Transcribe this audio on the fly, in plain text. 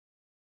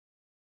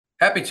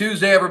Happy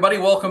Tuesday, everybody.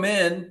 Welcome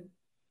in.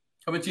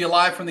 Coming to you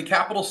live from the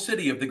capital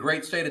city of the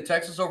great state of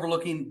Texas,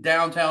 overlooking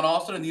downtown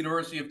Austin and the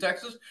University of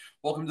Texas.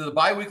 Welcome to the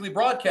bi-weekly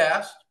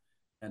broadcast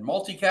and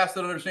multicast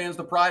that understands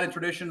the pride and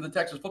tradition of the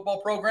Texas football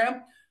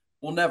program.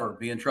 Will never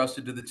be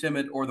entrusted to the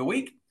timid or the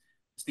weak.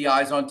 It's the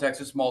Eyes on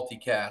Texas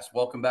multicast.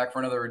 Welcome back for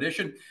another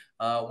edition.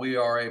 We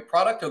are a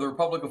product of the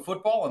Republic of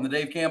Football and the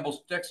Dave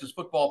Campbell's Texas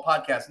Football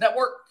Podcast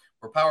Network.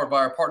 We're powered by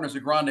our partners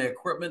at Grande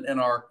Equipment and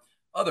our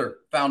other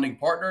founding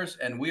partners,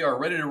 and we are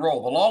ready to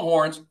roll. The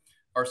Longhorns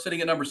are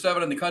sitting at number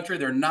 7 in the country.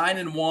 They're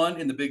 9-1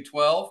 in the Big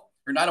 12,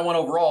 or 9-1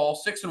 overall,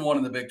 6-1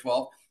 in the Big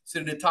 12,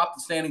 sitting atop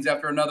the standings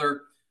after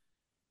another,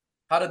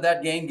 how did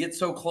that game get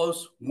so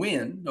close,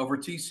 win over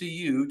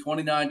TCU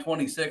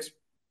 29-26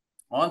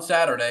 on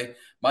Saturday.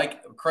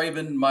 Mike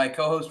Craven, my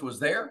co-host, was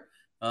there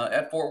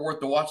at Fort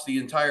Worth to watch the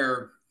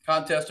entire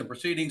contest and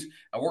proceedings,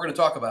 and we're going to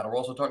talk about it. We'll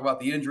also talk about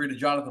the injury to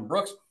Jonathan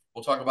Brooks.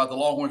 We'll talk about the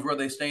Longhorns, where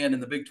they stand in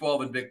the Big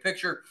 12 and big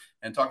picture,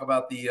 and talk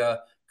about the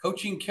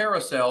coaching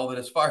carousel that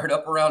is fired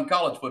up around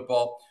college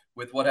football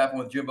with what happened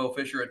with Jimbo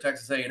Fisher at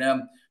Texas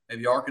A&M,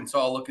 maybe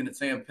Arkansas looking at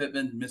Sam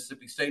Pittman,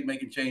 Mississippi State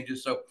making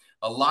changes. So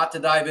a lot to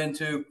dive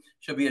into.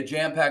 Should be a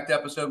jam-packed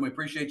episode, and we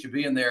appreciate you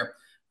being there.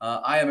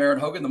 I am Aaron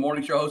Hogan, the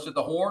morning show host at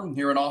The Horn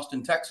here in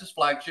Austin, Texas,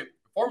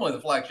 formerly the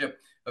flagship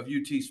of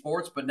UT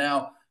Sports, but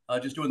now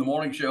just doing the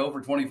morning show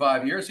for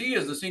 25 years. He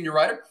is the senior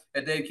writer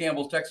at Dave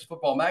Campbell's Texas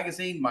Football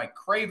Magazine. Mike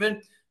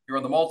Craven, you're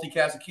on the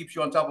multicast that keeps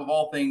you on top of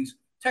all things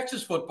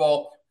Texas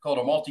football, called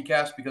a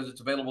multicast because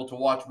it's available to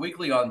watch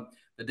weekly on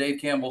the Dave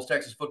Campbell's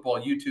Texas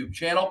Football YouTube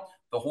channel,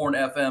 the Horn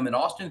FM in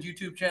Austin's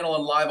YouTube channel,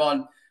 and live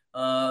on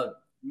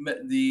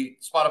the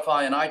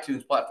Spotify and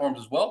iTunes platforms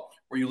as well,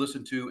 where you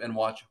listen to and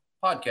watch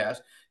podcasts.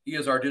 He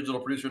is our digital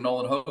producer,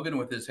 Nolan Hogan,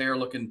 with his hair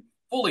looking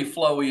fully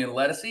flowy and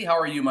lettucey. How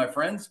are you, my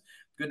friends?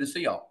 Good to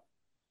see y'all.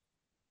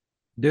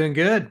 Doing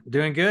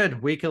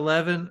good. Week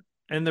 11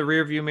 in the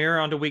rearview mirror,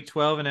 onto week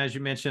 12. And as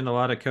you mentioned, a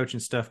lot of coaching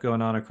stuff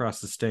going on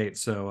across the state.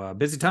 So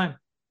busy time.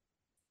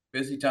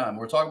 Busy time.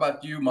 We're talking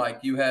about you, Mike.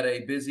 You had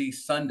a busy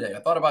Sunday.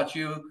 I thought about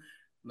you.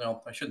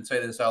 No, I shouldn't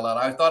say this out loud.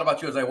 I thought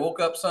about you as I woke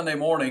up Sunday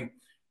morning,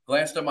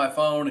 glanced at my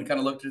phone and kind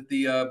of looked at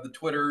the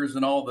Twitters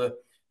and all the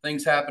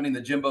things happening.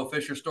 The Jimbo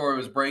Fisher story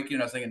was breaking.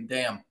 And I was thinking,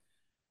 damn,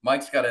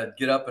 Mike's got to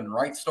get up and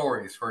write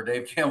stories for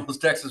Dave Campbell's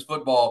Texas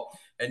Football.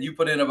 And you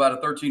put in about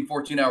a 13,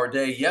 14-hour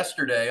day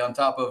yesterday on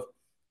top of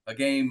a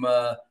game,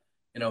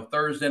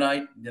 Thursday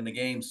night, and the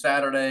game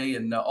Saturday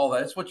and all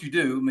that. It's what you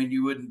do. I mean,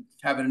 you wouldn't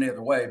have it any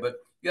other way, but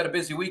you had a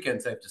busy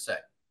weekend, safe to say.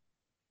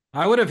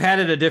 I would have had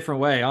it a different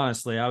way,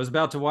 honestly. I was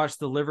about to watch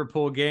the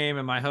Liverpool game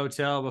in my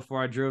hotel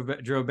before I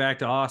drove back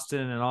to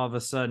Austin, and all of a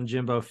sudden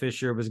Jimbo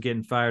Fisher was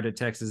getting fired at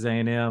Texas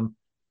A&M.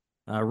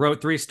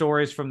 Wrote 3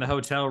 stories from the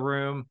hotel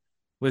room.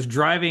 Was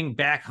driving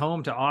back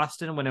home to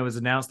Austin when it was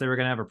announced they were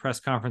going to have a press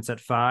conference at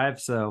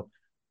 5. So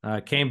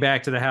came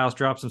back to the house,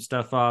 dropped some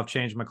stuff off,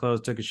 changed my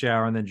clothes, took a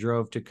shower, and then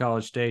drove to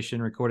College Station,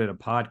 recorded a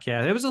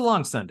podcast. It was a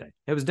long Sunday.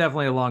 It was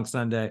definitely a long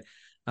Sunday.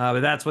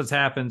 But that's what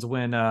happens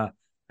when a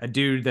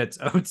dude that's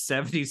owed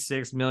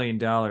 $76 million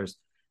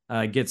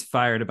gets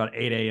fired about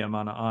 8 a.m.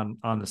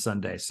 on the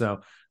Sunday.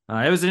 So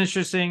it was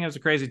interesting. It was a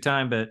crazy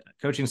time, but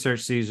coaching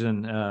search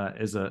season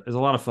is a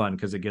lot of fun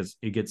because it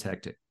gets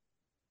hectic.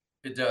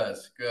 It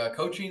does.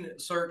 Coaching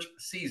search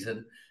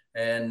season,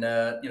 and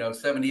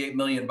 $78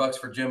 million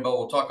for Jimbo.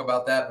 We'll talk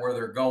about that, where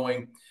they're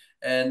going.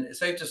 And it's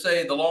safe to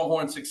say the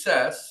Longhorn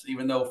success,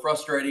 even though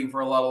frustrating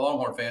for a lot of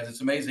Longhorn fans,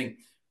 it's amazing.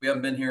 We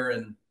haven't been here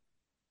in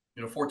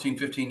 14,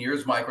 15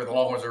 years, Mike, where the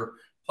Longhorns are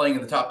playing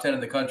in the top 10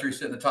 in the country,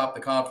 sitting at the top of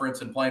the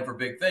conference and playing for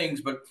big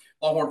things. But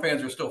Longhorn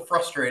fans are still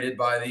frustrated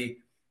by the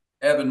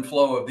ebb and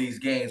flow of these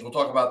games. We'll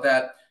talk about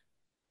that.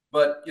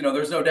 But,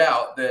 there's no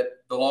doubt that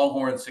the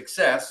Longhorns'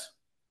 success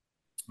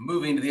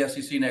moving to the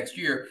SEC next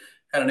year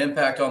had an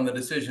impact on the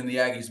decision the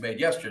Aggies made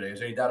yesterday. Is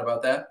there any doubt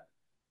about that?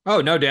 Oh,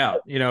 no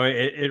doubt.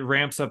 It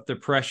ramps up the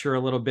pressure a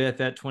little bit.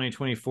 That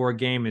 2024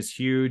 game is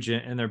huge,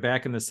 and they're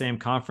back in the same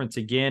conference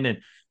again. And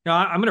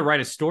I'm going to write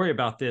a story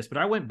about this, but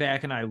I went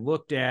back and I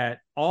looked at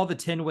all the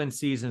 10-win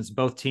seasons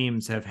both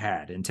teams have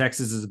had, and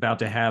Texas is about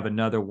to have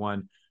another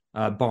one,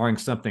 barring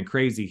something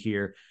crazy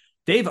here.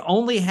 They've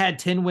only had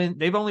 10 wins.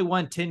 They've only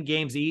won 10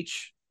 games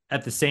each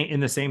in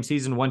the same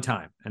season one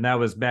time, and that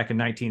was back in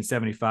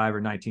 1975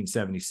 or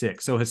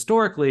 1976. So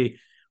historically,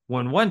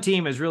 when one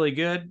team is really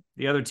good,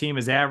 the other team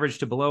is average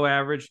to below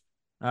average,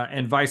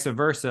 and vice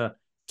versa.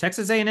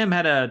 Texas A&M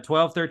had a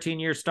 12,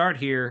 13-year start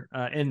here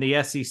in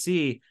the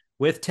SEC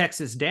with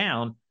Texas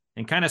down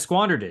and kind of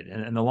squandered it.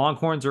 And the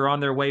Longhorns are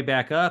on their way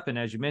back up, and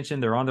as you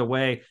mentioned, they're on their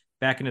way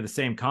back into the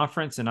same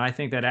conference, and I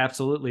think that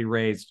absolutely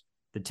raised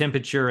the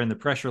temperature and the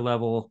pressure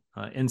level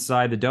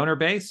inside the donor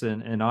base,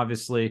 and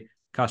obviously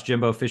cost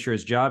Jimbo Fisher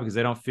his job because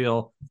they don't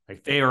feel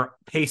like they are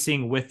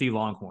pacing with the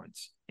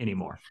Longhorns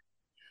anymore.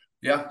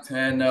 Yeah,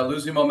 and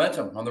losing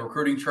momentum on the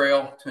recruiting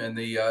trail. And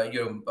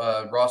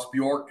the Ross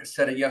Bjork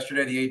said it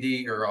yesterday,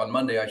 the AD, or on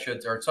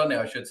Sunday,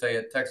 I should say,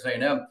 at Texas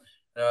A&M.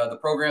 The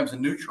program's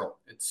in neutral.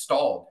 It's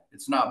stalled.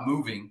 It's not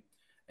moving.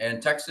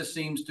 And Texas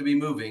seems to be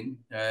moving,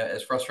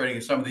 as frustrating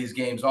as some of these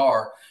games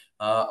are.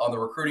 on the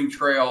recruiting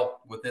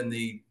trail within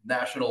the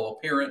national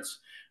appearance.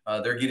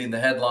 They're getting the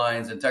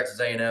headlines, and Texas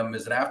A&M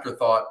is an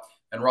afterthought.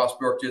 And Ross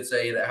Bjork did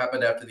say it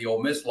happened after the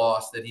Ole Miss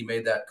loss that he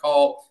made that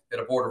call at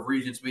a Board of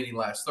Regents meeting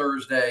last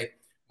Thursday,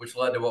 which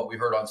led to what we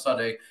heard on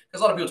Sunday.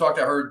 Because a lot of people I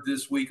heard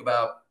this week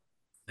about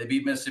they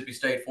beat Mississippi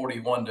State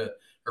 51-14.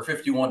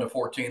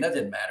 That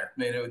didn't matter.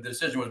 I mean, the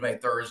decision was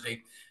made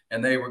Thursday,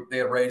 and they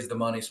had raised the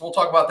money. So we'll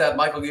talk about that.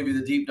 Mike will give you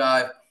the deep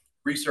dive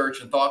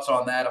research and thoughts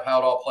on that, of how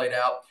it all played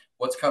out,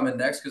 what's coming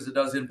next, because it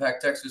does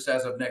impact Texas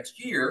as of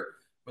next year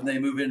when they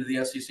move into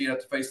the SEC and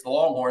have to face the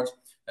Longhorns.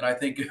 And I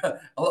think a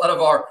lot of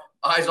our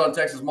Eyes on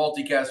Texas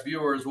multicast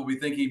viewers will be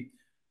thinking,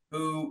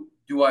 who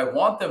do I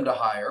want them to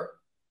hire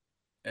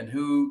and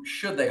who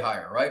should they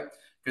hire, right?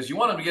 Because you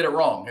want them to get it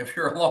wrong. If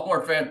you're a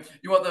Longhorn fan,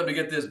 you want them to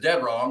get this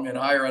dead wrong and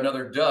hire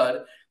another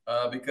dud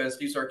because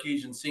Steve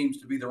Sarkisian seems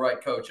to be the right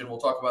coach. And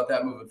we'll talk about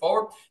that moving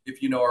forward.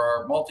 If you know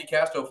our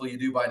multicast, hopefully you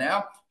do by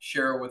now,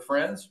 share it with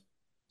friends.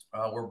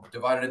 We're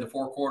divided into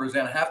 4 quarters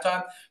and a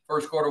halftime.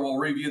 First quarter, we'll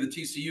review the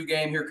TCU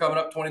game here coming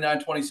up,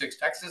 29-26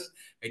 Texas,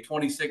 a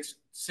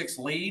 26-6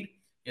 lead.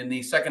 In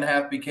the second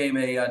half became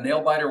a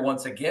nail-biter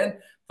once again.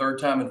 Third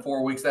time in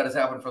 4 weeks that has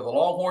happened for the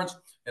Longhorns.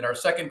 In our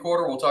second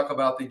quarter, we'll talk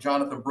about the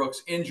Jonathan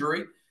Brooks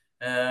injury,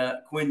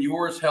 Quinn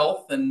Ewers'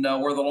 health, and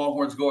where the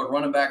Longhorns go at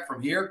running back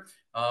from here.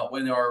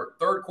 In our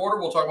third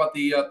quarter, we'll talk about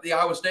the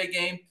Iowa State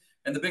game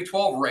and the Big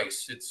 12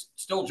 race. It's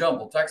still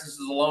jumbled. Texas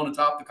is alone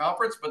atop the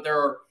conference, but there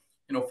are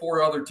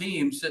 4 other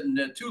teams sitting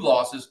at 2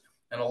 losses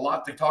and a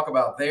lot to talk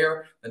about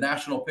there, the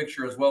national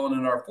picture as well. And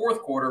in our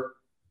fourth quarter,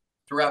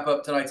 to wrap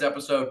up tonight's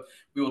episode,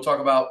 we will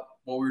talk about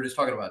what we were just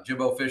talking about,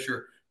 Jimbo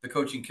Fisher, the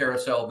coaching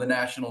carousel, the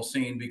national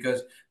scene,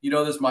 because you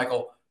know this,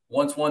 Michael,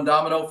 once one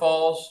domino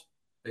falls,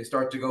 they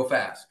start to go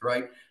fast,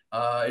 right?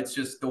 It's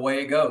just the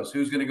way it goes.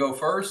 Who's going to go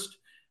first?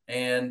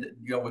 And,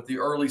 with the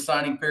early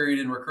signing period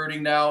in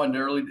recruiting now and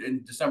early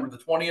in December the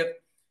 20th,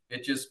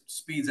 it just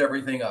speeds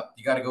everything up.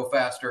 You got to go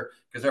faster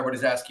because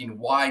everybody's asking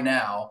why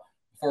now.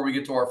 Before we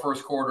get to our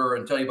first quarter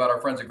and tell you about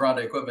our friends at Grande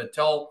Equipment,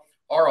 tell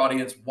our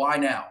audience why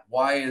now.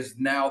 Why is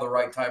now the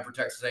right time for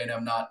Texas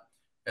A&M, not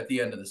at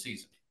the end of the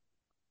season?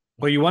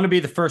 Well, you want to be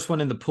the first one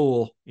in the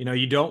pool.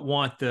 You don't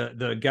want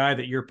the guy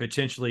that you're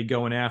potentially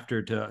going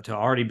after to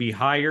already be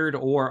hired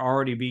or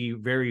already be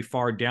very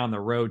far down the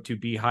road to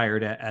be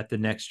hired at the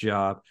next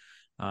job.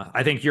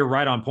 I think you're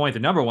right on point. The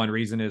number one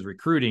reason is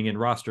recruiting and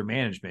roster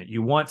management.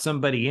 You want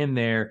somebody in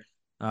there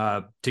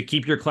to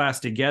keep your class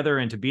together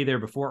and to be there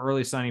before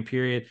early signing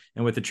period.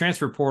 And with the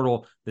transfer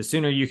portal, the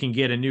sooner you can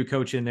get a new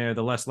coach in there,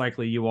 the less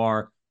likely you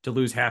are to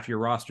lose half your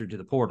roster to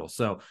the portal.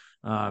 So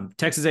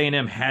Texas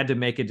A&M had to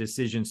make a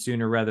decision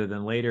sooner rather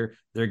than later.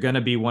 They're going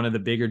to be one of the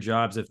bigger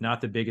jobs, if not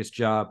the biggest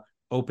job,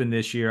 open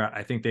this year.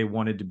 I think they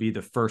wanted to be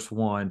the first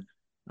one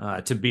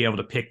to be able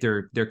to pick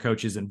their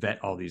coaches and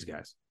vet all these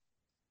guys.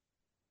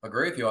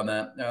 Agree with you on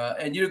that.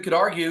 And you could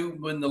argue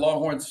when the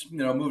Longhorns,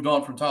 moved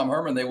on from Tom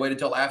Herman, they waited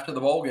till after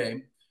the bowl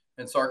game,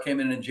 and Sark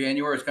came in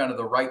January. It's kind of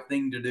the right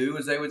thing to do,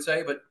 as they would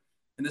say. But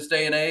in this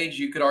day and age,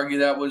 you could argue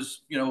that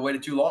was,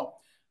 waited too long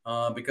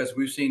because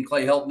we've seen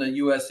Clay Helton at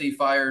USC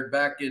fired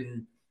back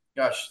in,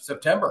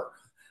 September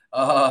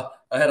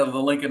ahead of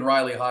the Lincoln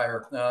Riley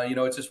hire.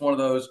 It's just one of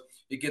those,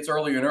 it gets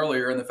earlier and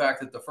earlier. And the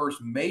fact that the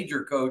first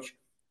major coach,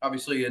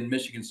 obviously in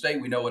Michigan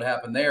State, we know what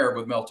happened there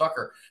with Mel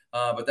Tucker,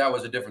 but that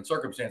was a different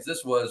circumstance.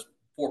 This was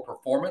for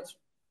performance,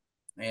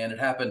 and it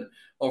happened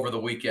over the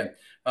weekend.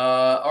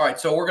 All right,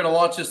 so we're going to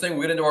launch this thing.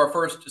 We'll get into our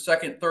first,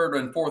 second, third,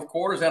 and fourth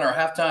quarters and our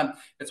halftime.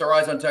 It's our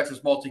Eyes on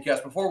Texas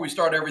multicast. Before we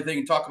start everything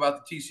and talk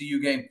about the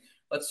TCU game,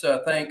 let's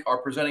thank our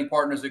presenting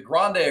partners at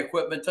Grande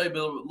Equipment. Tell you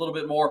a little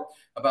bit more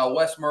about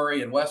Wes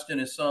Murray and Weston,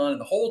 his son, and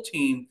the whole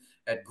team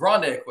at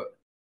Grande Equipment.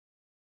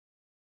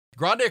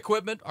 Grande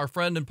Equipment, our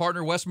friend and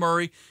partner Wes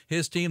Murray,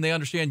 his team, they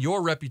understand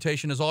your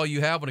reputation is all you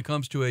have when it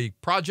comes to a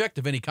project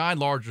of any kind,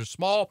 large or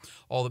small.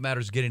 All that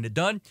matters is getting it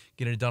done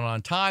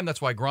on time.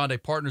 That's why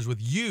Grande partners with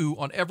you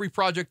on every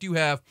project you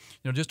have.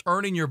 Just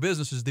earning your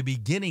business is the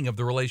beginning of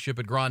the relationship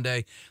at Grande.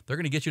 They're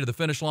going to get you to the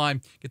finish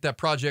line, get that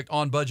project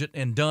on budget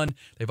and done.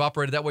 They've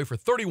operated that way for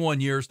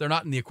 31 years. They're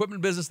not in the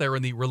equipment business. They're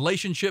in the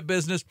relationship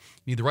business.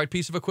 You need the right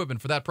piece of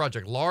equipment for that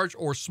project, large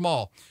or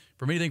small.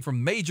 From anything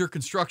from major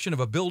construction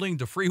of a building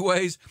to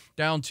freeways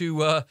down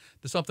to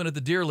something at the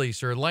deer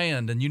lease or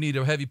land, and you need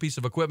a heavy piece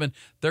of equipment,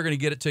 they're going to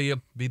get it to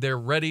you. Be there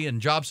ready and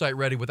job site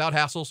ready without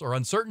hassles or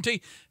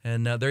uncertainty,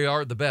 and they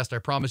are the best, I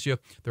promise you.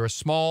 They're a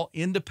small,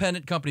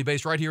 independent company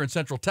based right here in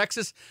Central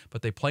Texas,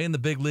 but they play in the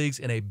big leagues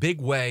in a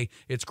big way.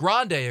 It's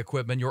Grande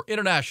Equipment, your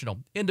international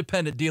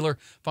independent dealer.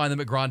 Find them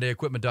at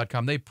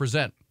grandeequipment.com. They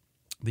present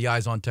the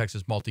Eyes on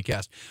Texas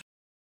multicast.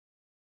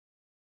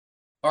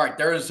 All right,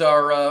 there's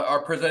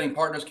our presenting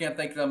partners. Can't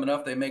thank them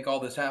enough. They make all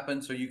this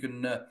happen so you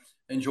can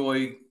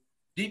enjoy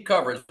deep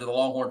coverage of the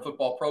Longhorn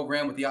football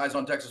program with the Eyes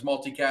on Texas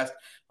multicast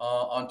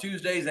on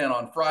Tuesdays and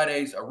on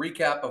Fridays, a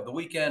recap of the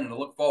weekend, and a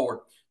look forward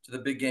to the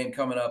big game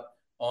coming up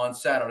on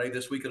Saturday.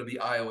 This week it'll be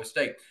Iowa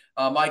State.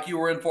 Mike, you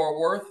were in Fort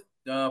Worth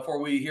before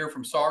we hear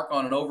from Sark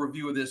on an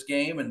overview of this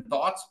game and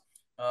thoughts.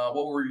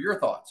 What were your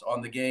thoughts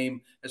on the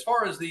game as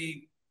far as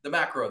the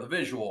macro, the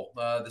visual,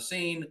 the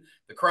scene,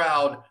 the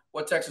crowd,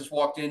 what Texas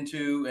walked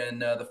into,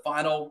 and the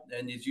final?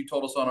 And as you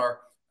told us on our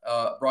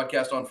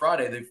broadcast on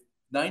Friday, the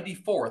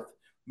 94th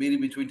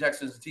meeting between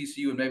Texas and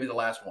TCU, and maybe the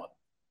last one.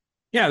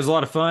 Yeah, it was a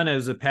lot of fun. It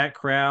was a packed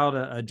crowd,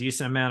 a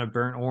decent amount of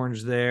burnt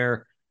orange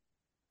there.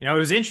 You know, it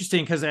was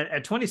interesting because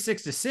at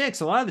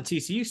 26-6, a lot of the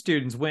TCU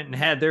students went and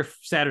had their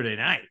Saturday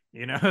night.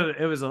 You know,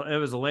 it was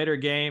a later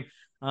game.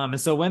 And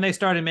so when they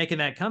started making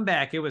that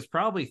comeback, it was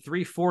probably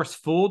 3/4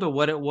 full to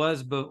what it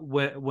was, but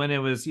when it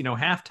was, you know,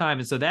 halftime.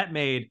 And so that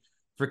made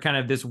for kind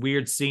of this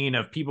weird scene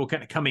of people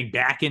kind of coming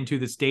back into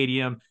the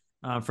stadium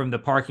from the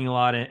parking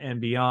lot and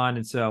beyond.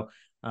 And so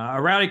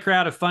a rowdy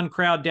crowd, a fun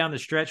crowd down the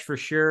stretch for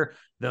sure.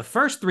 The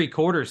first 3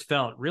 quarters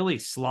felt really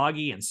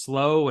sloggy and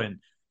slow, and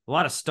a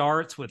lot of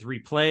starts with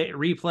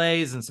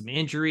replays and some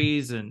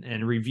injuries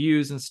and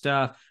reviews and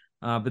stuff.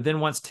 But then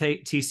once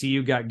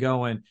TCU got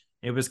going,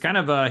 it was kind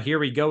of a here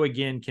we go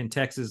again. Can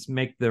Texas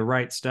make the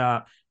right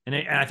stop? And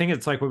I think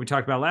it's like what we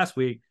talked about last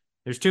week.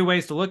 There's 2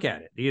 ways to look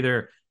at it.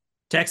 Either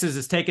Texas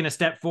is taking a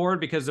step forward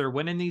because they're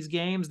winning these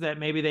games that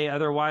maybe they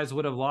otherwise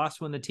would have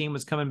lost when the team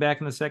was coming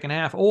back in the second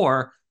half,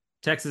 or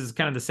Texas is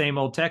kind of the same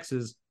old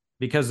Texas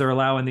because they're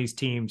allowing these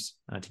teams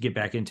to get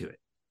back into it.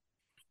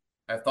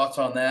 I have thoughts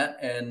on that.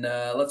 And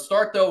let's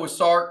start, though, with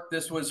Sark.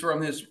 This was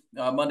from his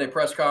Monday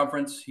press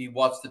conference. He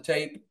watched the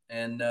tape.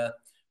 And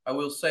I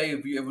will say,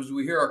 as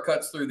we hear our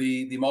cuts through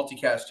the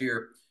multicast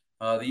here,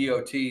 the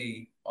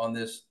EOT on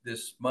this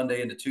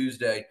Monday into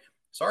Tuesday,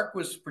 Sark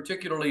was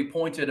particularly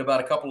pointed about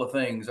a couple of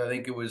things. I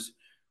think it was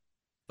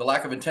the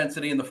lack of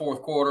intensity in the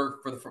fourth quarter.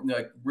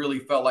 Really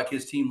felt like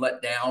his team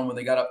let down when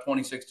they got up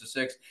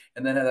 26-6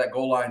 and then had that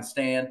goal line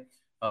stand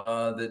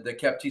that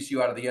kept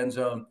TCU out of the end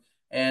zone.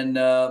 And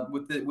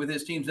with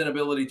his team's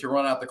inability to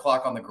run out the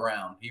clock on the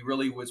ground, he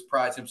really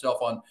prides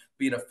himself on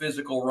being a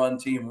physical run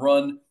team.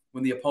 Run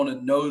when the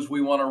opponent knows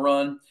we want to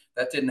run.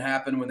 That didn't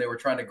happen when they were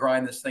trying to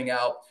grind this thing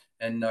out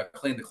and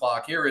clean the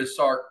clock. Here is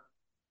Sark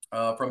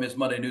from his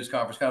Monday news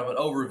conference, kind of an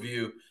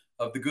overview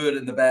of the good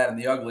and the bad and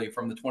the ugly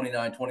from the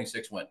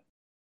 29-26 win.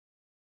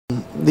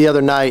 The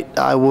other night,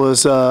 I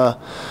was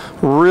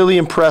really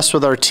impressed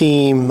with our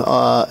team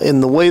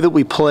in the way that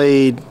we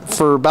played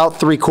for about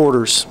 3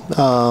 quarters.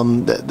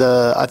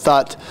 I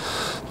thought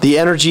the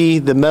energy,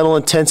 the mental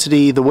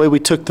intensity, the way we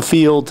took the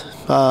field,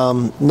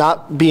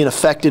 not being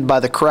affected by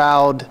the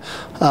crowd,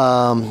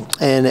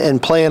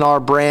 and playing our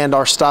brand,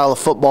 our style of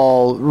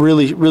football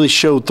really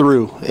showed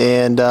through.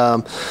 And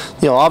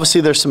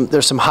obviously there's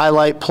some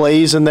highlight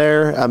plays in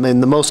there. I mean,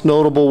 the most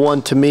notable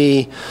one to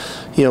me,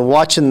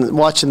 watching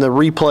the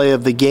replay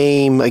of the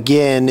game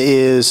again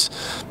is,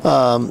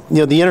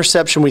 the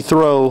interception we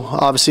throw,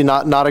 obviously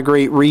not a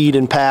great read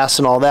and pass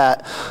and all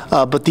that,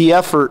 but the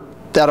effort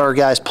that our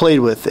guys played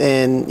with.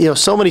 And,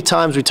 so many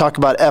times we talk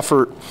about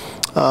effort,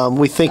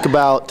 we think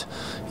about,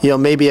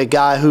 maybe a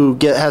guy who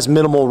has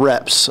minimal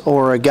reps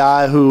or a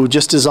guy who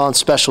just is on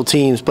special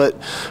teams. But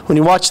when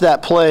you watch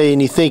that play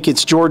and you think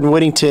it's Jordan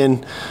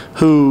Whittington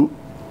who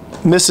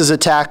misses a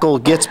tackle,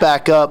 gets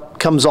back up,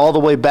 comes all the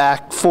way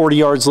back 40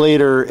 yards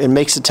later and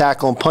makes a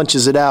tackle and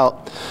punches it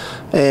out.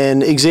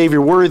 And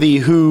Xavier Worthy,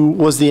 who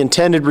was the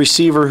intended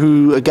receiver,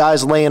 who a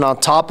guy's laying on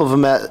top of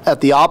him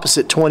at the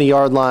opposite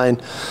 20-yard line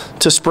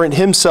to sprint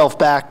himself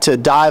back to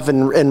dive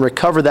and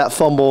recover that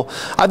fumble,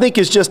 I think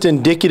is just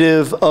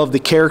indicative of the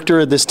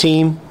character of this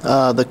team,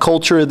 the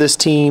culture of this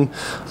team.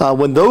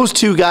 When those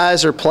 2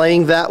 guys are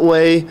playing that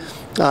way,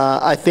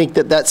 I think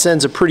that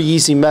sends a pretty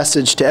easy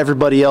message to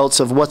everybody else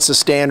of what's the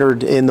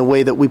standard in the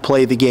way that we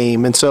play the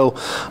game. And so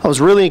I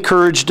was really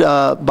encouraged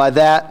by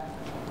that.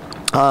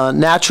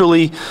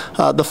 Naturally,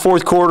 the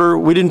fourth quarter,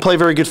 we didn't play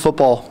very good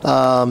football,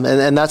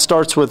 and that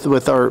starts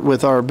with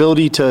our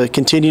ability to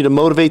continue to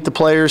motivate the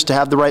players to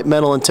have the right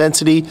mental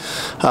intensity.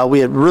 We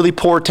had really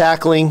poor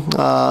tackling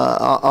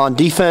on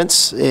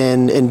defense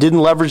and didn't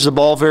leverage the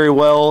ball very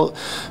well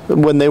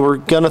when they were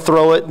going to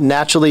throw it.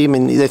 Naturally, I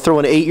mean, they throw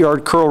an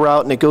 8-yard curl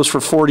route and it goes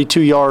for 42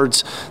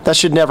 yards. That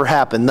should never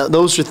happen.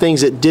 Those are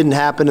things that didn't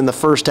happen in the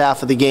first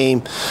half of the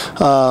game.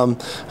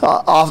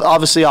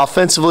 Obviously,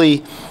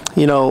 offensively,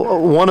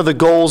 one of the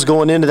goals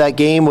going into that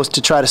game was to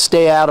try to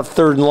stay out of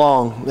 3rd and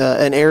long,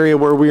 an area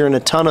where we were in a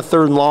ton of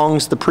 3rd and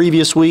longs the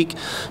previous week.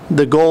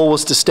 The goal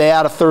was to stay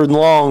out of 3rd and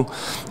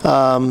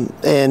long,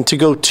 and to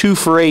go 2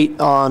 for 8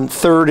 on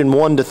 3rd and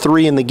 1 to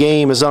 3 in the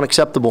game is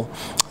unacceptable.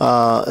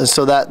 And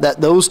so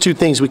that those 2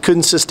 things, we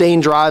couldn't sustain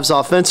drives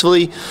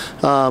offensively.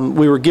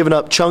 We were giving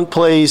up chunk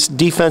plays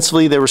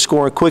defensively. They were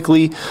scoring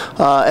quickly,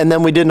 and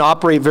then we didn't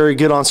operate very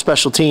good on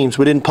special teams.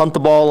 We didn't punt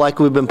the ball like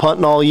we've been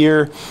punting all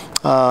year.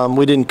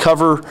 We didn't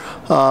cover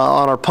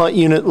on our punt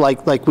unit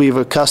like we've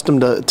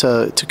accustomed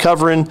to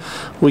covering.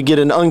 We get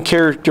an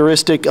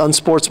uncharacteristic,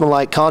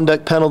 unsportsmanlike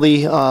conduct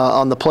penalty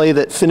on the play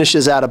that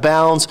finishes out of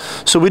bounds.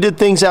 So we did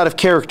things out of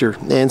character.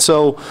 And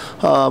so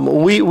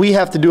we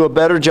have to do a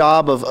better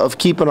job of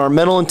keeping our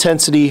mental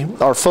intensity,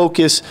 our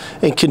focus,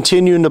 and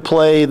continuing to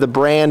play the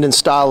brand and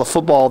style of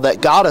football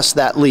that got us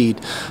that lead.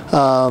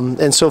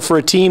 And so for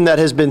a team that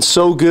has been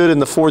so good in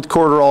the fourth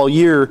quarter all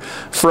year,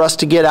 for us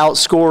to get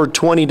outscored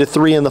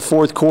 20-3 in the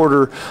fourth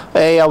quarter,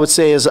 A, I would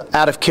say is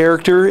out of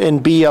character,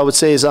 and B, I would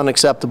say is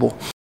unacceptable.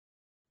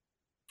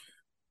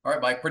 All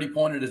right, Mike, pretty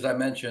pointed, as I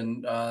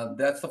mentioned.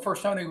 That's the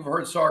first time we've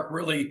heard Sark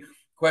really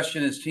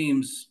question his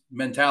team's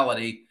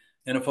mentality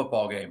in a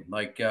football game.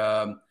 Like,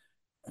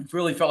 it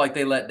really felt like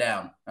they let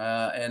down.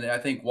 And I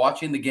think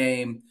watching the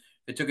game,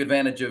 they took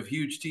advantage of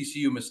huge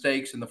TCU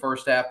mistakes in the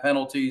first half,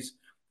 penalties,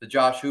 the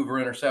Josh Hoover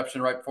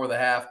interception right before the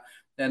half,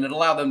 and it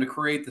allowed them to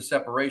create the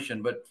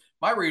separation. But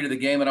my read of the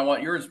game, and I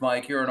want yours,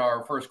 Mike, here in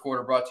our first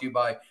quarter, brought to you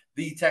by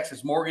the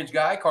Texas Mortgage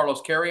Guy, Carlos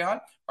Carrion,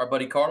 our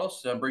buddy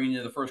Carlos. I'm bringing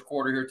you the first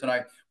quarter here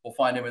tonight. We'll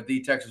find him at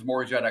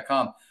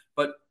thetexasmortgageguy.com.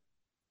 But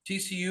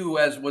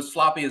TCU was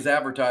sloppy as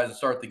advertised to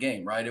start the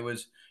game, right? It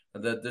was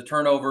the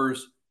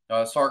turnovers.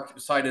 Sark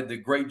cited the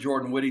great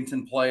Jordan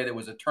Whittington play. That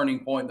was a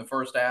turning point in the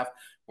first half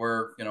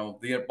where,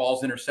 the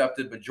ball's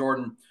intercepted, but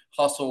Jordan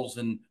hustles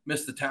and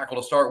missed the tackle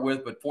to start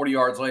with, but 40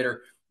 yards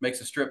later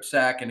makes a strip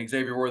sack and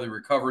Xavier Worthy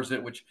recovers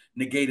it, which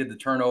negated the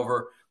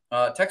turnover.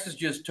 Texas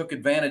just took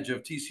advantage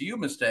of TCU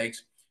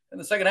mistakes. In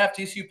the second half,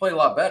 TCU played a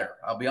lot better,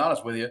 I'll be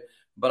honest with you.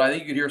 But I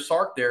think you could hear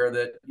Sark there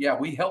that, yeah,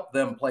 we helped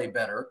them play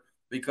better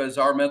because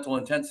our mental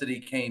intensity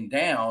came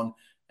down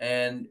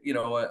and,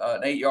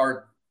 an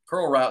 8-yard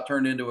curl route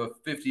turned into a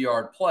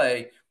 50-yard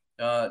play.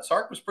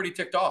 Sark was pretty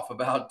ticked off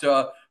about,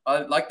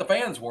 like the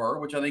fans were,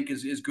 which I think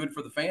is good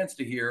for the fans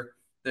to hear,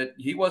 that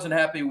he wasn't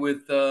happy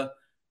with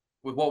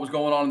what was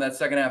going on in that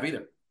second half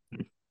either.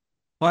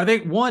 Well, I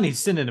think, one, he's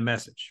sending a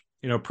message.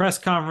 Press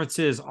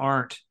conferences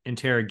aren't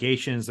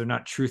interrogations. They're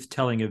not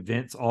truth-telling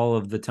events all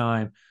of the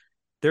time.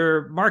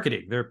 They're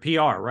marketing, they're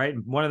PR, right?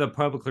 One of the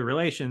public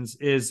relations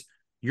is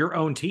your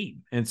own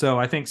team. And so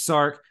I think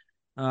Sark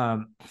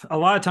a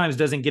lot of times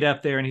doesn't get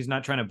up there and he's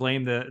not trying to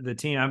blame the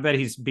team. I bet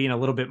he's being a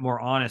little bit more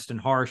honest and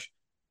harsh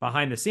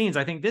behind the scenes.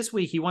 I think this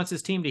week he wants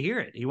his team to hear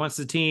it. He wants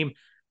the team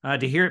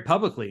to hear it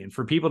publicly and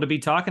for people to be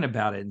talking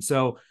about it. And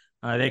so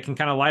they can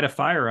kind of light a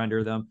fire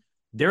under them.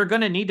 They're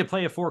going to need to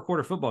play a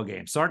 4-quarter football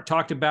game. Sark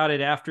talked about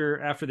it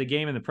after the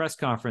game in the press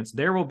conference.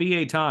 There will be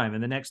a time in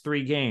the next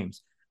 3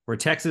 games where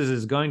Texas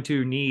is going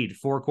to need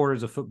 4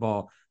 quarters of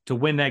football to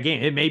win that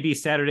game. It may be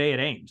Saturday at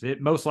Ames.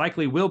 It most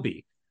likely will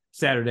be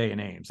Saturday in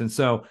Ames. And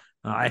so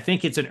I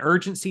think it's an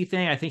urgency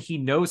thing. I think he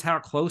knows how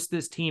close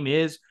this team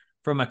is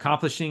from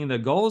accomplishing the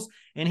goals,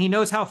 and he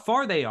knows how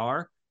far they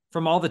are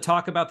from all the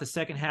talk about the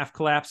second half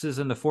collapses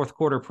and the fourth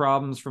quarter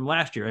problems from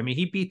last year. I mean,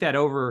 he beat that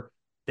over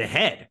the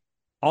head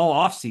all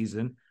off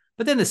season,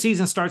 but then the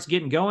season starts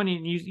getting going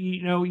and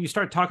you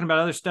start talking about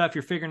other stuff.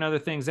 You're figuring other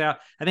things out.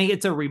 I think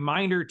it's a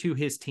reminder to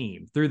his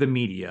team through the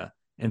media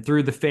and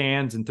through the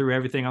fans and through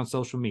everything on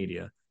social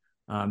media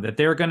that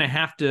they're going to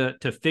have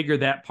to figure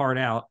that part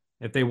out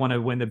if they want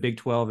to win the Big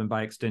 12 and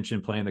by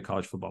extension play in the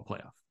college football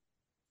playoff.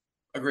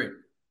 Agreed.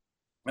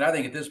 And I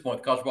think at this point,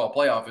 the college football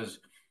playoff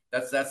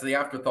that's the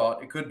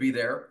afterthought. It could be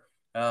there.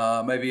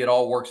 Maybe it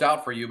all works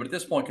out for you, but at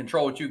this point,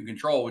 control what you can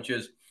control, which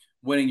is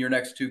winning your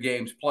next 2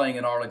 games, playing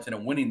in Arlington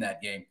and winning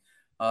that game.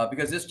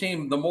 Because this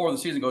team, the more the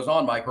season goes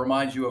on, Mike,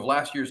 reminds you of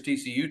last year's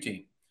TCU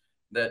team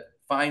that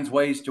finds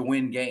ways to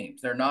win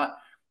games. They're not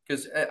 –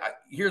 because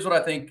here's what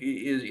I think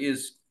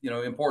is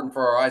important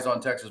for our Eyes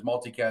on Texas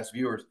multicast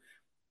viewers.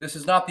 This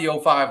is not the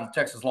 05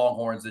 Texas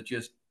Longhorns that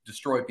just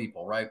destroy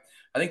people, right?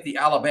 I think the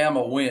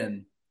Alabama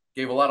win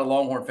gave a lot of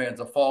Longhorn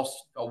fans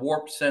a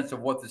warped sense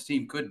of what this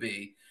team could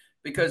be,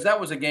 because that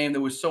was a game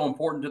that was so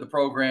important to the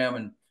program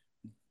and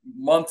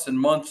months and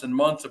months and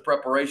months of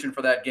preparation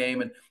for that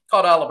game, and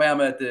caught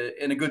Alabama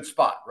in a good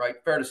spot, right?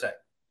 Fair to say.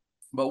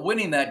 But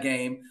winning that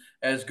game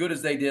as good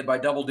as they did by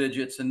double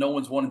digits, and no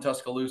one's won in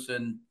Tuscaloosa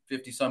in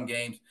 50-some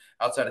games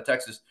outside of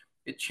Texas,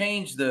 it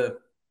changed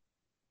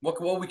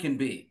what we can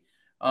be.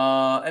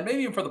 And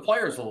maybe even for the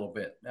players a little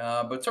bit,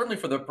 but certainly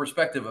for the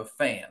perspective of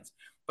fans.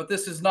 But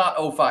this is not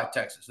 05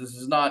 Texas. This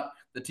is not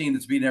the team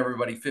that's beating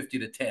everybody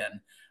 50-10.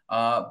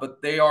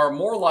 But they are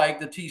more like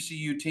the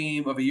TCU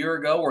team of a year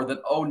ago, or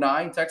the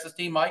 09 Texas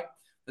team, Mike,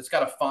 that's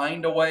got to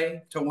find a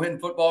way to win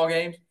football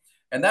games.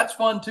 And that's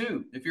fun,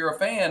 too. If you're a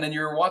fan and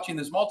you're watching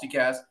this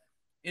multicast,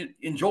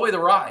 enjoy the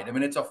ride. I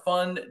mean, it's a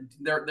fun –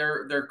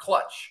 they're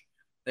clutch.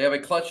 They have a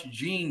clutch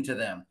gene to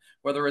them,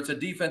 whether it's a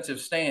defensive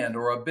stand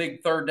or a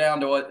big third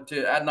down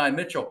to Adonai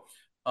Mitchell,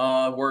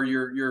 where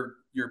your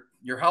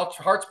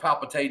heart's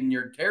palpitating,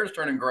 your hair's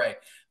turning gray.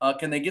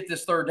 Can they get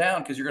this third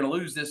down because you're going to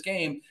lose this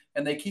game?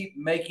 And they keep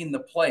making the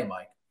play,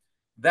 Mike.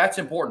 That's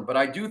important. But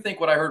I do think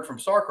what I heard from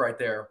Sark right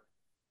there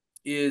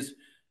is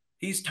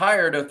he's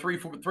tired of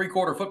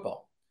three-quarter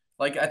football.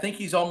 Like, I think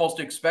he's almost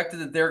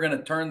expected that they're going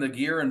to turn the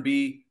gear and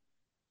be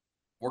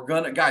we're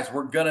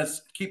gonna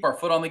keep our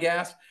foot on the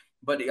gas.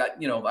 But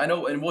I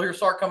know, and we'll hear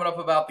Sark coming up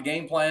about the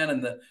game plan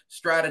and the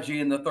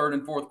strategy in the third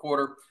and fourth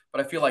quarter.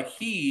 But I feel like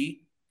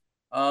he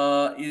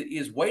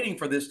is waiting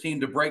for this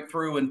team to break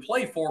through and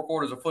play 4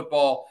 quarters of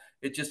football.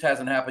 It just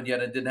hasn't happened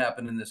yet. It didn't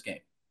happen in this game.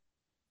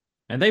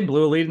 And they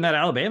blew a lead in that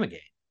Alabama game.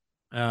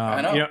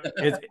 I know.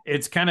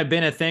 It's kind of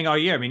been a thing all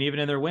year. I mean, even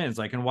in their wins,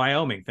 like in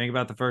Wyoming, think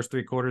about the first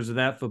 3 quarters of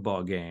that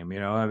football game.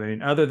 I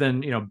mean, other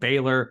than,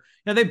 Baylor,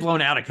 they've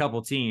blown out a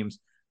couple teams,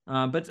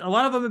 but a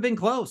lot of them have been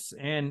close.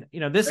 And,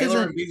 this Baylor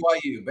isn't. and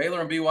BYU.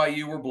 Baylor and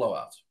BYU were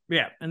blowouts.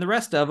 Yeah, and the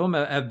rest of them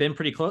have been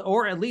pretty close,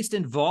 or at least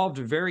involved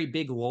very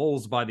big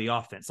lulls by the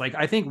offense. Like,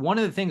 I think one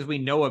of the things we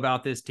know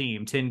about this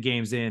team 10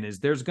 games in is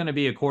there's going to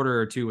be a quarter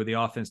or two where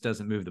the offense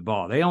doesn't move the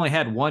ball. They only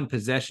had 1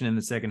 possession in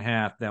the second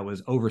half that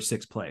was over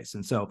 6 plays.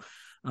 And so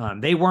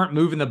they weren't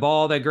moving the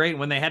ball that great.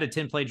 When they had a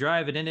 10-play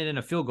drive, it ended in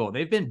a field goal.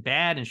 They've been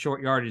bad in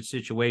short yardage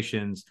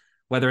situations,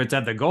 whether it's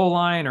at the goal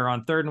line or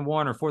on 3rd and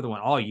 1 or 4th and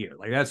 1 all year.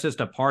 Like, that's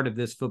just a part of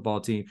this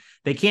football team.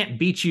 They can't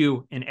beat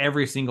you in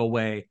every single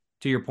way,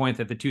 to your point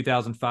that the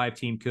 2005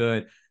 team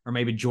could, or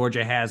maybe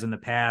Georgia has in the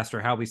past,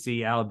 or how we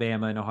see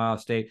Alabama and Ohio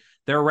State.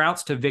 Their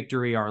routes to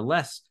victory are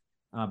less,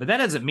 but that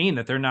doesn't mean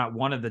that they're not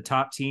one of the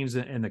top teams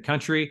in the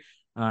country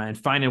and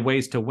finding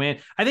ways to win.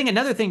 I think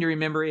another thing to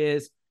remember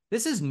is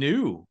this is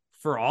new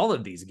for all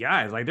of these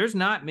guys. Like, there's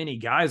not many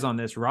guys on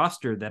this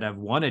roster that have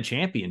won a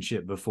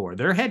championship before.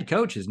 Their head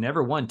coach has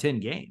never won 10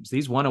 games.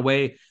 He's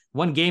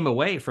one game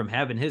away from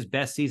having his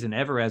best season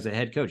ever as a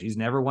head coach. He's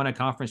never won a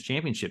conference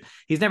championship.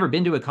 He's never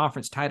been to a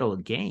conference title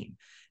game.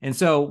 And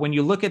so when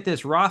you look at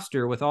this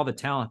roster with all the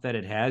talent that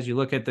it has, you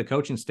look at the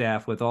coaching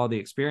staff with all the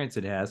experience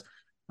it has,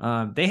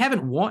 they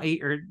haven't won,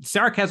 or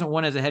Sark hasn't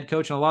won as a head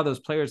coach, and a lot of those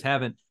players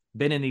haven't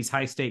been in these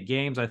high-stake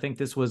games. I think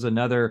this was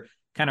another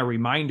kind of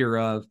reminder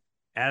of,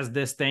 as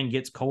this thing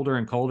gets colder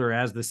and colder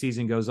as the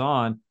season goes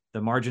on,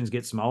 the margins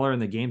get smaller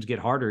and the games get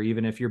harder,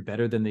 even if you're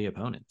better than the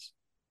opponents.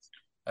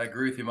 I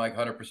agree with you, Mike,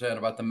 100%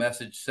 about the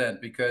message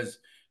sent, because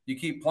you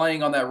keep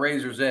playing on that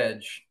razor's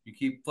edge. You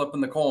keep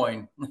flipping the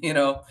coin,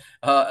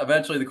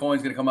 eventually the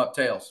coin's going to come up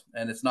tails,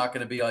 and it's not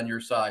going to be on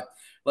your side.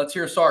 Let's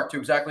hear Sark to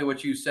exactly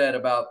what you said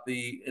about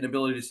the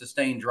inability to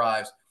sustain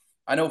drives.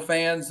 I know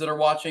fans that are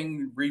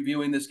watching,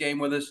 reviewing this game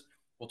with us,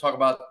 we'll talk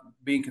about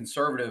being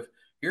conservative.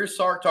 Here's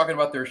Sark talking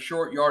about their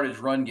short yardage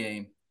run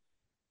game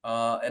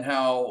and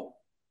how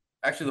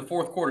actually the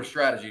fourth quarter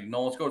strategy.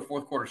 No, let's go to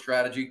fourth quarter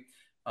strategy.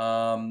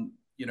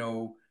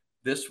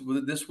 This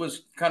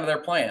was kind of their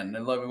plan.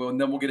 And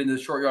then we'll get into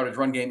the short yardage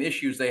run game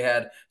issues they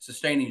had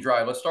sustaining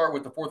drive. Let's start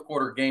with the fourth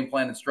quarter game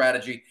plan and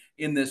strategy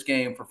in this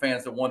game for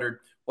fans that wondered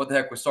what the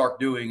heck was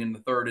Sark doing in the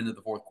third into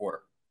the fourth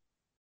quarter.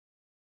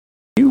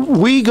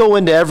 We go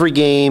into every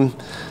game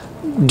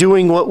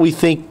doing what we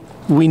think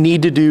we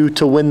need to do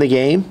to win the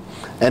game.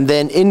 And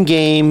then in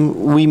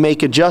game, we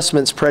make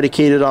adjustments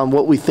predicated on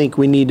what we think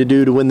we need to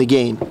do to win the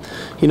game.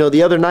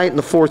 The other night in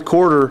the fourth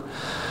quarter,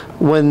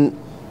 when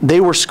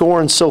they were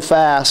scoring so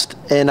fast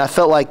and I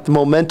felt like the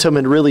momentum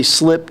had really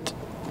slipped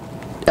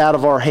out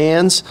of our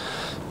hands,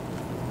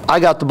 I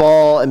got the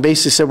ball and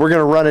basically said, we're going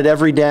to run it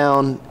every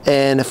down,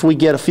 and if we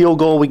get a field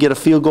goal, we get a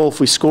field goal.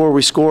 If we score,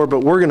 we score, but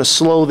we're going to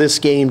slow this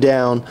game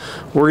down.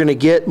 We're going to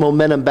get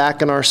momentum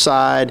back on our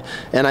side,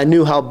 and I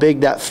knew how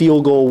big that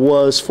field goal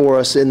was for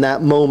us in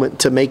that moment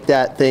to make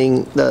that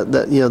thing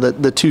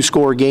the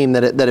 2-score game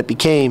that it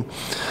became.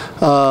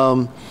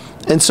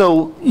 And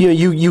so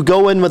you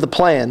go in with a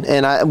plan,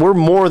 and we're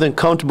more than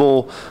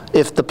comfortable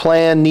if the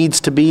plan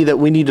needs to be that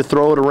we need to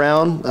throw it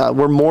around.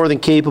 We're more than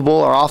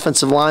capable. Our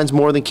offensive line's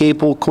more than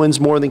capable. Quinn's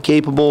more than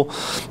capable.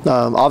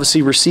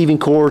 Obviously, receiving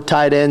core,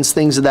 tight ends,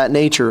 things of that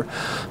nature.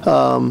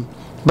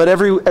 But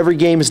every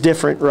game is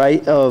different,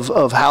 right,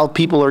 of how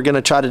people are going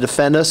to try to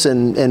defend us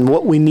and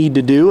what we need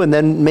to do, and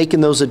then making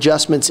those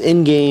adjustments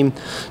in game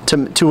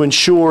to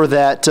ensure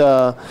that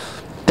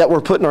we're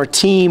putting our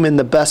team in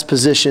the best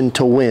position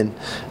to win.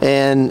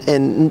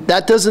 And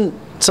that doesn't,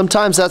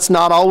 sometimes that's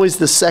not always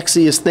the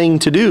sexiest thing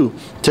to do,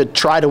 to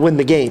try to win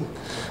the game.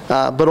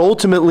 But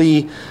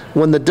ultimately,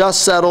 when the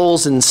dust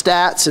settles and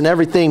stats and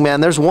everything, man,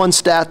 there's one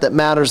stat that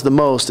matters the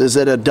most. Is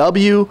it a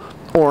W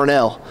or an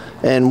L?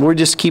 And we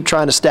just keep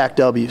trying to stack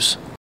W's.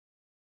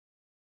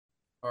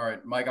 All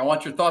right, Mike, I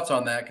want your thoughts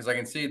on that because I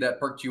can see that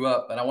perked you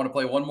up. And I want to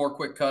play one more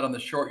quick cut on the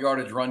short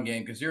yardage run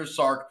game, because here's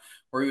Sark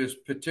where he was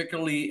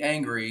particularly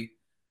angry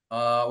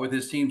with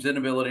his team's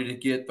inability to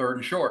get third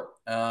and short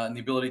and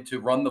the ability to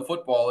run the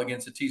football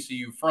against the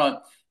TCU front,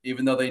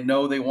 even though they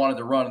know they wanted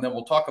to run. And then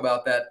we'll talk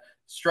about that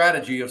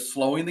strategy of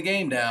slowing the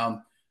game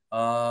down,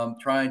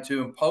 trying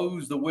to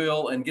impose the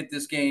will and get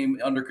this game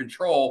under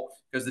control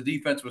because the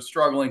defense was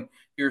struggling.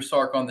 Here's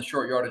Sark on the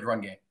short yardage run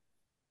game.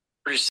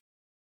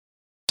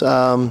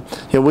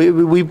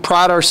 We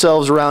pride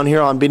ourselves around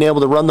here on being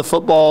able to run the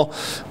football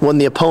when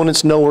the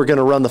opponents know we're going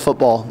to run the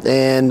football,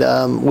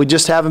 and we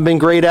just haven't been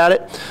great at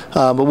it,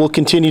 but we'll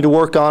continue to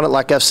work on it.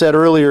 Like I've said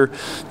earlier,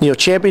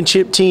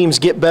 championship teams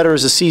get better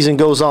as the season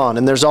goes on,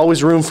 and there's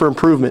always room for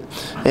improvement,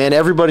 and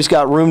everybody's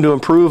got room to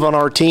improve on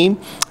our team,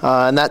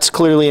 and that's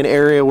clearly an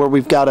area where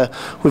we've got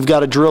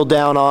to drill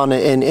down on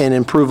and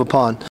improve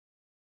upon.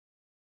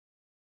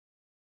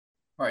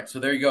 All right, so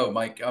there you go,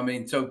 Mike. I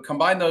mean, so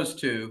combine those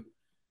two.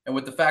 And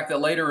with the fact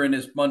that later in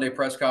his Monday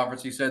press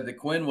conference, he said that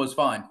Quinn was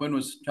fine. Quinn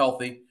was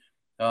healthy.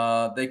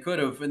 They could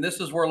have, and this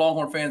is where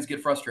Longhorn fans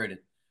get frustrated.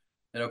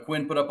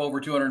 Quinn put up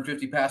over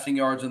 250 passing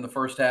yards in the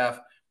first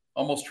half,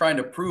 almost trying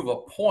to prove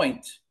a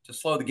point to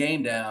slow the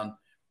game down.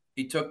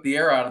 He took the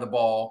air out of the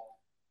ball,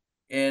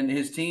 and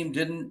his team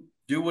didn't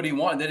do what he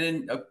wanted. They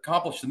didn't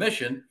accomplish the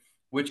mission,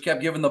 which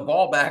kept giving the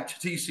ball back to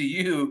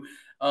TCU.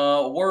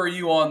 Where are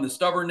you on the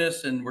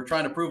stubbornness and we're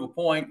trying to prove a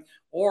point?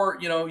 Or,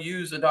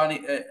 use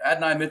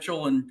Adonai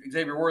Mitchell and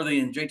Xavier Worthy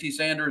and JT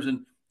Sanders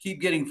and keep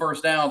getting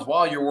first downs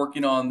while you're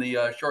working on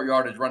the short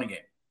yardage running game.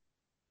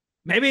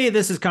 Maybe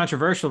this is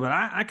controversial, but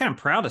I kind of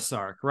proud of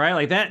Sark, right?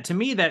 Like that, to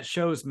me, that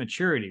shows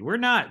maturity. We're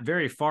not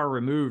very far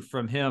removed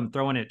from him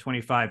throwing it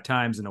 25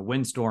 times in a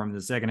windstorm in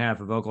the second half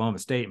of Oklahoma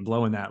State and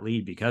blowing that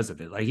lead because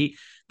of it. Like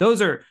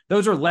those are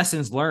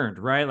lessons learned,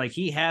 right? Like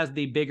he has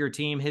the bigger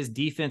team. His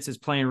defense is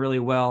playing really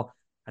well.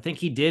 I think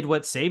he did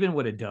what Saban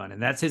would have done,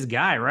 and that's his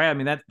guy, right? I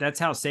mean, that's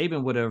how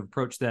Saban would have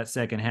approached that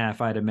second half,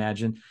 I'd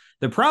imagine.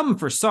 The problem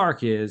for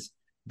Sark is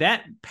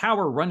that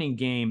power running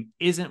game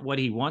isn't what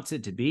he wants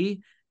it to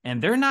be,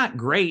 and they're not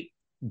great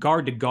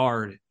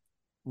guard-to-guard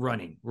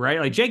running, right?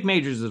 Like Jake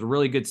Majors is a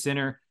really good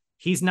center.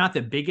 He's not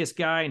the biggest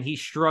guy, and he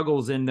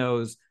struggles in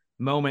those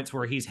moments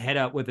where he's head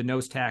up with a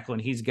nose tackle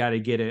and he's got to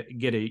get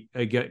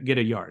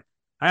a yard.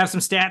 I have some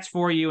stats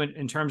for you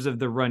in terms of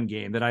the run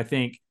game that I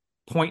think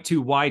point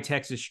to why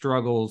Texas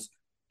struggles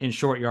in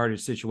short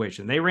yardage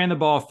situation. They ran the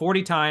ball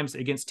 40 times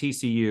against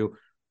TCU.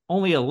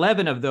 Only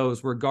 11 of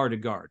those were guard to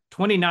guard.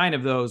 29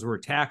 of those were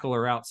tackle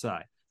or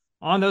outside.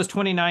 On those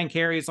 29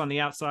 carries on the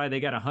outside, they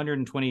got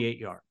 128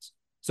 yards.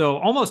 So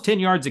almost 10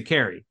 yards a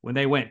carry when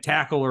they went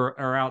tackle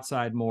or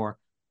outside more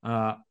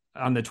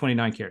on the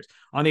 29 carries.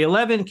 On the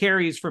 11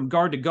 carries from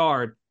guard to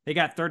guard, they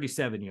got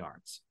 37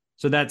 yards.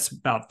 So that's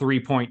about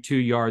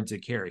 3.2 yards a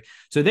carry.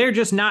 So they're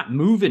just not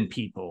moving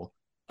people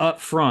up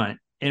front.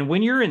 And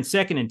when you're in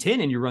 2nd and 10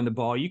 and you run the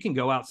ball, you can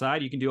go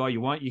outside, you can do all you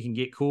want, you can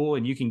get cool,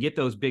 and you can get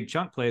those big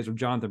chunk plays with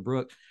Jonathan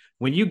Brooks.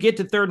 When you get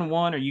to 3rd and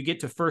 1 or you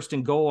get to 1st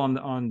and goal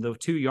on the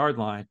 2-yard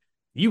line,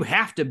 you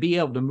have to be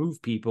able to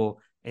move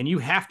people, and you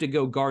have to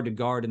go guard to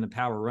guard in the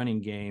power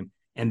running game.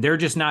 And they're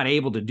just not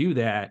able to do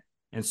that.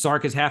 And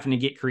Sark is having to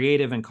get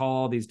creative and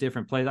call all these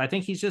different plays. I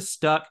think he's just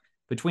stuck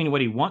between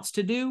what he wants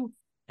to do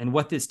and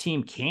what this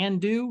team can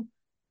do.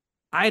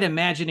 I'd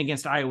imagine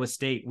against Iowa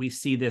State, we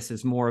see this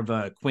as more of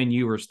a Quinn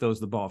Ewers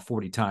throws the ball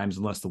 40 times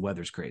unless the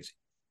weather's crazy.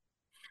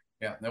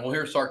 Yeah, and we'll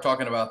hear Sark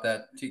talking about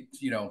that,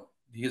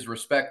 his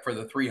respect for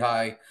the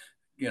 3-high,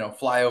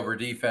 flyover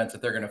defense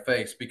that they're going to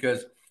face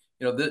because,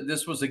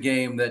 this was a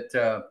game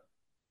that,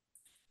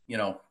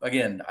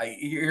 again,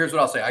 here's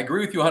what I'll say. I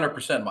agree with you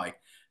 100%, Mike,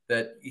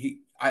 that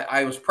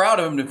I was proud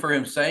of him for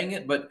him saying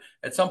it, but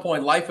at some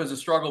point, life is a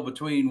struggle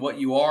between what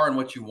you are and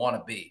what you want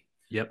to be.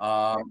 Yep.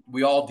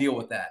 We all deal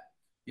with that.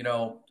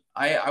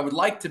 I would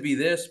like to be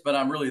this, but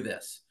I'm really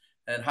this.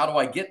 And how do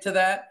I get to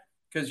that?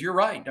 Because you're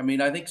right. I mean,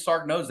 I think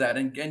Sark knows that.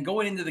 And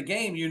going into the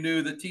game, you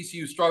knew that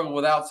TCU struggled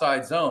with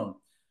outside zone.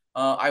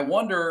 I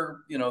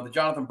wonder, the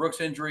Jonathan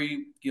Brooks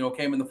injury,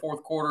 came in the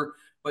 4th quarter,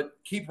 but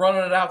keep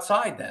running it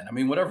outside then. I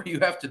mean, whatever you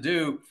have to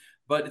do.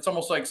 But it's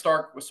almost like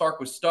Sark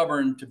was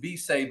stubborn to be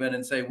Saban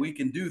and say, we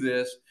can do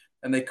this.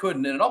 And they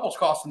couldn't. And it almost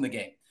cost them the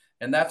game.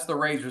 And that's the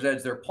razor's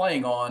edge they're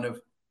playing on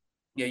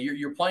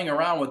you're playing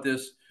around with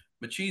this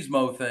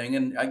machismo thing.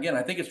 And again,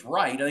 I think it's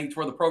right. I think it's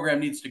where the program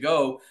needs to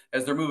go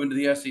as they're moving to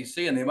the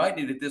SEC, and they might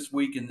need it this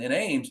week in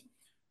Ames,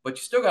 but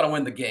you still got to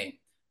win the game.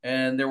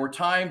 And there were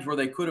times where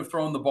they could have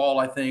thrown the ball,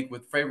 I think,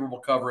 with favorable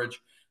coverage,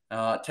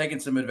 taken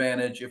some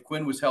advantage if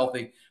Quinn was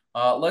healthy.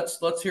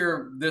 Let's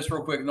hear this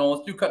real quick. No,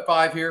 let's do cut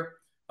 5 here.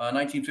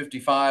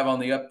 1955 on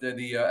the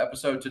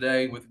episode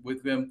today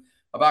with him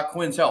about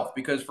Quinn's health,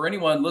 because for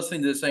anyone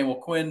listening to this saying, well,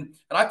 Quinn,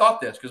 and I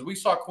thought this because we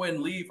saw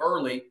Quinn leave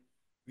early.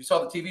 You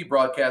saw the TV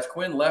broadcast.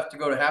 Quinn left to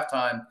go to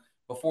halftime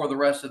before the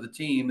rest of the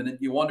team, and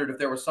you wondered if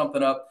there was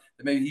something up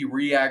that maybe he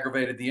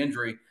re-aggravated the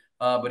injury.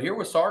 But here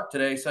was Sark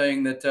today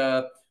saying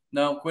that,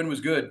 no, Quinn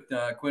was good.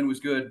 Quinn was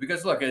good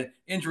because, look,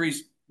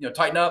 injuries,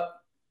 tighten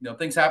up.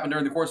 Things happen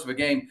during the course of a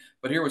game.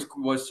 But here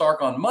was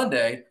Sark on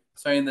Monday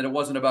saying that it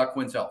wasn't about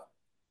Quinn's health.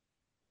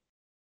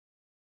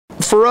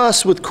 For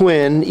us with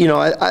Quinn,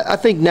 I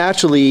think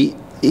naturally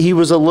he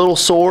was a little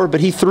sore, but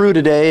he threw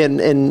today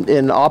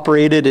and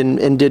operated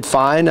and did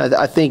fine.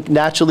 I think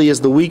naturally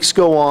as the weeks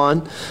go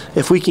on,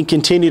 if we can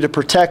continue to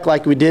protect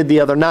like we did the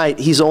other night,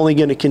 he's only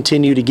going to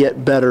continue to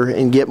get better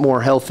and get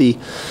more healthy.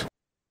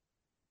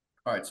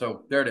 All right,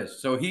 so there it is.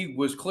 So he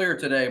was clear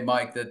today,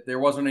 Mike, that there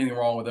wasn't anything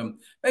wrong with him.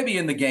 Maybe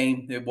in the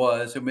game it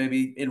was, or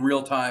maybe in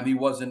real time he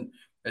wasn't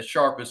as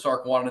sharp as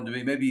Sark wanted him to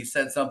be. Maybe he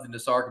said something to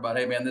Sark about,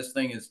 "Hey, man, this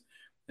thing is,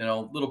 a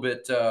little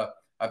bit.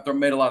 I've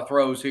made a lot of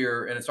throws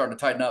here, and it's starting to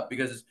tighten up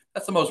because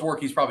that's the most work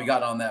he's probably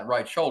gotten on that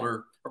right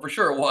shoulder, or for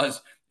sure it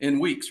was in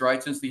weeks,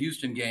 right, since the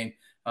Houston game.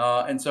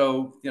 And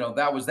so,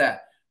 that was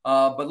that.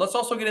 But let's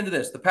also get into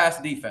this, the pass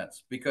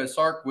defense, because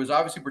Sark was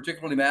obviously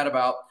particularly mad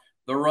about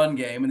the run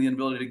game and the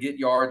ability to get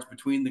yards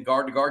between the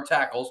guard-to-guard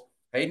tackles.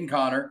 Hayden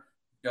Connor,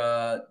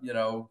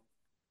 your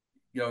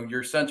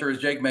center is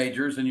Jake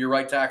Majors, and your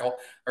right tackle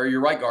or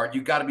your right guard.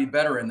 You've got to be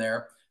better in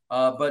there.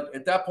 But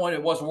at that point,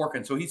 it wasn't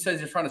working. So he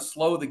says he's trying to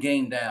slow the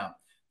game down.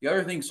 The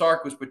other thing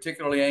Sark was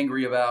particularly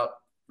angry about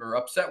or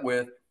upset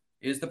with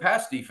is the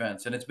pass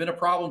defense. And it's been a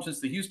problem since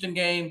the Houston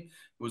game.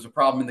 It was a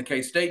problem in the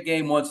K-State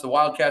game once the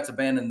Wildcats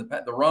abandoned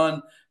the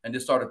run and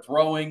just started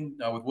throwing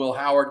with Will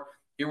Howard.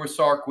 Here was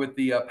Sark with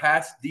the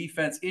pass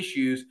defense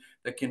issues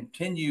that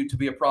continue to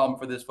be a problem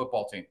for this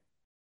football team.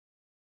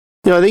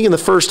 I think in the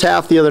first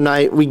half the other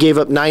night, we gave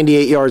up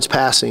 98 yards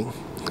passing,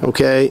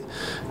 okay?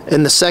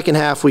 In the second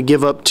half, we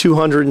give up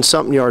 200 and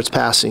something yards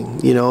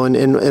passing,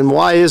 and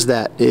why is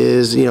that?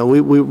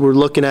 We were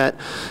looking at,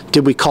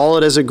 did we call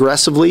it as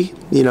aggressively,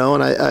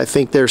 and I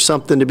think there's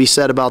something to be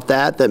said about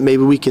that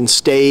maybe we can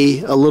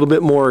stay a little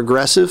bit more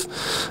aggressive.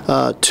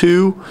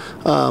 Two,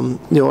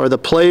 are the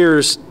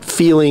players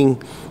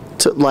feeling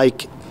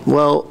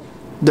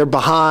they're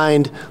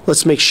behind,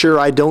 let's make sure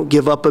I don't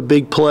give up a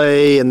big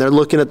play, and they're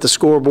looking at the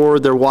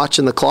scoreboard, they're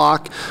watching the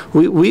clock.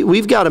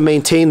 We've got to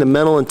maintain the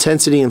mental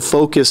intensity and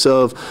focus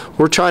of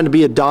we're trying to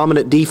be a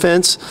dominant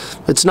defense.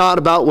 It's not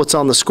about what's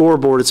on the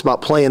scoreboard, it's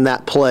about playing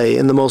that play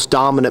in the most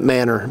dominant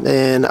manner.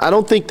 And I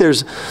don't think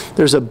there's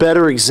a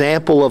better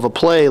example of a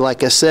play,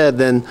 like I said,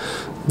 than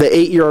the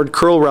 8-yard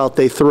curl route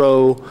they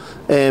throw.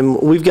 And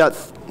we've got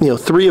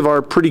three of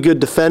our pretty good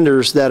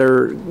defenders that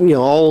are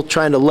all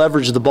trying to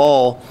leverage the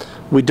ball.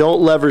 We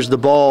don't leverage the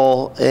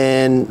ball,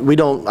 and I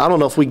don't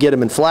know if we get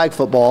him in flag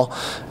football,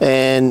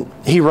 and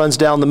he runs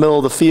down the middle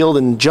of the field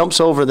and jumps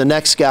over the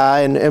next guy,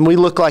 and we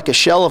look like a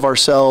shell of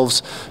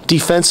ourselves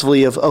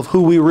defensively of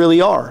who we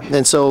really are.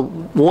 And so,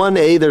 one,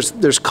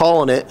 there's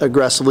calling it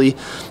aggressively.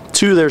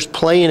 Two, there's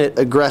playing it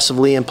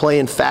aggressively and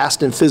playing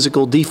fast and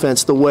physical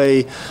defense the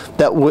way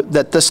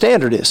that the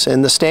standard is.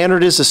 And the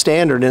standard is the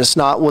standard, and it's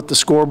not what the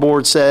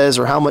scoreboard says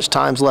or how much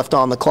time's left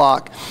on the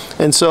clock.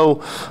 And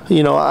so,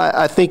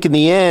 I think in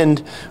the end,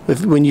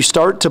 when you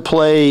start to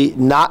play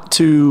not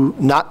to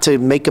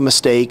make a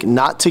mistake,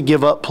 not to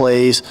give up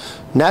plays,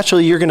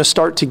 naturally you're going to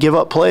start to give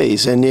up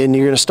plays, and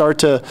you're going to start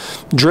to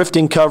drift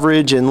in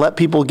coverage and let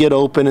people get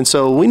open. And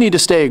so we need to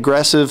stay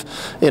aggressive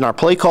in our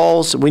play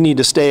calls. We need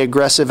to stay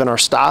aggressive in our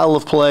style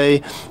of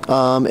play,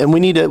 and we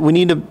need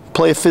to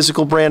play a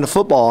physical brand of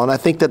football. And I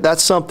think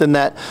that's something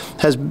that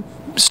has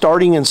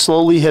starting and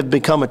slowly have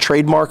become a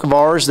trademark of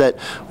ours, that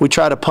we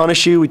try to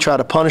punish you, we try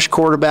to punish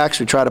quarterbacks,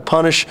 we try to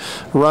punish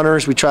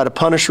runners, we try to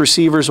punish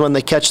receivers when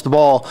they catch the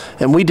ball,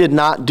 and we did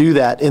not do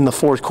that in the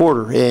fourth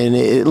quarter, and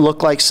it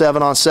looked like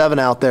 7-on-7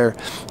 out there.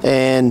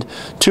 And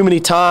too many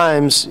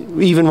times,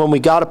 even when we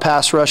got a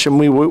pass rush and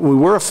we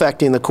were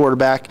affecting the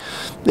quarterback,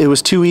 it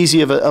was too easy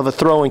of a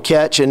throw and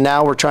catch, and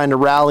now we're trying to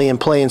rally and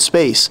play in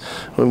space.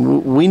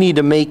 We need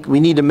to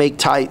make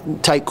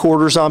tight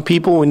quarters on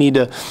people. We need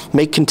to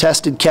make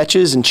contested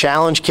catches and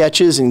challenge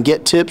catches and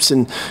get tips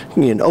and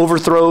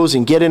overthrows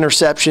and get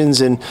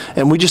interceptions,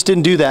 and we just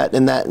didn't do that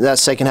in that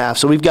second half.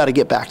 So we've got to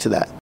get back to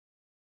that.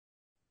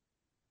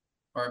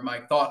 All right,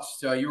 Mike, thoughts?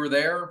 You were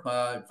there.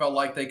 It felt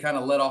like they kind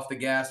of let off the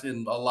gas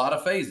in a lot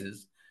of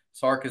phases.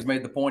 Sark has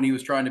made the point he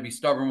was trying to be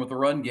stubborn with the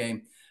run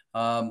game.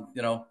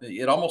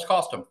 It almost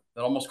cost him. It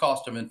almost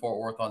cost him in Fort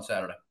Worth on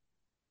Saturday.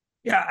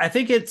 Yeah, I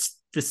think it's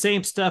the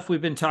same stuff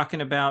we've been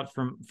talking about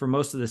for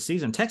most of the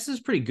season. Texas is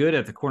pretty good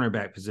at the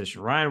cornerback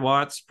position. Ryan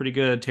Watts, pretty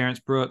good. Terrence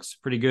Brooks,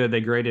 pretty good. They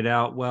graded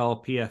out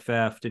well.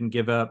 PFF didn't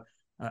give up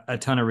a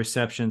ton of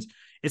receptions.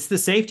 It's the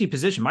safety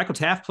position. Michael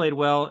Taft played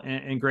well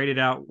and graded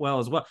out well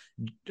as well.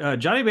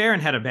 Johnny Barron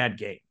had a bad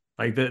game.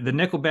 Like the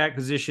nickelback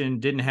position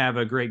didn't have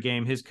a great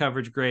game. His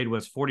coverage grade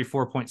was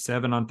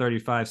 44.7 on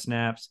 35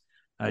 snaps.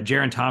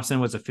 Jaron Thompson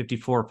was a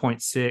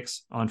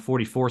 54.6 on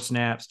 44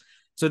 snaps.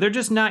 So they're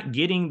just not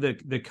getting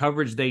the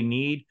coverage they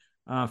need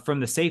from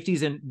the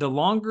safeties. And the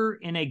longer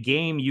in a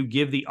game you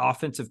give the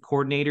offensive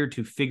coordinator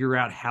to figure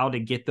out how to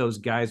get those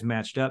guys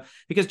matched up,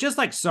 because just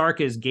like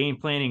Sark is game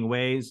planning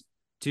ways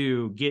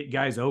to get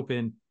guys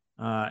open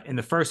in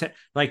the first half,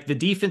 like the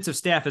defensive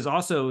staff is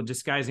also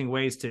disguising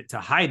ways to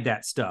hide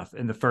that stuff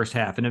in the first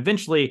half. And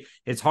eventually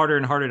it's harder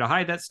and harder to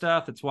hide that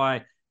stuff. That's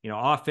why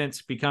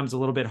offense becomes a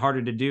little bit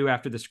harder to do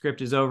after the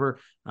script is over.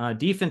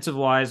 Defensive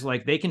wise,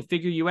 like they can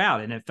figure you out.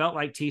 And it felt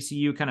like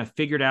TCU kind of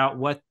figured out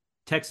what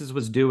Texas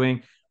was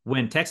doing.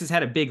 When Texas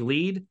had a big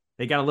lead,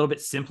 they got a little bit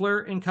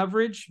simpler in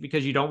coverage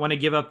because you don't want to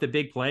give up the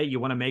big play.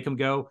 You want to make them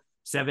go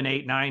 7,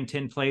 8, 9,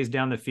 10 plays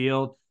down the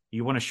field.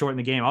 You want to shorten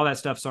the game, all that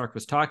stuff Sark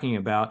was talking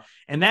about.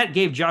 And that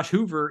gave Josh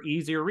Hoover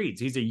easier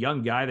reads. He's a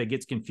young guy that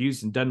gets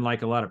confused and doesn't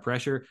like a lot of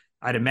pressure.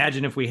 I'd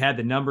imagine if we had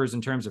the numbers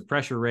in terms of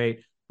pressure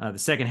rate, the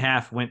second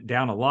half went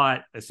down a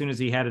lot. As soon as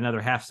he had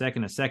another half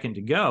second, a second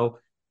to go,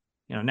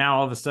 now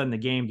all of a sudden the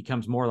game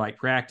becomes more like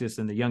practice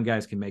and the young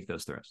guys can make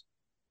those throws.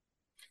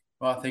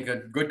 Well, I think a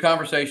good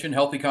conversation,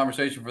 healthy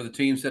conversation for the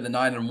team sitting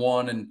at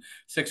 9-1 and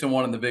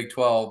 6-1 in the Big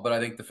 12. But I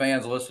think the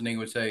fans listening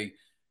would say,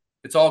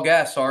 it's all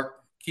gas, Sark.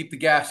 Keep the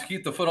gas,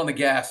 keep the foot on the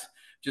gas.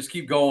 Just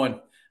keep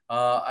going.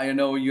 I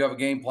know you have a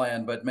game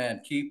plan, but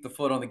man, keep the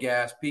foot on the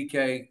gas.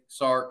 PK,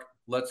 Sark,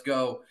 let's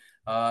go.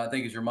 I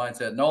think is your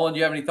mindset. Nolan, do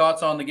you have any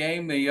thoughts on the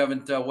game? You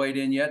haven't weighed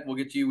in yet. We'll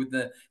get you with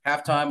the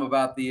halftime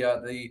about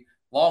the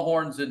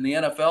Longhorns in the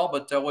NFL.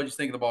 But what did you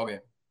think of the ball game?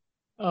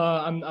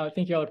 I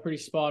think y'all are pretty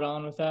spot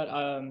on with that.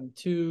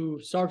 To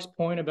Sark's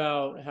point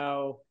about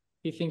how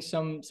he thinks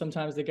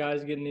sometimes the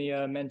guys get in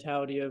the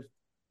mentality of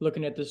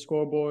looking at the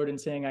scoreboard and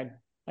saying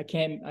I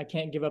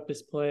can't give up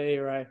this play,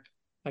 or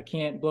I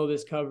can't blow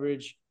this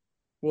coverage.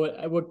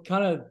 What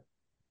kind of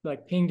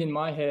like pinged in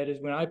my head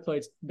is when I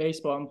played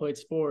baseball and played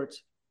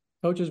sports,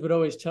 coaches would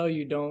always tell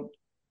you don't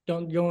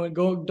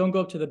go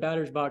up to the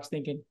batter's box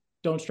thinking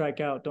don't strike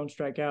out,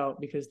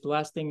 because the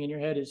last thing in your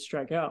head is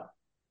strike out.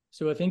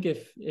 So I think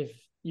if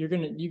you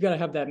got to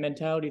have that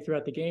mentality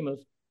throughout the game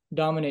of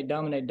dominate,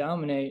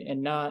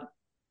 and not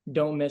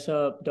don't mess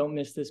up, don't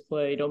miss this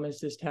play, don't miss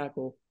this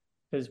tackle,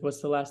 because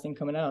what's the last thing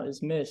coming out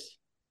is miss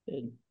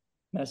and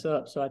mess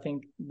up. So I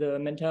think the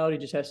mentality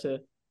just has to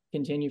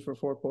continue for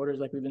 4 quarters,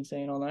 like we've been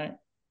saying all night.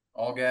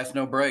 All gas,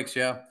 no brakes.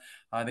 Yeah,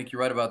 I think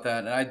you're right about that.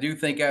 And I do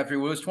think after it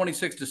was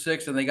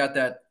 26-6, and they got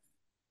that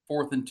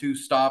 4th and 2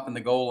 stop in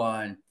the goal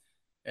line,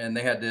 and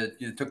they had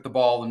to took the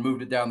ball and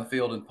moved it down the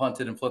field and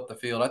punted and flipped the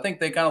field. I think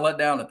they kind of let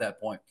down at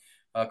that point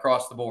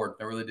across the board.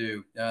 I really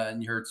do.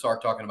 And you heard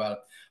Sark talking about it.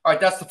 All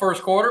right, that's the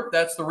first quarter.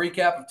 That's the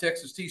recap of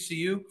Texas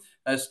TCU.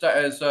 As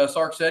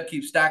Sark said,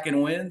 keep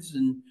stacking wins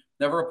and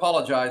never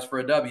apologize for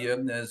a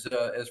W. As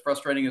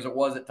frustrating as it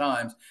was at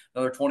times,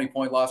 another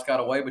 20-point loss got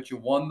away, but you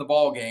won the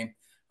ball game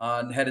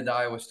and headed to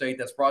Iowa State.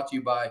 That's brought to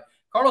you by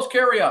Carlos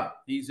Carrion.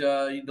 He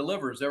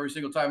delivers every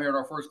single time here in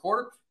our first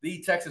quarter.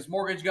 The Texas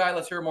Mortgage Guy.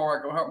 Let's hear more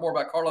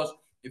about Carlos.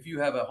 If you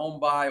have a home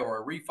buy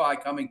or a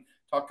refi coming,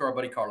 talk to our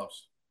buddy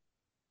Carlos.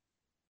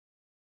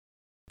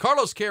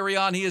 Carlos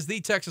Carrion, he is the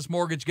Texas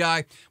Mortgage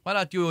Guy. Why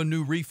not do a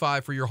new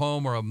refi for your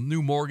home or a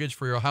new mortgage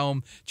for your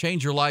home?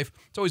 Change your life.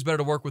 It's always better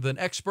to work with an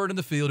expert in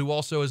the field who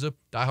also is a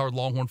diehard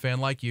Longhorn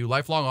fan like you,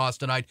 lifelong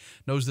Austinite,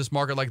 knows this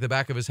market like the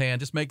back of his hand.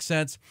 Just makes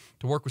sense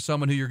to work with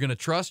someone who you're going to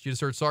trust. You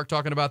just heard Sark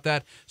talking about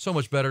that. So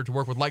much better to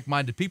work with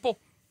like-minded people.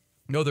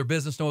 Know their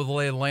business, know the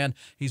lay of the land.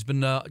 He's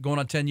been going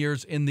on 10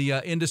 years in the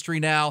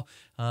industry now.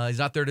 He's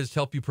not there to just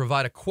help you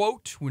provide a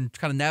quote when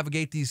kind of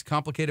navigate these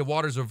complicated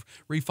waters of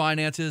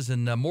refinances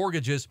and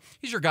mortgages.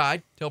 He's your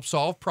guide to help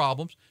solve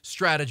problems,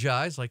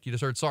 strategize, like you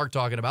just heard Sark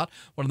talking about,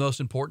 one of the most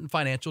important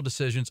financial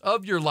decisions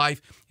of your life.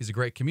 He's a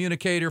great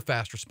communicator,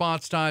 fast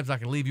response times,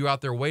 not going to leave you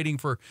out there waiting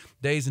for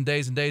days and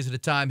days and days at a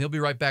time. He'll be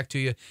right back to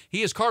you.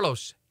 He is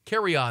Carlos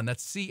Carrion.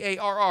 That's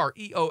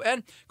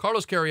Carreon.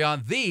 Carlos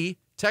Carrion, the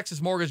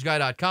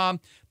TexasMortgageGuy.com.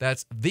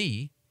 That's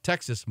the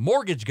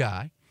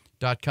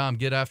TexasMortgageGuy.com.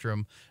 Get after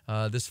him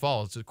this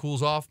fall. As it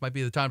cools off, might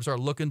be the time to start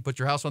looking, put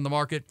your house on the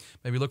market,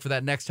 maybe look for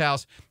that next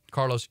house.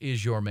 Carlos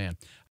is your man.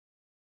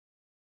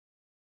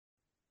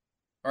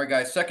 All right,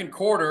 guys, second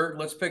quarter,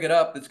 let's pick it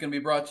up. It's going to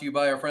be brought to you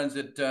by our friends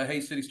at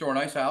Hayes City Store and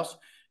Ice House.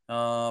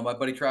 My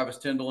buddy Travis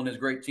Tyndall and his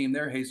great team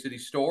there, Hayes City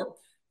Store.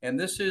 And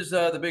this is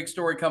the big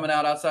story coming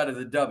out outside of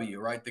the W,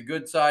 right? The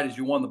good side is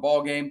you won the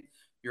ball game.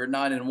 You're at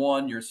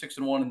 9-1. You're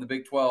 6-1 in the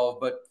Big 12.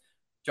 But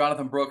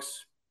Jonathan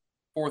Brooks,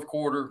 fourth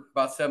quarter,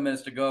 about 7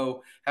 minutes to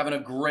go, having a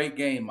great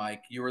game,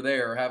 Mike. You were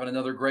there, having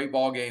another great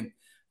ball game.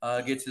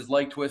 Gets his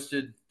leg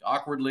twisted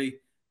awkwardly.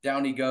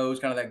 Down he goes,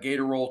 kind of that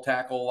gator roll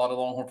tackle. A lot of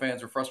Longhorn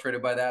fans are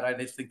frustrated by that. I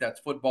just think that's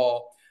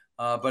football.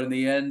 But in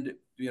the end,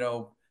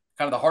 kind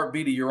of the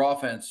heartbeat of your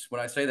offense, when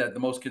I say that, the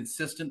most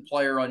consistent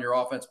player on your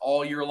offense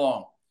all year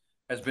long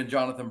has been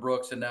Jonathan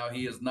Brooks. And now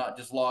he is not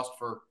just lost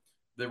for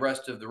the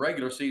rest of the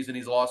regular season.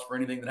 He's lost for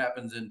anything that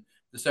happens in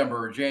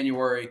December or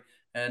January,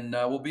 and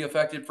will be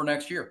affected for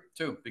next year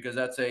too, because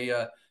that's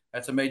a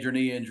major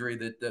knee injury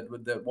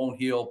that won't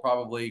heal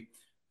probably,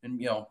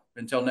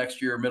 until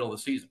next year, middle of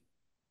the season.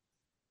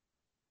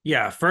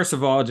 Yeah, first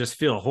of all, just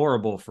feel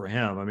horrible for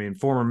him. I mean,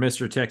 former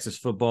Mr. Texas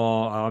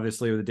football,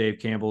 obviously with the Dave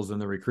Campbells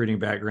and the recruiting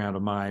background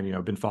of mine,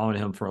 been following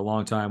him for a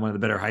long time. One of the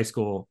better high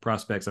school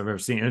prospects I've ever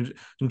seen. And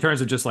in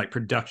terms of just like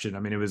production, I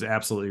mean, it was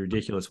absolutely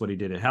ridiculous what he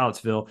did at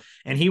Hallettsville.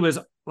 And he was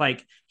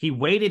like, he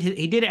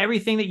did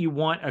everything that you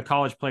want a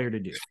college player to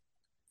do,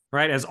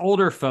 right? As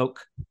older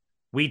folk,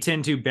 we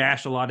tend to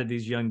bash a lot of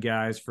these young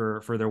guys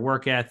for their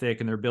work ethic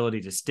and their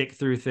ability to stick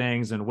through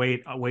things and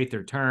wait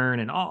their turn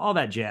and all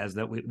that jazz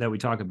that we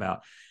talk about.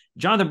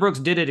 Jonathan Brooks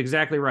did it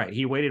exactly right.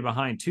 He waited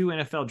behind 2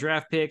 NFL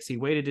draft picks. He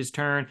waited his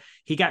turn.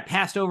 He got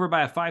passed over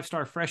by a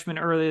 5-star freshman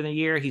earlier in the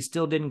year. He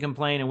still didn't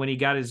complain. And when he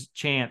got his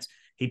chance,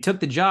 he took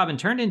the job and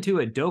turned into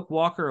a Doak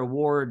Walker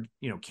Award,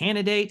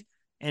 candidate,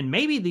 and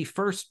maybe the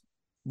first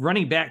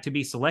running back to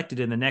be selected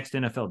in the next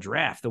NFL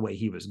draft the way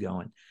he was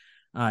going.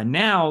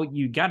 Now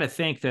you got to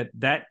think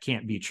that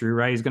can't be true,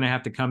 right? He's going to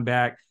have to come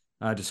back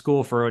to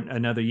school for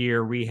another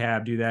year,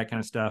 rehab, do that kind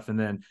of stuff, and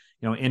then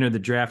enter the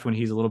draft when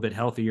he's a little bit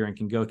healthier and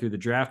can go through the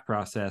draft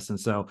process. And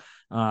so,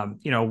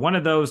 one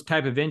of those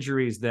type of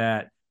injuries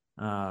that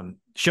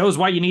shows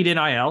why you need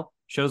NIL,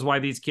 shows why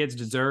these kids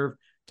deserve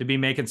to be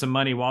making some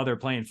money while they're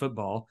playing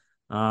football,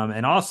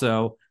 and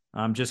also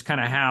just kind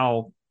of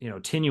how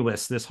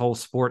tenuous this whole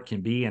sport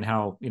can be, and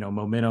how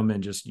momentum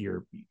and just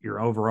your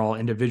overall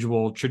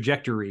individual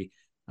trajectory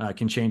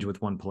can change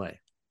with one play.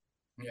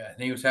 Yeah,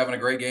 and he was having a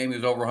great game. He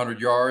was over 100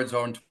 yards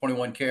on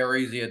 21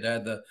 carries. He had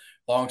the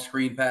long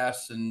screen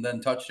pass and then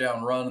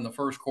touchdown run in the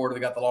first quarter. They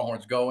got the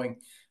Longhorns going.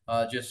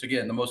 Just,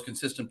 again, the most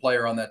consistent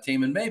player on that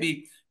team, and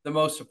maybe the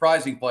most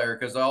surprising player,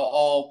 because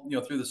all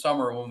through the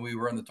summer when we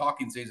were in the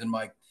talking season,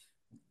 Mike,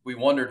 we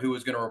wondered who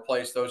was going to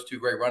replace those two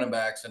great running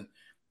backs. And,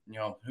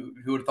 who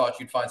would have thought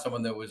you'd find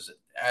someone that was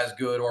as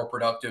good or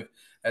productive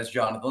as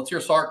Jonathan. Let's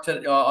hear Sark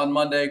on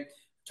Monday,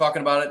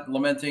 talking about it,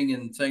 lamenting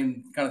and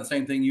saying kind of the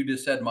same thing you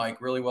just said,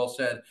 Mike. Really well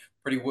said.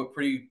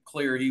 Pretty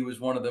clear he was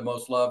one of the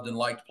most loved and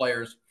liked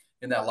players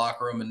in that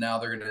locker room, and now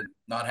they're going to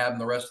not have him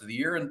the rest of the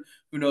year, and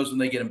who knows when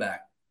they get him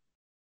back.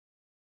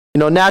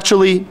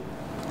 Naturally,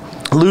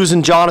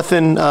 losing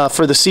Jonathan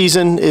for the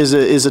season is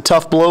a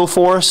tough blow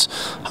for us.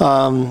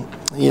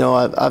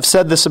 I've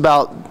said this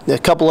about a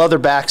couple other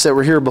backs that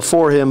were here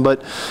before him,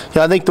 but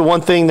I think the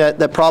one thing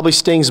that probably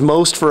stings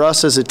most for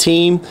us as a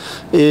team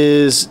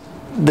is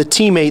the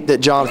teammate that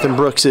Jonathan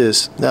Brooks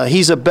is.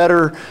 He's a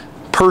better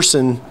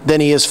person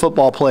than he is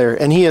football player,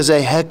 and he is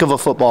a heck of a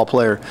football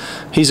player.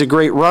 He's a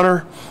great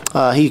runner.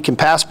 He can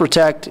pass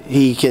protect.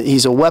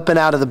 He's a weapon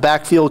out of the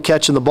backfield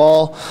catching the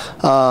ball.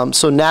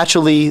 So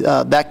naturally,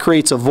 that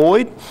creates a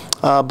void,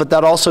 but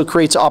that also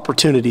creates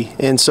opportunity.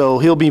 And so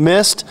he'll be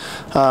missed.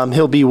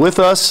 He'll be with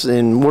us,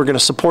 and we're going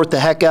to support the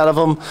heck out of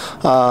him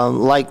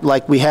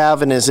like we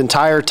have in his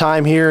entire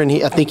time here, and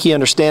I think he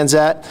understands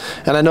that.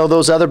 And I know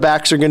those other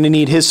backs are going to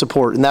need his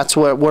support, and that's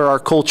where our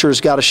culture's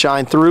got to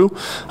shine through.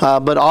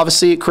 But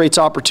obviously, it creates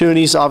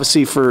opportunities,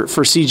 obviously, for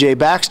C.J.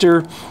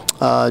 Baxter,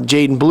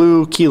 Jaden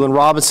Blue, Keelan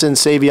Robinson,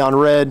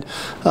 Savion Red,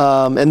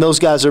 and those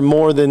guys are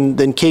more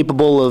than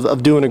capable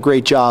of doing a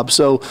great job.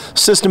 So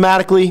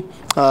systematically,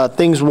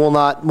 things will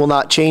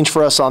not change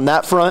for us on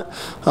that front,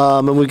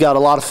 and we've got a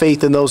lot of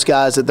faith in those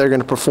guys that they're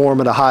going to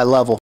perform at a high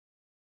level.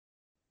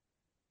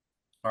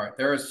 All right,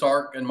 there is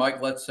Sark, and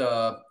Mike. Let's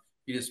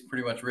he just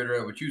pretty much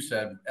reiterated what you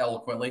said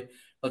eloquently.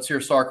 Let's hear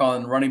Sark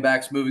on running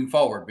backs moving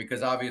forward,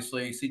 because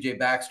obviously C.J.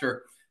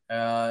 Baxter.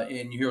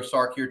 And you hear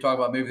Sark here talk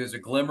about maybe there's a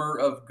glimmer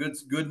of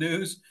good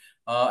news,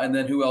 and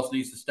then who else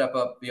needs to step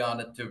up beyond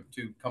it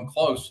to come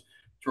close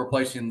to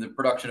replacing the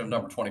production of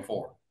number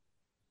 24.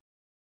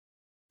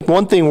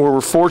 One thing where we're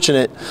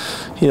fortunate,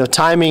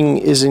 timing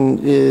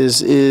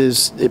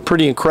is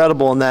pretty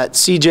incredible in that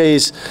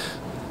CJ's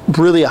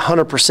really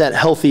 100%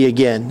 healthy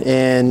again.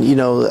 And,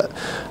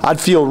 I'd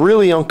feel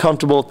really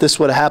uncomfortable if this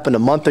would have happened a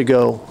month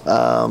ago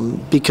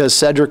because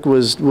Cedric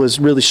was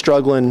really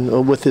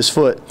struggling with his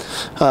foot.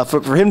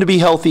 For him to be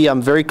healthy,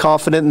 I'm very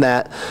confident in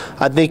that.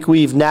 I think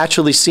we've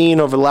naturally seen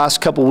over the last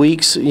couple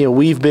weeks,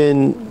 we've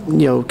been,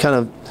 kind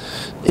of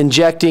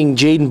injecting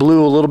Jaden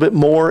Blue a little bit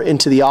more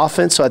into the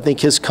offense. So I think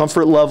his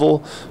comfort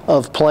level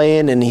of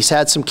playing, and he's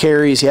had some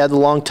carries. He had the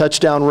long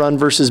touchdown run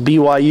versus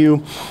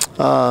BYU,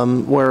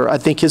 where I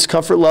think his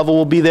comfort level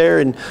will be there.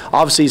 And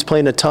obviously he's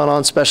playing a ton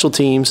on special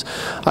teams.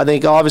 I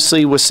think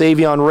obviously with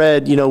Savion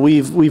Red,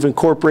 we've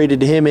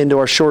incorporated him into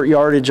our short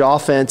yardage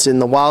offense and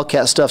the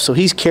Wildcat stuff. So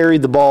he's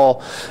carried the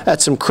ball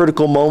at some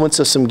critical moments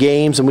of some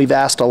games, and we've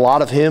asked a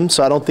lot of him.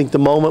 So I don't think the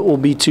moment will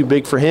be too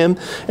big for him.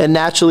 And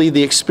naturally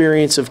the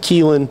experience of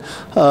Keelan,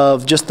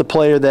 of just the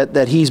player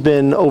that he's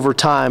been over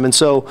time. And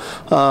so,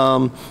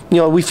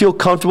 we feel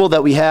comfortable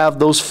that we have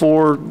those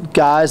four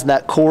guys,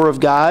 that core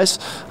of guys.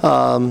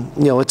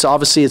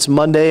 It's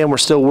Monday, and we're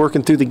still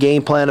working through the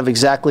game plan of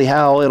exactly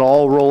how it'll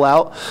all roll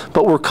out,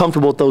 but we're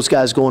comfortable with those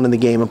guys going in the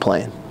game and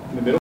playing.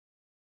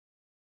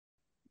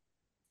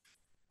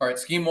 All right,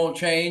 scheme won't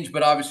change,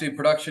 but obviously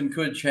production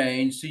could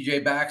change. C.J.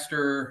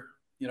 Baxter,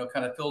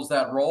 kind of fills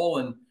that role,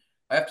 and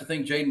I have to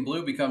think Jaden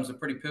Blue becomes a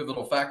pretty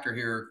pivotal factor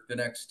here the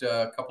next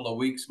couple of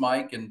weeks,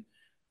 Mike, and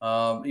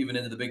even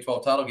into the Big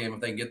 12 title game if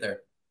they can get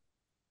there.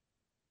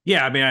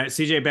 Yeah, I mean,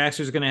 C.J.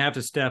 Baxter's going to have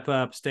to step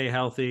up, stay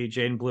healthy.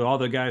 Jaden Blue, all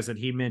the guys that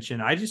he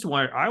mentioned.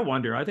 I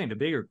wonder, I think the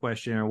bigger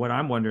question, or what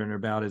I'm wondering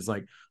about, is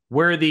like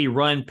where the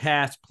run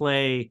pass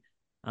play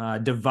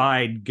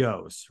divide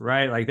goes,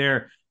 right? Like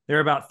they're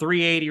about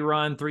 380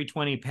 run,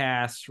 320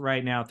 pass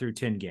right now through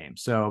 10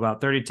 games. So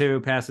about 32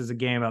 passes a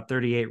game, about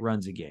 38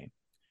 runs a game.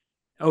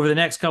 Over the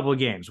next couple of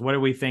games, what do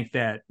we think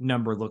that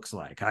number looks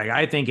like?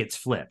 I think it's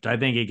flipped. I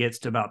think it gets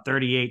to about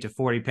 38 to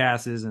 40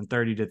 passes and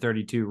 30 to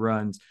 32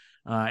 runs.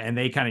 And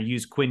they kind of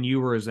use Quinn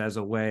Ewers as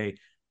a way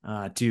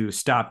to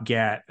stop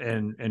gap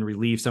and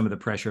relieve some of the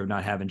pressure of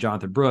not having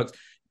Jonathan Brooks.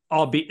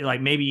 Albeit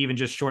like maybe even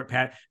just short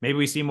pass. Maybe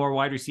we see more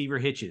wide receiver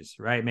hitches,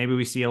 right? Maybe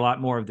we see a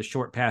lot more of the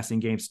short passing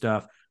game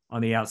stuff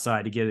on the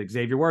outside to get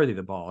Xavier Worthy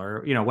the ball,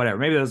 or whatever.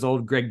 Maybe those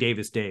old Greg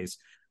Davis days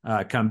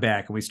come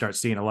back and we start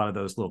seeing a lot of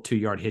those little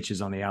 2-yard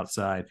hitches on the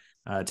outside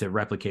to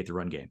replicate the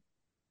run game.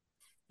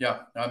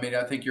 Yeah, I mean,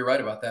 I think you're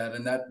right about that.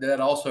 And that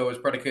also is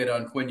predicated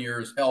on Quinn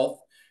Ewers' health.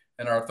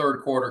 And our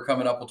third quarter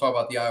coming up, we'll talk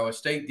about the Iowa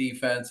State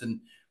defense. And,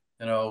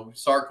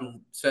 Sark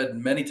said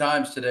many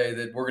times today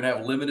that we're going to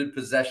have limited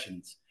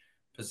possessions.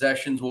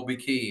 Possessions will be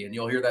key. And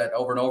you'll hear that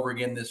over and over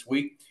again this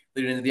week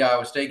leading into the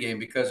Iowa State game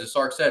because, as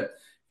Sark said,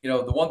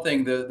 the one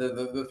thing,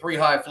 the three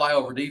high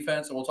flyover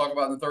defense, and we'll talk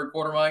about in the third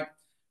quarter, Mike,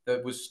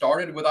 that was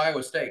started with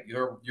Iowa State.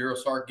 You're a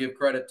Sark, give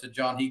credit to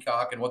John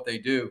Heacock and what they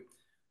do.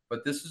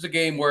 But this is a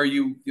game where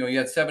you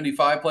had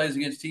 75 plays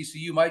against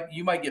TCU.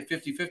 You might get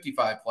 50,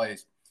 55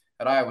 plays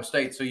at Iowa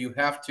State. So you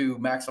have to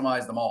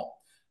maximize them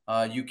all.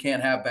 You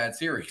can't have bad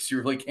series. You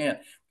really can't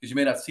because you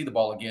may not see the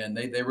ball again.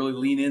 They really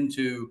lean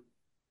into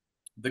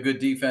the good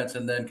defense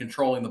and then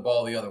controlling the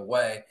ball the other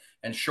way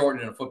and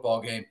shortening a football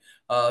game.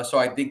 So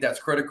I think that's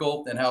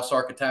critical in how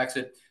Sark attacks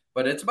it.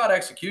 But it's about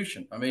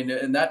execution. I mean,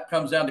 and that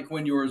comes down to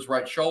Quinn Ewers'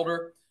 right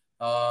shoulder.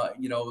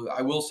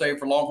 I will say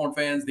for Longhorn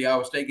fans, the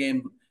Iowa State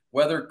game –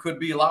 weather could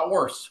be a lot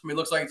worse. I mean, it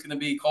looks like it's going to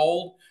be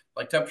cold,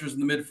 like temperatures in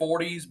the mid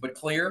 40s, but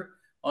clear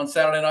on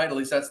Saturday night. At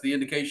least that's the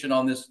indication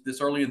on this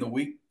early in the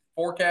week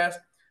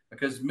forecast,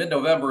 because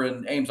mid-November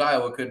in Ames,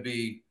 Iowa could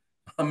be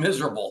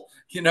miserable.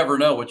 You never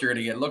know what you're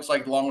going to get. It looks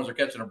like the Longhorns are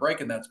catching a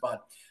break in that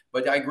spot.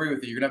 But I agree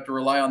with you. You're going to have to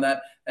rely on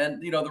that. And,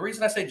 the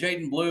reason I say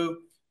Jaden Blue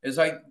is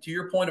to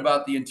your point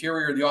about the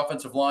interior of the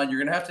offensive line, you're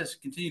going to have to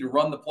continue to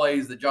run the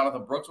plays that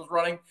Jonathan Brooks was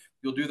running.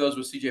 You'll do those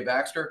with C.J.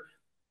 Baxter.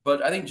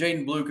 But I think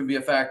Jaden Blue can be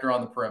a factor on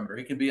the perimeter.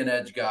 He can be an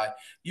edge guy.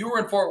 You were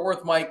in Fort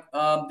Worth, Mike.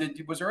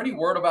 Was there any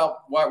word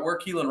about where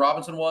Keelan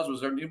Robinson was? Was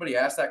there anybody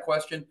asked that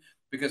question?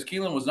 Because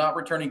Keelan was not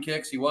returning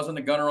kicks. He wasn't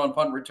a gunner on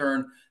punt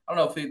return. I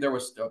don't know if there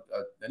was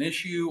an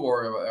issue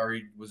or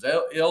he was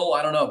ill.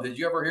 I don't know. Did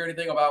you ever hear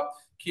anything about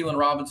Keelan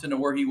Robinson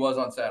and where he was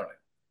on Saturday?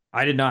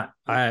 I did not.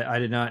 I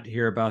did not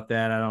hear about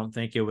that. I don't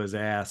think it was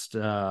asked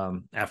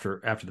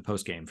after the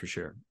post game for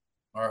sure.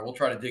 All right, we'll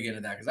try to dig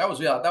into that because that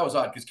was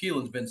odd because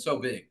Keelan's been so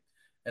big.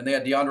 And they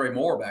had DeAndre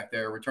Moore back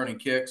there returning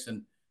kicks.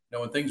 And,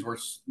 when things were,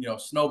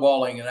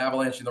 snowballing and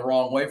avalanching the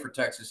wrong way for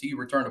Texas, he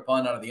returned a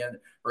punt out of the end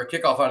or a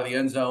kickoff out of the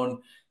end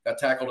zone, got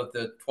tackled at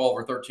the 12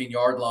 or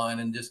 13-yard line.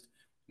 And just,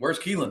 where's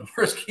Keelan?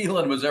 Where's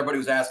Keelan was everybody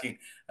was asking.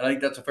 And I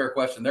think that's a fair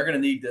question. They're going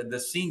to need the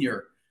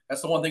senior.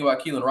 That's the one thing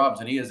about Keelan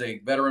Robinson. He is a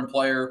veteran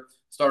player,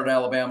 started at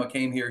Alabama,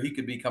 came here. He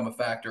could become a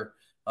factor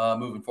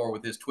moving forward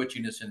with his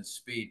twitchiness and his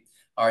speed.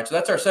 All right, so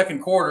that's our second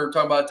quarter,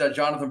 talking about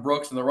Jonathan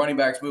Brooks and the running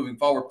backs moving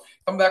forward.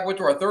 Coming back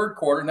to our third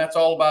quarter, and that's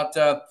all about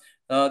the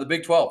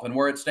Big 12 and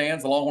where it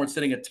stands. The Longhorns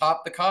sitting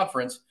atop the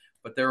conference,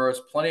 but there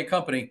is plenty of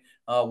company,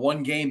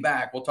 one game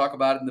back. We'll talk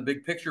about it in the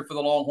big picture for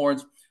the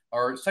Longhorns.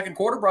 Our second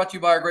quarter brought to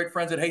you by our great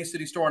friends at Hayes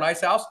City Store and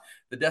Ice House,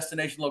 the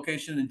destination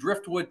location in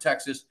Driftwood,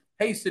 Texas.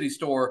 Hayes City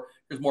Store,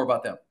 here's more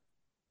about them.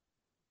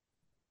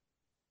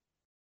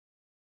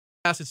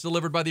 It's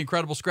delivered by the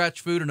incredible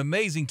Scratch Food and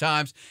amazing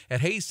times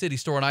at Hayes City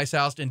Store and Ice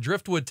House in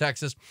Driftwood,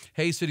 Texas.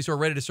 Hayes City Store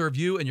ready to serve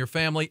you and your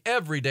family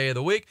every day of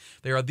the week.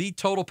 They are the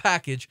total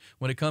package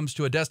when it comes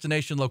to a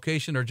destination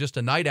location or just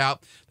a night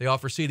out. They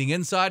offer seating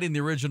inside in the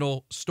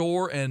original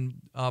store and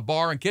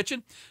bar and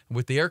kitchen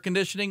with the air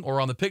conditioning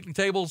or on the picnic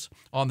tables,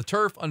 on the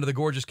turf under the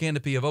gorgeous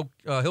canopy of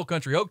Hill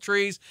Country oak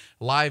trees,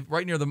 live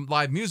right near the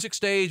live music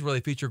stage where they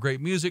feature great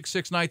music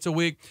 6 nights a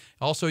week.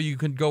 Also, you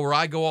can go where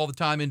I go all the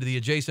time into the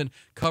adjacent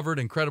covered,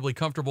 incredibly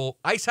comfortable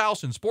ice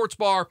house and sports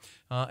bar,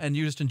 and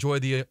you just enjoy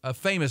the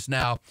famous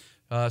now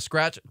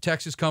Scratch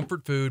Texas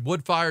comfort food,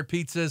 wood-fired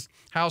pizzas,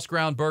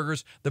 house-ground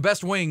burgers, the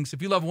best wings.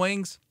 If you love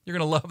wings, you're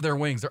going to love their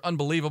wings. They're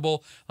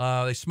unbelievable.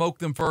 They smoke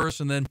them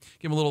first and then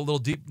give them a little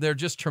deep. They're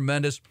just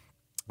tremendous.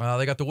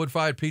 They got the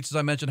wood-fired pizzas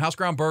I mentioned,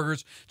 house-ground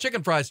burgers,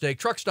 chicken fried steak,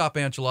 truck stop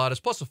enchiladas,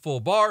 plus a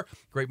full bar,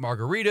 great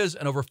margaritas,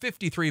 and over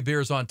 53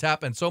 beers on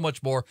tap, and so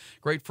much more.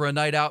 Great for a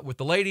night out with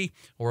the lady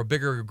or a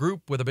bigger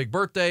group with a big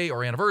birthday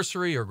or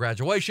anniversary or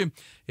graduation.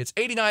 It's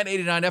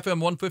 8989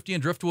 FM 150 in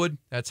Driftwood.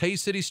 That's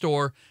Hayes City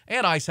Store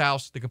and Ice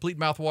House. The complete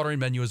mouthwatering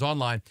menu is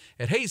online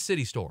at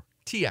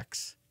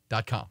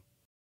hayescitystore.tx.com.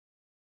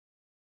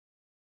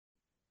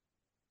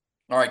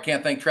 All right,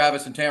 can't thank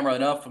Travis and Tamara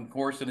enough. Of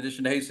course, in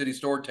addition to Hayes City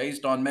Store,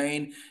 Taste on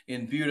Main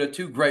in Buda,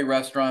 2 great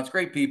restaurants,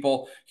 great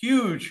people,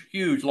 huge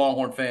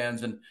Longhorn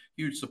fans and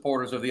huge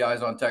supporters of the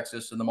Eyes on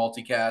Texas and the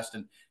multicast.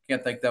 And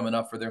can't thank them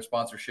enough for their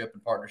sponsorship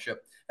and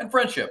partnership and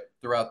friendship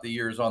throughout the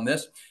years on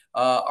this.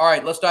 All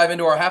right, let's dive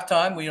into our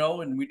halftime.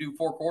 And we do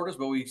 4 quarters,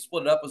 but we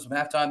split it up with some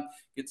halftime,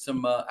 get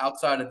some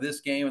outside of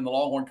this game and the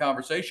Longhorn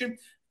conversation,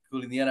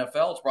 including the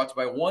NFL. It's brought to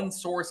you by One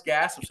Source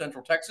Gas of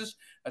Central Texas.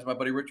 That's my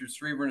buddy Richard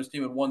Strever and his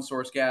team at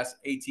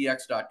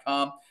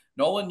OneSourceGasATX.com.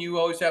 Nolan, you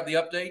always have the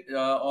update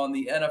on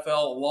the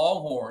NFL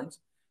Longhorns,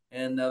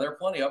 and there are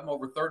plenty of them,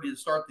 over 30 to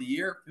start the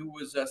year. Who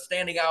was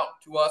standing out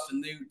to us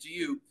and to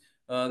you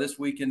this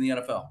week in the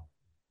NFL?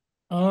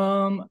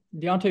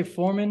 Deontay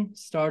Foreman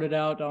started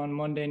out on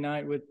Monday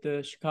night with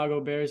the Chicago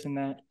Bears in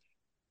that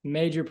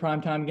major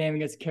primetime game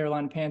against the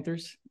Carolina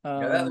Panthers.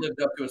 Yeah, that lived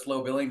up to a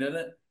slow billing, didn't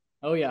it?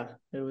 Oh yeah,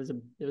 it was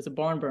a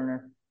barn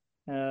burner.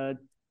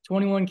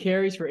 21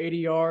 carries for 80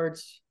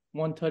 yards,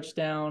 1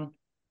 touchdown,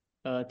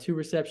 2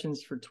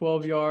 receptions for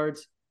 12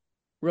 yards.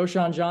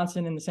 Roschon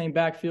Johnson in the same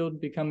backfield,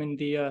 becoming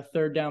the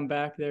third down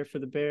back there for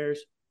the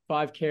Bears.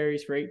 5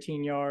 carries for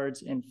 18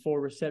 yards and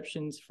 4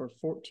 receptions for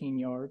 14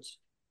 yards.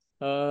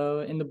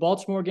 In the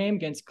Baltimore game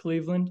against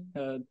Cleveland,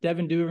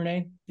 Devin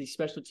Duvernay, the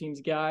special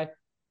teams guy,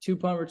 2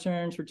 punt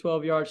returns for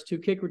 12 yards, 2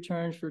 kick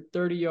returns for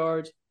 30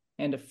 yards,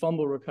 and a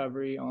fumble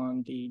recovery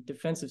on the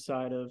defensive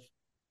side of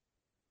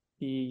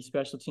the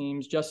special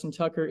teams. Justin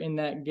Tucker in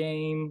that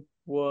game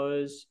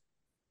was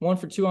 1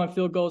 for 2 on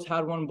field goals,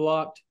 had 1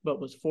 blocked, but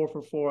was 4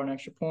 for 4 on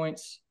extra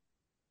points.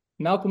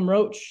 Malcolm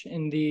Roach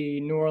in the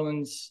New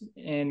Orleans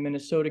and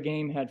Minnesota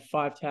game had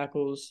 5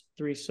 tackles,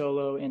 3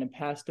 solo, and a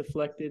pass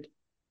deflected.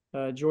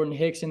 Jordan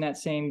Hicks in that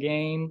same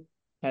game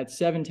had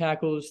 7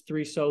 tackles,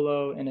 3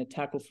 solo, and a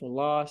tackle for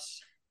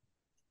loss.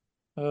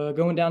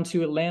 Going down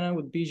to Atlanta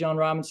with Bijan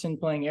Robinson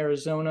playing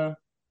Arizona,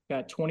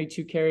 got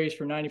 22 carries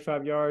for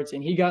 95 yards,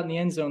 and he got in the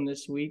end zone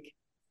this week.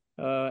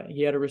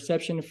 He had a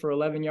reception for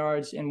 11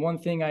 yards, and one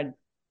thing I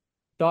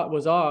thought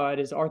was odd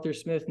is Arthur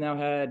Smith now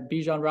had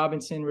Bijan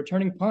Robinson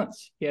returning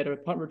punts. He had a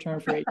punt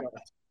return for 8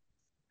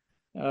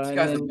 yards. This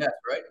guy's the best,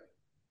 right?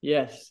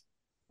 Yes.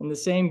 In the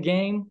same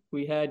game,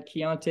 we had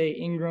Keontae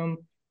Ingram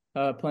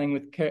playing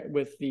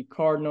with the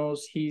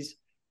Cardinals. He's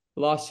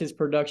lost his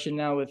production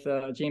now with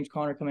James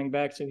Conner coming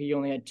back, so he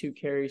only had 2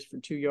 carries for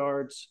 2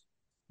 yards.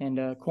 And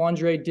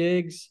Quandre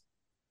Diggs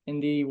in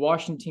the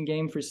Washington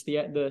game for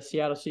the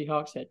Seattle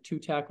Seahawks had 2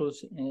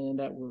 tackles and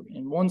that were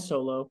in 1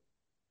 solo.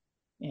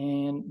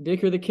 And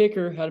Dicker the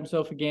kicker had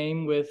himself a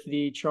game with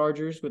the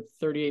Chargers with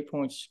 38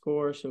 points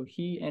score, so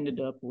he ended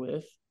up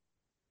with,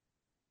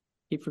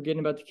 keep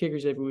forgetting about the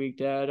kickers every week,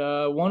 Dad,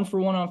 1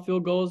 for 1 on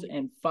field goals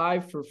and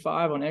 5 for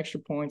 5 on extra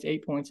points,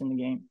 8 points in the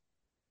game.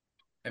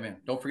 Hey, man,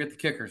 don't forget the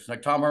kickers.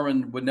 Like Tom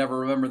Herman would never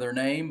remember their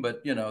name,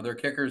 but, you know, their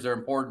kickers are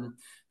important.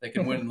 They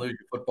can win and lose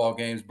your football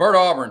games. Bert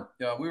Auburn.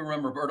 We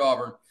remember Bert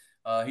Auburn.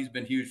 He's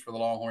been huge for the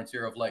Longhorns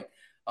here of late.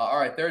 All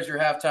right, there's your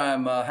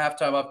halftime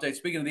update.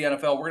 Speaking of the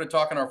NFL, we're going to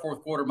talk in our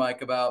fourth quarter,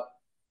 Mike, about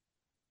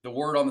the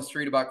word on the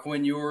street about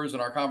Quinn Ewers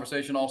and our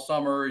conversation all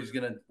summer. He's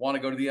going to want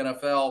to go to the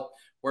NFL.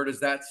 Where does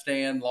that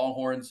stand?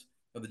 Longhorns,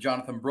 the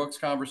Jonathan Brooks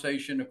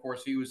conversation. Of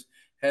course, he was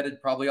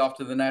headed probably off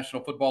to the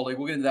National Football League.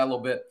 We'll get into that a little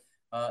bit,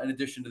 in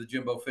addition to the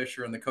Jimbo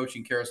Fisher and the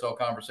coaching carousel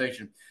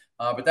conversation.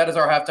 But that is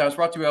our halftime. It's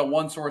brought to you by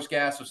One Source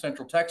Gas of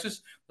Central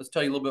Texas. Let's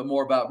tell you a little bit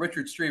more about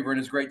Richard Strever and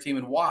his great team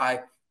and why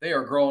they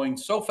are growing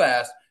so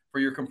fast for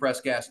your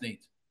compressed gas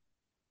needs.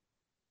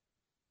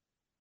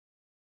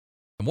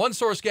 One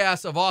Source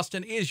Gas of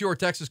Austin is your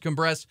Texas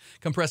compressed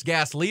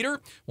gas leader.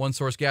 One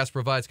Source Gas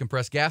provides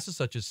compressed gases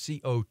such as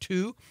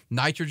CO2,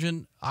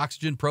 nitrogen,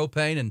 oxygen,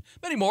 propane, and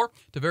many more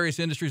to various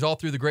industries all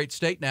through the great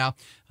state now.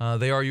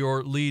 They are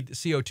your lead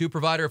CO2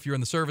 provider if you're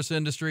in the service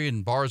industry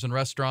and bars and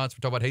restaurants.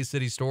 We're talking about Hayes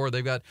City Store.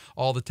 They've got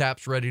all the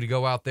taps ready to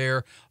go out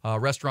there.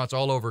 Restaurants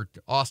all over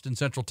Austin,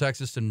 Central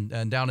Texas,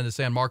 and down into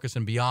San Marcos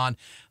and beyond.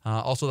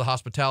 Also the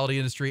hospitality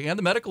industry and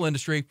the medical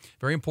industry,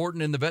 very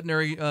important in the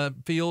veterinary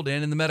field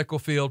and in the medical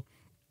field.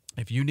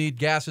 If you need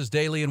gases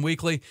daily and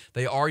weekly,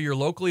 they are your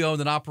locally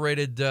owned and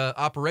operated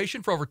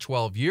operation for over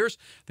 12 years.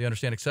 They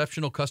understand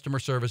exceptional customer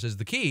service is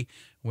the key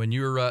when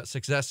your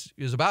success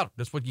is about it.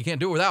 That's what you can't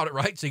do without it,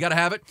 right? So you got to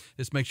have it.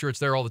 Just make sure it's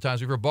there all the time.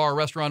 So if you're a bar,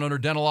 restaurant owner,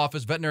 dental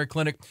office, veterinary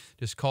clinic,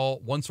 just call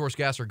One Source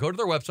Gas or go to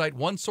their website,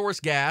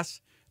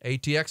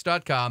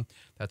 OneSourceGasATX.com.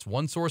 That's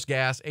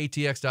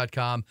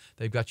OneSourceGasATX.com.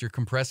 They've got your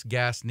compressed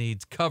gas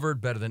needs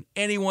covered better than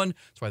anyone.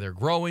 That's why they're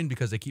growing,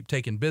 because they keep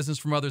taking business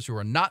from others who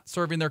are not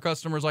serving their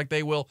customers like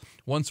they will.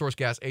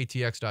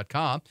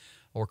 OneSourceGasATX.com.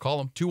 Or call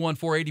them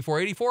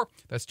 214-8484.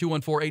 That's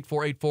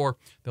 214-8484.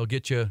 They'll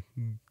get you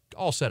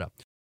all set up.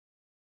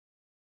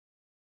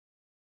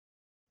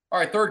 All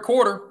right, third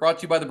quarter brought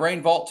to you by the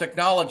Brain Vault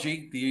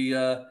technology,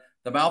 the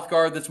mouth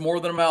guard that's more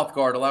than a mouth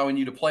guard, allowing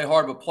you to play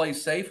hard but play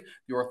safe.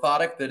 The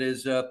orthotic that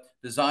is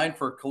designed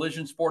for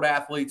collision sport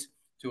athletes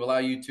to allow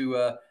you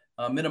to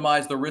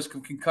minimize the risk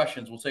of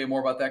concussions. We'll say more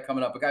about that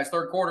coming up. But, guys,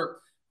 third quarter,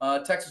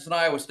 Texas and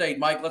Iowa State.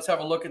 Mike, let's have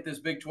a look at this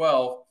Big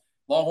 12.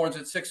 Longhorns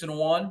at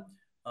 6-1.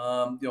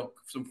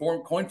 Some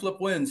coin flip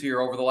wins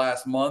here over the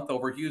last month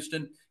over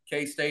Houston,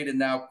 K-State, and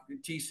now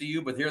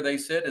TCU. But here they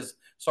sit, as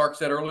Sark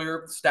said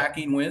earlier,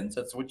 stacking wins.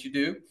 That's what you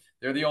do.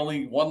 They're the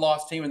only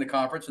one-loss team in the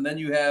conference. And then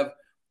you have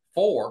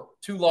 4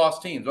 two-loss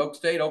teams: Oak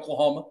State,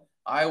 Oklahoma,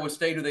 Iowa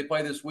State, who they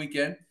play this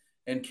weekend,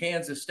 and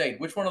Kansas State.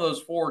 Which one of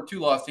those 4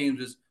 two-loss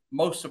teams is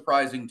most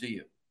surprising to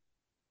you?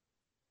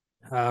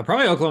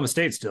 Probably Oklahoma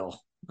State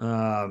still.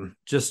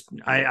 Just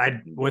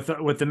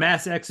with the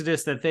mass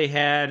exodus that they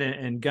had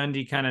and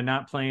Gundy kind of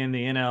not playing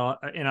the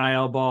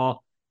NIL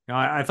ball,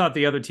 I thought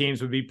the other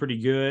teams would be pretty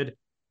good,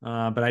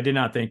 but I did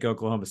not think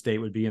Oklahoma State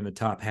would be in the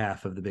top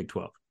half of the Big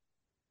 12.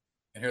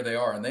 And here they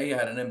are, and they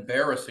had an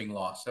embarrassing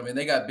loss. I mean,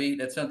 they got beat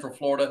at Central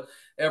Florida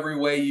every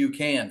way you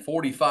can,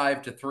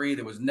 45-3.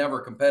 That was never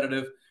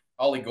competitive.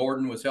 Ollie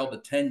Gordon was held to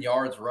 10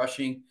 yards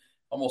rushing,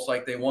 almost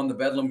like they won the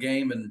Bedlam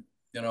game and,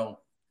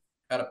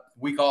 had a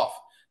week off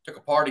took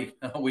a party.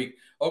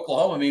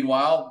 Oklahoma,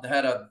 meanwhile,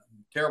 had a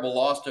terrible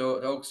loss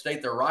to Oak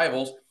State, their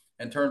rivals,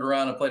 and turned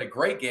around and played a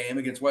great game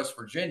against West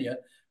Virginia,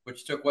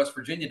 which took West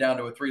Virginia down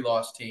to a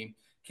 3-loss team.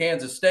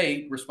 Kansas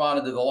State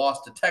responded to the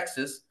loss to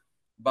Texas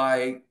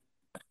by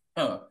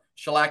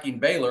shellacking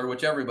Baylor,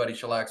 which everybody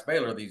shellacks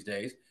Baylor these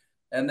days.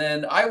 And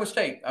then Iowa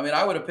State. I mean,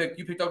 I would have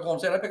you picked Oklahoma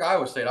State. I picked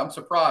Iowa State. I'm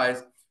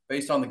surprised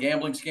based on the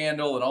gambling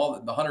scandal and all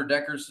the Hunter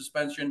Decker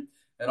suspension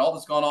and all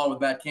that's gone on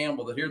with Matt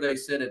Campbell, that here they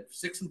sit at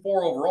 6-4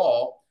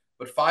 overall,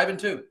 but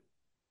 5-2.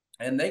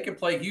 And they can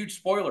play huge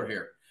spoiler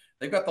here.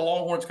 They've got the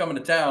Longhorns coming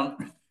to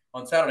town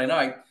on Saturday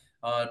night,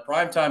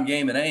 primetime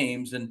game in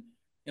Ames. And,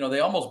 they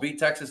almost beat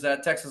Texas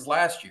at Texas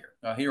last year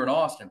here in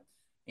Austin.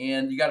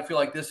 And you got to feel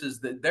like this is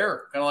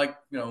they're kind of like,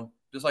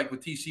 just like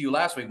with TCU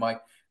last week,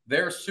 Mike,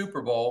 their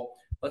Super Bowl.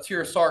 Let's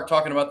hear Sark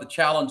talking about the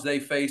challenge they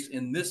face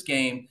in this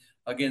game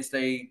against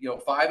a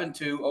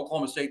 5-2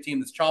 Oklahoma State team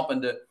that's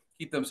chomping to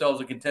keep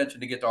themselves in contention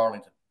to get to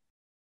Arlington.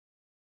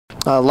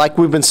 Like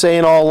we've been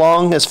saying all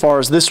along, as far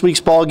as this week's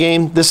ball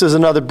game, this is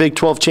another Big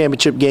 12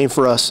 championship game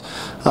for us.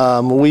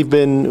 We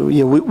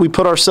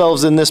put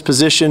ourselves in this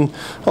position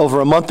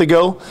over a month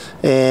ago,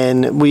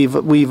 and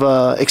we've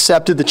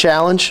accepted the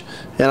challenge,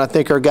 and I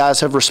think our guys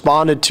have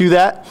responded to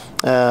that.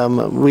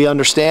 We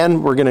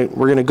understand we're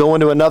gonna go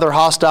into another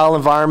hostile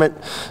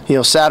environment,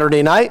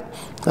 Saturday night.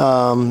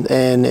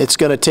 And it's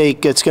going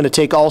to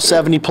take all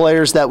 70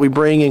 players that we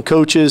bring and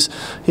coaches,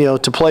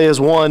 to play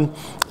as one,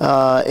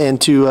 and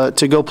to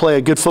go play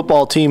a good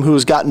football team who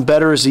has gotten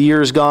better as the year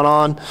has gone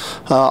on.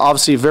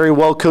 Obviously, a very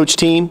well coached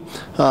team.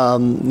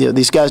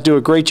 These guys do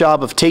a great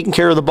job of taking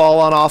care of the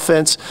ball on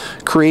offense,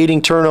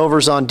 creating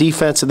turnovers on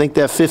defense. I think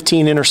they have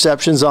 15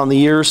 interceptions on the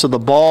year, so the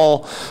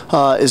ball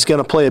is going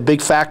to play a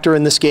big factor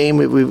in this game.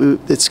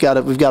 We've got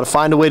to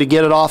find a way to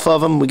get it off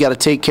of them. We got to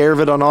take care of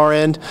it on our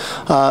end,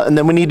 and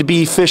then we need to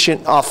be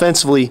efficient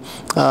offensively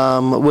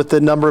with the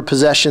number of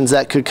possessions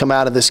that could come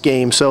out of this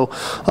game. So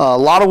a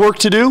lot of work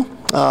to do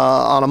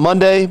on a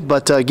Monday,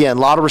 but again, a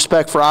lot of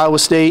respect for Iowa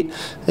State,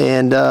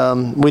 and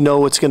we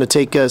know it's going to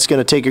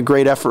take a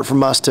great effort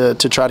from us to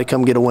try to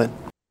come get a win.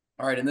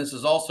 All right, and this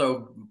is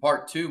also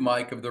part 2,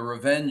 Mike, of the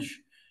revenge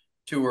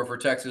tour for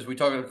Texas. We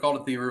called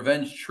it the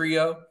Revenge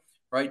Trio,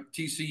 right?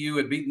 TCU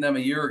had beaten them a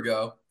year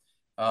ago,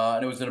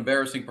 and it was an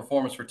embarrassing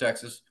performance for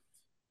Texas.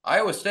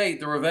 Iowa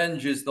State, the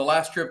revenge is the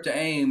last trip to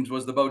Ames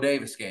was the Bo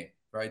Davis game,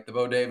 right? The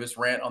Bo Davis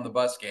rant on the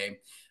bus game,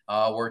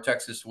 where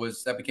Texas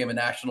that became a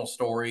national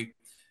story.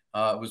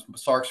 It was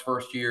Sark's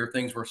first year.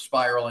 Things were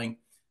spiraling,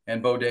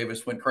 and Bo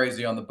Davis went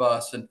crazy on the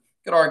bus, and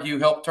could argue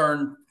helped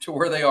turn to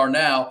where they are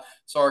now.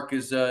 Sark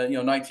is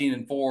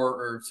 19-4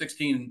 or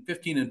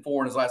 15-4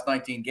 in his last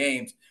 19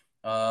 games,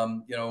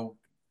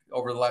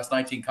 over the last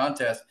 19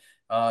 contests.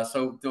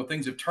 So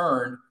things have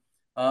turned.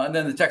 And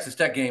then the Texas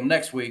Tech game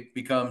next week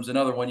becomes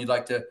another one you'd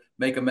like to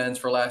make amends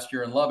for last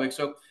year in Lubbock.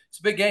 So it's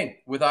a big game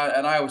with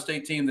an Iowa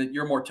State team that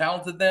you're more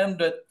talented than them,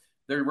 but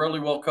they're really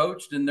well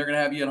coached, and they're going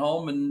to have you at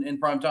home in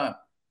prime time.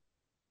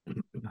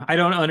 I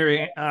don't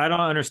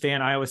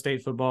understand Iowa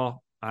State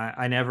football.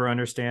 I never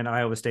understand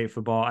Iowa State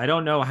football. I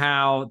don't know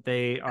how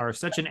they are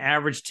such an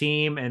average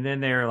team and then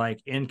they're like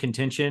in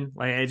contention.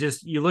 Like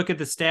you look at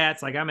the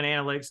stats, like I'm an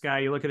analytics guy.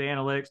 You look at the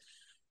analytics,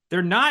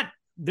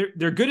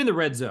 they're good in the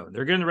red zone.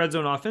 They're good in the red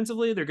zone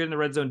offensively. They're good in the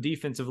red zone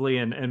defensively,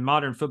 and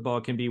modern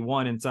football can be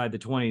won inside the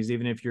 20s,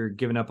 even if you're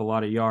giving up a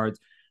lot of yards.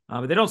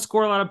 But they don't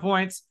score a lot of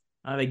points.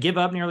 They give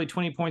up nearly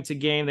 20 points a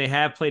game. They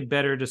have played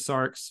better, to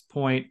Sark's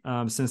point,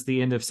 since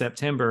the end of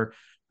September.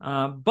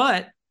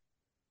 But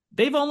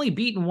they've only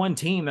beaten one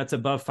team that's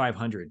above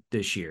 500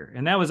 this year,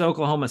 and that was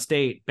Oklahoma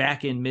State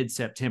back in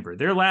mid-September.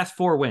 Their last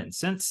 4 wins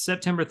since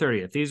September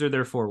 30th. These are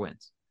their 4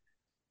 wins.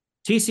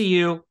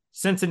 TCU,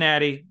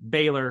 Cincinnati,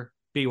 Baylor,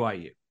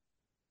 BYU.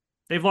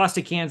 They've lost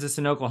to Kansas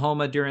and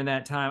Oklahoma during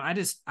that time.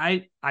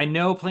 I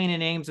know playing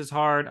in Ames is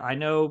hard. I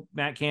know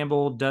Matt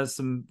Campbell does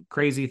some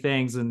crazy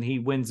things and he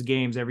wins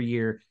games every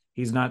year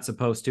he's not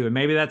supposed to, and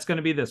maybe that's going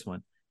to be this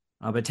one.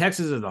 But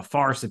Texas is a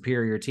far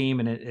superior team,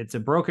 and it's a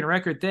broken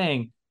record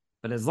thing.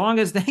 But as long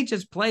as they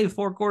just play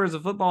 4 quarters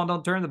of football and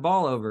don't turn the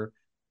ball over,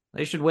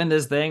 they should win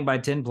this thing by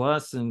 10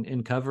 plus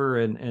and cover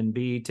and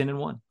be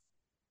 10-1.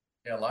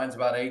 Yeah, line's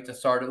about 8 to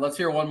start it. Let's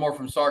hear one more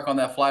from Sark on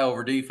that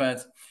flyover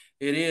defense.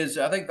 It is,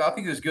 I think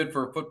it's good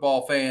for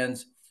football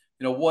fans.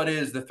 What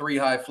is the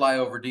 3-high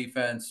flyover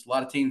defense? A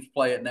lot of teams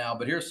play it now,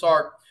 but here's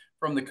Sark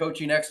from the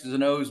coaching X's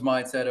and O's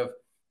mindset of,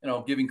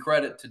 giving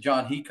credit to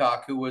John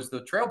Heacock, who was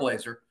the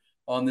trailblazer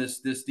on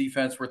this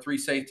defense, where 3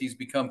 safeties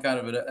become kind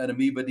of an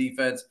amoeba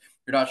defense.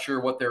 You're not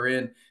sure what they're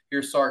in.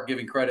 Here's Sark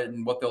giving credit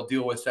and what they'll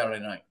deal with Saturday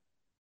night.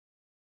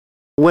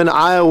 When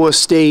Iowa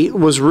State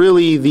was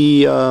really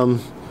the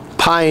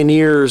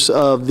pioneers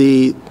of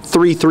the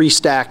 3-3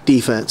 stack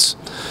defense,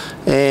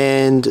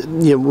 and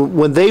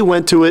when they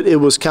went to it, it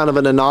was kind of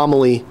an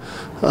anomaly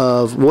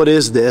of what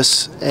is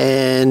this,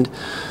 and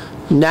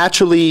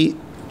naturally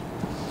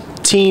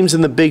teams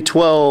in the Big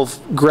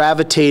 12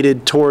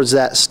 gravitated towards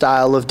that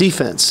style of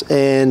defense.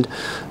 And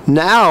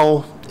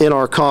now in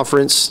our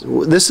conference.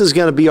 This is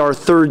going to be our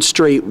third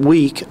straight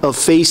week of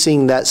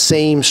facing that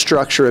same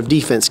structure of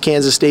defense.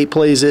 Kansas State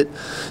plays it,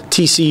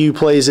 TCU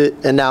plays it,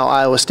 and now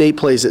Iowa State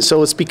plays it.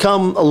 So it's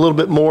become a little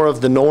bit more of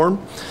the norm.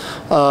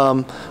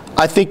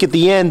 I think at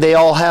the end they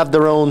all have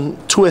their own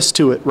twist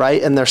to it,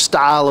 right, and their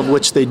style of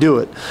which they do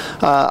it.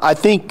 I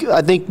think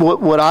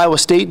what Iowa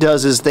State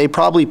does is they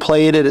probably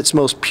play it at its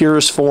most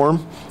purest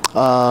form.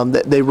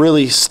 They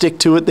really stick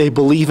to it. They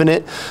believe in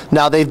it.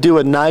 Now they do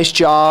a nice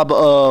job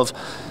of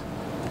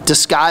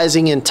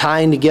disguising and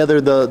tying together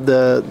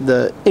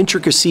the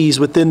intricacies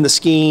within the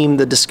scheme,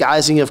 the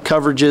disguising of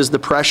coverages, the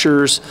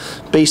pressures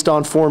based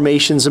on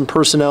formations and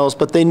personnels,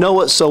 but they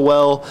know it so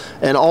well,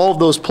 and all of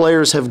those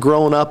players have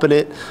grown up in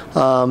it.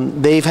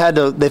 They've had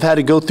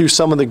to go through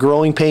some of the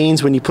growing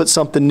pains when you put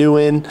something new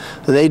in.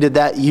 They did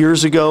that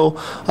years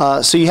ago.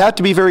 So you have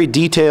to be very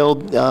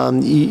detailed.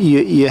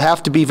 You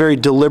have to be very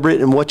deliberate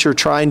in what you're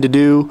trying to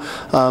do.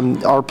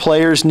 Our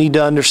players need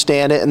to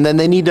understand it, and then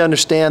they need to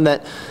understand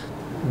that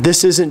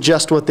this isn't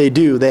just what they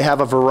do. They have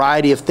a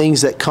variety of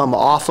things that come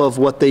off of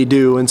what they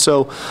do. And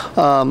so,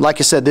 like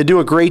I said, they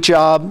do a great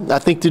job. I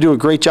think they do a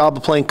great job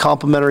of playing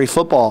complementary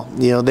football.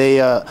 You know,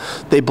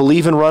 they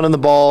believe in running the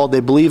ball.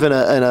 They believe in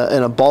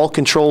a ball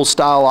control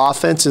style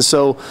offense. And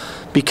so,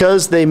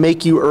 because they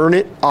make you earn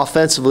it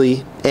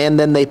offensively and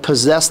then they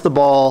possess the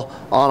ball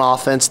on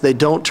offense, they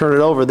don't turn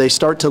it over. They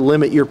start to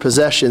limit your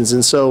possessions.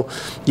 And so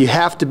you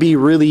have to be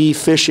really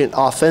efficient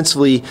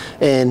offensively,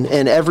 and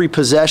every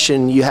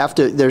possession you have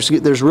to,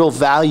 there's real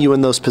value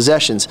in those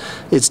possessions.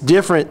 It's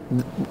different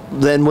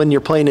than when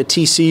you're playing a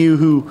TCU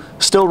who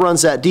still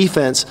runs that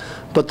defense,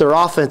 but their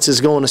offense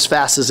is going as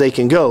fast as they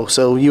can go.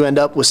 So you end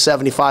up with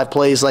 75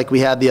 plays like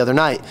we had the other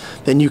night.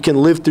 Then you can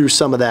live through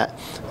some of that.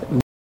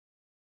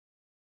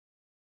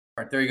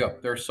 All right, there you go.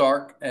 There's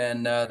Sark,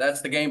 and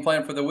that's the game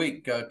plan for the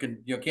week.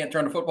 Can't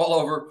turn the football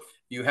over.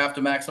 You have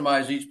to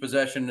maximize each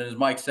possession, and as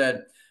Mike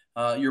said,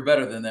 you're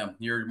better than them.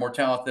 You're more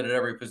talented at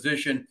every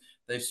position.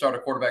 They start a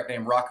quarterback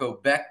named Rocco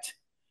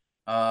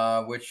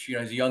Becht, which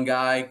he's a young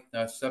guy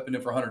stepping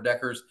in for Hunter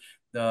Deckers.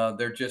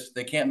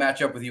 They can't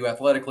match up with you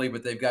athletically,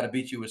 but they've got to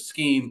beat you with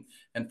scheme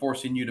and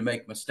forcing you to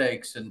make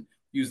mistakes and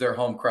use their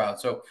home crowd.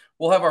 So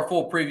we'll have our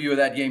full preview of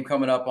that game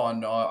coming up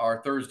on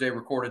our Thursday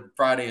recorded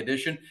Friday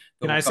edition.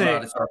 Can I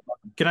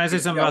say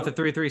something about the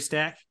 3-3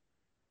 stack?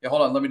 Yeah,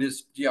 hold on. Let me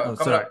just,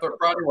 coming up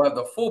Friday, we'll have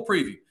the full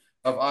preview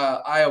of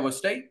Iowa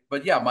State.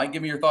 But yeah, Mike,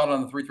 give me your thought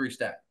on the 3-3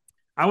 stack.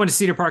 I went to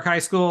Cedar Park High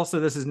School, so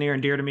this is near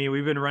and dear to me.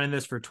 We've been running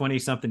this for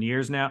 20-something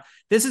years now.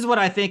 This is what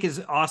I think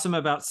is awesome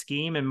about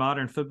scheme and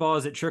modern football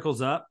is it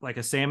trickles up like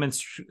a salmon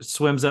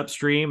swims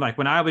upstream. Like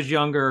when I was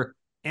younger,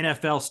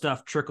 NFL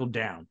stuff trickled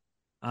down.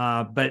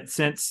 But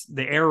since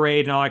the air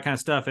raid and all that kind of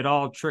stuff, it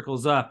all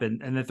trickles up.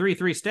 And the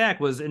 3-3 stack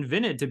was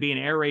invented to be an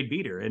air raid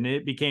beater. And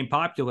it became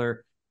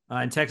popular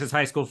in Texas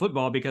high school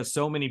football because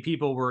so many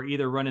people were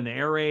either running the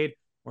air raid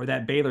or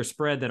that Baylor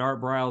spread that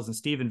Art Briles in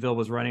Stephenville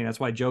was running. That's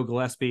why Joe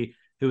Gillespie,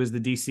 who is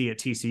the DC at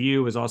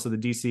TCU, was also the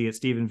DC at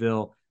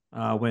Stephenville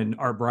when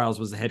Art Briles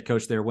was the head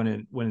coach there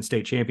winning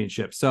state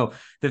championships. So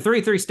the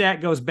 3-3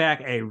 stack goes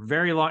back a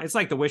very long, it's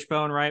like the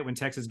wishbone, right? When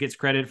Texas gets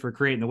credit for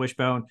creating the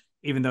wishbone,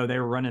 even though they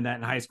were running that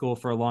in high school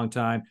for a long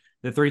time,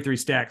 the 3-3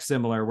 stack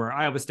similar, where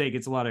Iowa State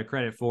gets a lot of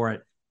credit for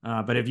it.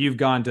 But if you've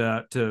gone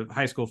to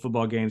high school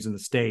football games in the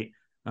state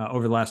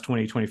over the last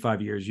 20,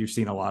 25 years, you've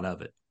seen a lot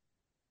of it.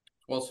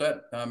 Well said.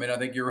 I mean, I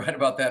think you're right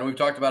about that. And we've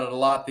talked about it a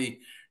lot.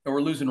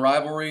 We're losing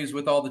rivalries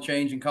with all the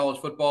change in college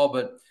football,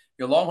 but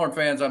Longhorn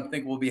fans, I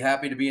think, will be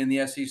happy to be in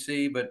the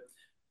SEC. But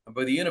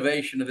the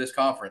innovation of this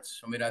conference,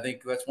 I mean, I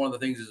think that's one of the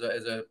things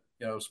as a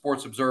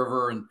sports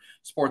observer and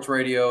sports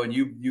radio, and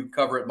you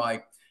cover it,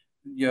 Mike.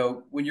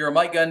 When you're a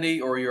Mike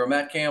Gundy or you're a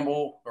Matt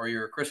Campbell or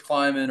you're a Chris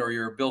Kleiman or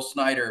you're a Bill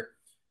Snyder,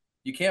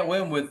 you can't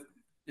win with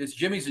it's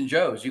Jimmys and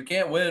Joes. You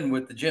can't win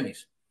with the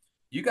Jimmys.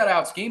 You got to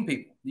out scheme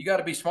people. You got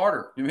to be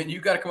smarter. I mean,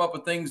 you got to come up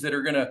with things that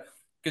are going to,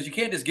 because you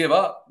can't just give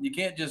up. You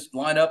can't just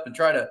line up and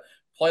try to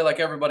play like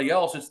everybody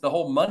else. It's the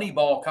whole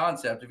Moneyball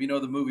concept. If you know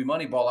the movie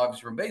Moneyball,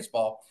 obviously from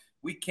baseball,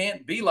 we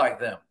can't be like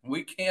them.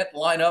 We can't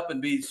line up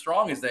and be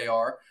strong as they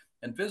are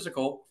and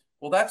physical.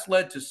 Well, that's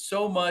led to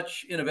so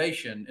much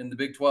innovation in the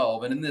Big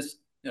 12 and in this,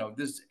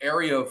 this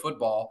area of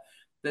football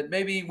that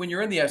maybe when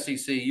you're in the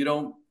SEC,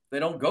 they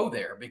don't go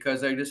there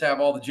because they just have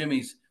all the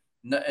Jimmys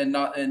and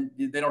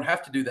they don't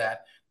have to do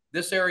that.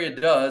 This area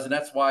does, and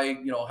that's why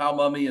Hal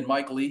Mumme and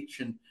Mike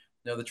Leach and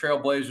the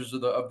Trailblazers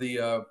of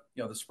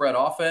the spread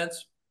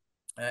offense.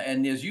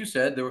 And as you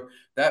said,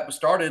 that was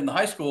started in the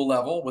high school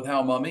level with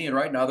Hal Mumme, and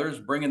right now there's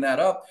bringing that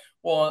up.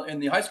 Well, in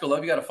the high school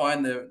level, you got to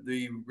find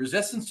the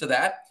resistance to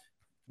that,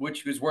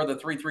 which is where the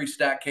 3-3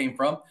 stack came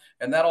from,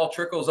 and that all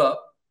trickles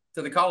up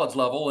to the college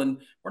level.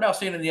 And we're now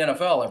seeing it in the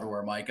NFL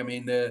everywhere, Mike. I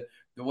mean,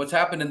 what's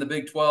happened in the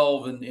Big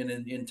 12 and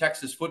in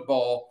Texas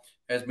football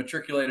has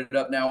matriculated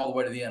up now all the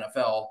way to the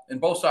NFL in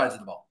both sides of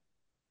the ball.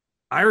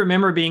 I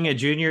remember being a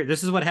junior.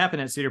 This is what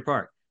happened at Cedar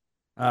Park.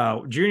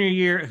 Junior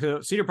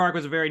year, Cedar Park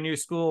was a very new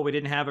school. We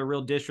didn't have a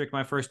real district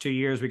my first 2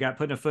 years. We got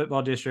put in a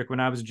football district when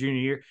I was a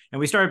junior year, and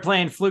we started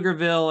playing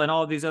Pflugerville and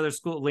all of these other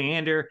schools,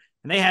 Leander,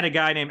 and they had a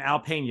guy named Al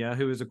Pena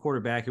who was a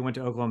quarterback who went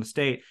to Oklahoma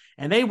State,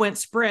 and they went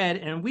spread,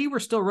 and we were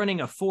still running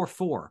a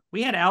 4-4.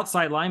 We had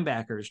outside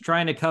linebackers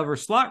trying to cover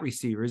slot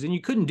receivers, and you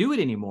couldn't do it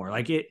anymore.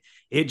 Like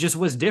it just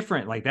was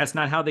different. Like that's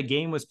not how the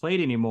game was played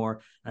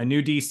anymore. A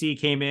new DC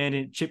came in,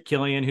 and Chip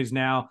Killian, who's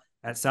now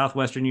at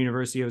Southwestern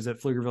University. I was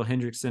at Pflugerville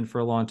Hendrickson for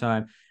a long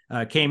time.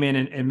 Came in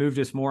and moved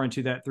us more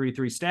into that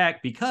 3-3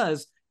 stack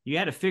because you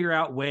had to figure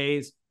out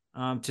ways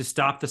to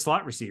stop the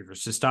slot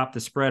receivers, to stop the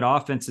spread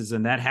offenses.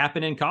 And that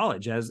happened in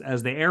college as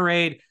the air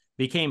raid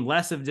became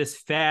less of this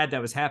fad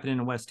that was happening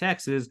in West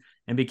Texas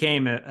and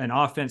became an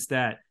offense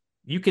that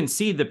you can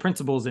see the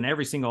principles in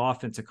every single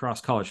offense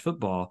across college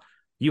football.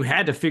 You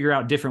had to figure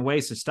out different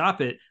ways to stop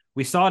it.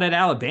 We saw it at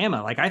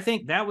Alabama. Like, I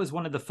think that was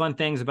one of the fun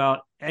things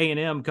about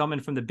A&M coming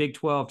from the Big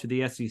 12 to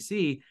the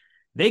SEC.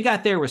 They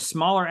got there with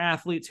smaller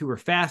athletes who were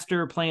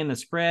faster, playing the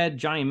spread.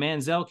 Johnny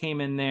Manziel came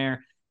in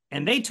there,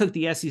 and they took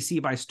the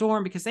SEC by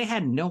storm because they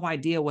had no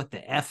idea what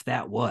the F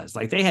that was.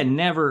 Like, they had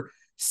never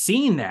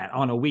seen that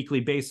on a weekly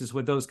basis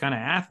with those kind of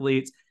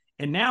athletes.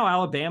 And now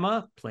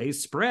Alabama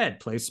plays spread,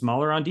 plays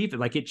smaller on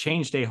defense. Like, it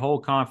changed a whole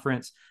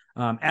conference.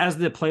 As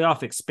the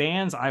playoff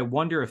expands, I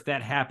wonder if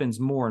that happens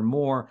more and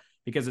more,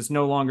 because it's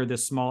no longer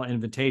this small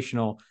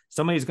invitational.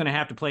 Somebody's going to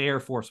have to play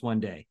Air Force one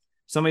day.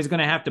 Somebody's going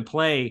to have to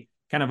play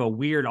kind of a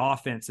weird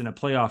offense in a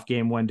playoff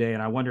game one day.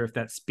 And I wonder if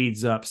that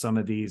speeds up some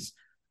of these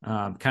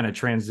kind of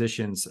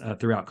transitions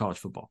throughout college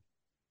football.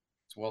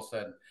 It's well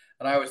said.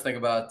 And I always think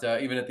about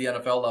even at the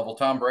NFL level,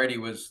 Tom Brady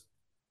was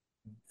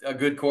a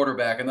good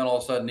quarterback, and then all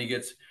of a sudden he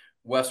gets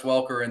Wes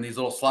Welker and these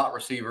little slot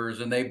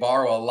receivers, and they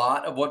borrow a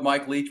lot of what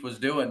Mike Leach was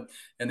doing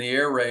in the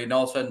air raid. And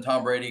all of a sudden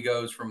Tom Brady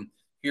goes from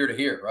here to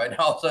here, right? And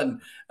all of a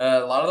sudden,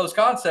 a lot of those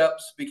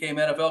concepts became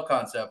NFL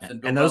concepts.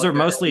 And those are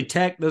mostly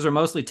tech. Those are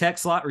mostly tech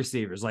slot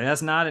receivers. Like,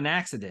 that's not an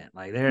accident.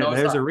 Like,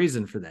 there's a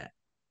reason for that.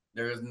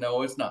 It's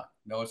not.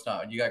 No, it's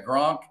not. You got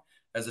Gronk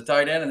as a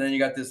tight end, and then you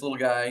got this little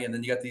guy, and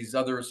then you got these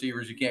other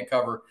receivers you can't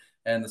cover.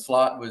 And the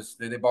slot was,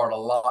 they borrowed a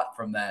lot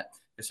from that.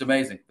 It's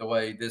amazing the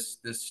way this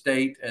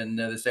state and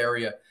this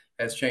area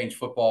has changed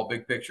football,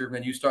 big picture.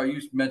 And you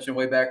mentioned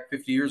way back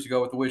 50 years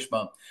ago with the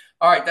wishbone.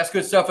 All right, that's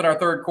good stuff in our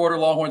third quarter.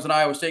 Longhorns and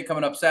Iowa State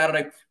coming up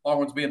Saturday.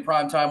 Longhorns being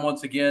prime time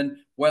once again.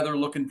 Weather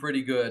looking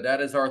pretty good.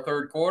 That is our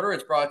third quarter.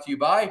 It's brought to you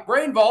by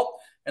Brain Vault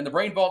and the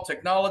Brain Vault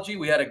technology.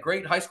 We had a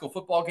great high school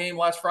football game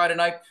last Friday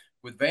night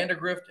with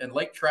Vandergrift and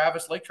Lake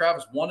Travis. Lake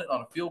Travis won it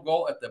on a field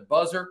goal at the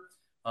buzzer.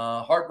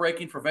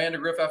 Heartbreaking for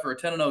Vandergrift after a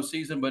 10-0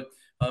 season, but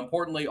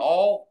importantly,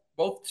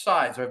 both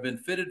sides have been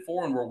fitted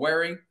for and were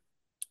wearing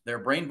their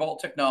Brain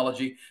Vault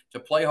technology to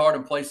play hard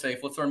and play safe.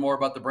 Let's learn more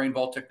about the Brain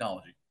Vault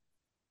technology.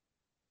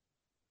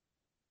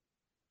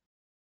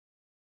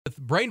 With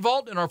Brain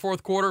Vault in our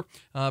fourth quarter,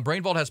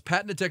 Brain Vault has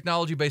patented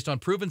technology based on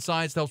proven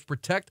science that helps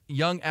protect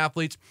young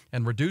athletes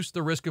and reduce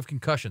the risk of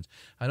concussions.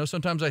 I know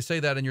sometimes I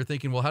say that and you're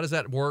thinking, well, how does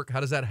that work?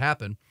 How does that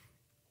happen?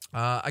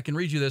 I can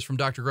read you this from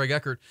Dr. Greg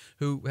Eckert,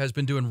 who has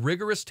been doing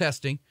rigorous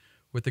testing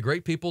with the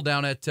great people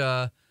down at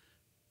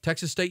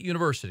Texas State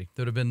University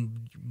that have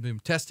been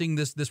testing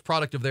this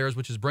product of theirs,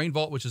 which is Brain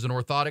Vault, which is an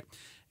orthotic.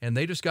 And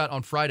they just got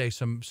on Friday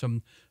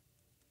some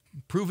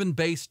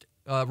proven-based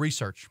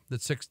research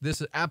that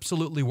this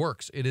absolutely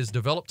works. It is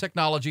developed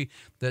technology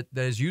that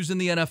is used in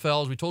the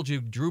NFL. As we told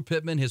you, Drew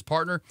Pittman, his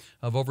partner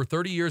of over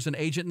 30 years, an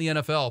agent in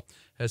the NFL,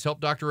 has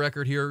helped Dr.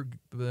 Eckert here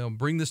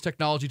bring this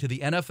technology to the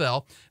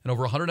NFL. And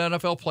over 100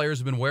 NFL players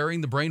have been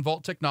wearing the Brain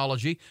Vault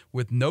technology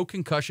with no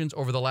concussions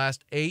over the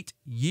last 8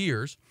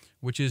 years,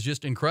 which is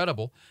just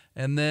incredible.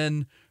 And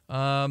then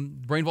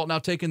Brain Vault now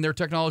taken their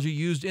technology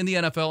used in the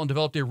NFL and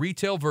developed a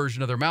retail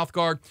version of their mouth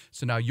guard.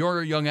 So now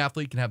your young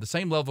athlete can have the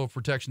same level of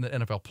protection that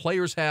NFL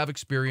players have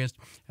experienced.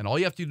 And all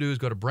you have to do is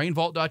go to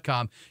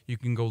brainvault.com. You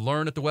can go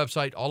learn at the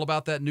website all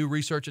about that new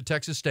research at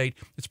Texas State.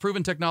 It's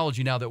proven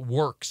technology now that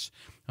works.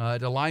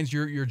 It aligns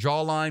your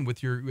jawline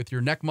with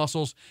your neck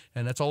muscles,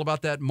 and that's all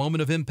about that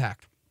moment of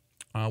impact.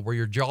 Where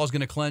your jaw is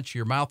going to clench,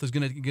 your mouth is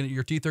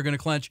your teeth are going to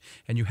clench,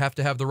 and you have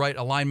to have the right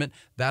alignment.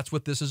 That's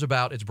what this is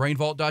about. It's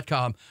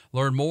brainvault.com.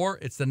 Learn more.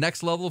 It's the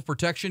next level of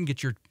protection.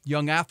 Get your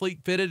young athlete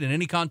fitted in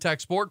any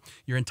contact sport,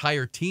 your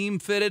entire team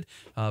fitted.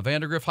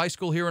 Vandergrift High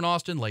School here in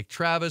Austin, Lake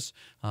Travis,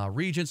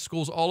 Regents,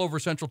 schools all over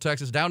Central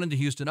Texas, down into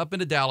Houston, up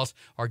into Dallas,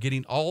 are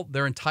getting all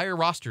their entire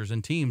rosters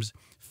and teams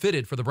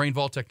fitted for the Brain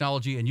Vault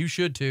technology, and you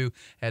should too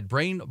at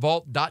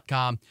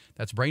brainvault.com.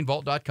 That's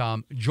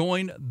brainvault.com.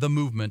 Join the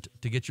movement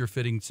to get your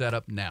fitting set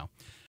up now.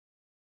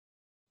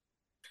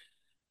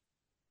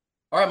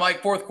 All right,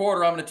 Mike, fourth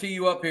quarter. I'm going to tee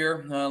you up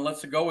here.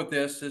 Let's go with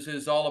this. This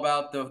is all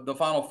about the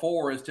Final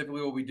Four is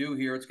typically what we do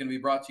here. It's going to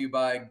be brought to you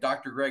by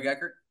Dr. Greg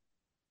Eckert.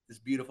 This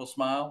beautiful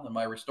smile and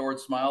my restored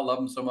smile. Love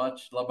him so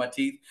much. Love my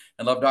teeth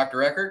and love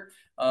Dr. Eckert.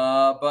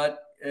 But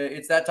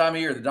it's that time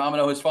of year. The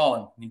domino has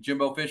fallen.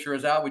 Jimbo Fisher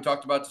is out. We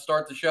talked about to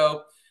start the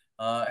show.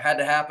 Had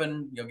to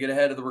happen, get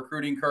ahead of the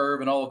recruiting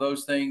curve and all of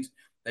those things.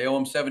 They owe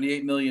him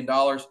 $78 million.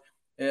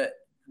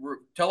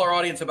 tell our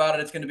audience about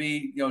it. It's going to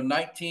be,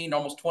 19,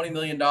 almost $20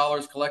 million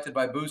collected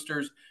by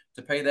boosters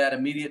to pay that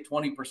immediate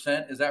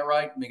 20%. Is that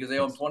right? Because they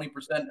owe them 20%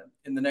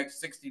 in the next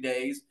 60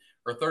 days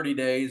or 30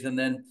 days. And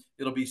then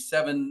it'll be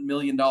 $7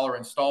 million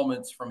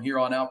installments from here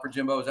on out for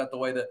Jimbo. Is that the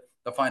way that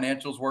the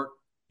financials work?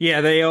 Yeah,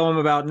 they owe him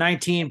about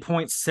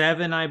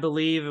 19.7, I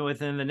believe,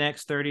 within the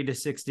next 30 to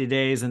 60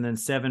 days, and then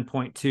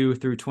 7.2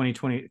 through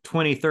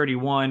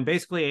 2031.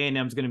 Basically,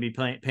 A&M is going to be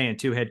paying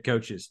two head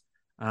coaches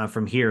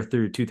from here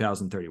through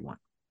 2031.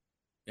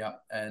 Yeah,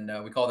 and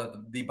we call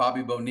that the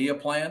Bobby Bonilla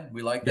plan.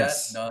 We like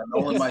yes. that.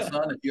 Nolan, my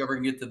son, if you ever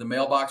can get to the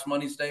mailbox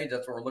money stage,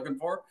 that's what we're looking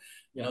for.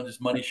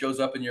 Just money shows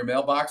up in your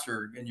mailbox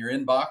or in your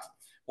inbox.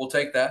 We'll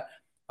take that.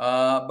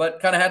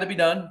 But kind of had to be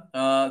done.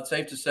 It's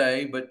safe to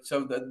say. But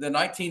so the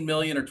 19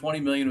 million or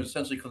 20 million was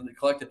essentially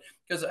collected,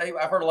 because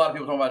I've heard a lot of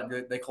people talking about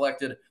it. They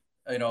collected,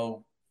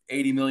 $80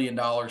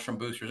 million from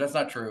boosters. That's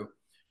not true.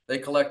 They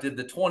collected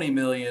the 20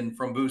 million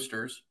from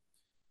boosters,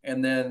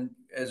 and then,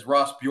 as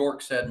Ross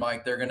Bjork said,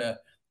 Mike, they're going to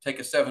take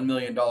a $7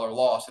 million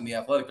loss in the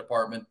athletic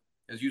department.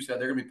 As you said,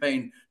 they're going to be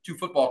paying two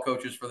football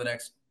coaches for the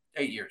next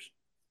 8 years.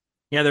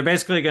 Yeah, they're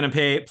basically going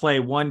to play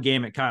one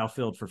game at Kyle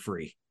Field for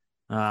free.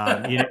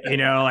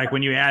 Like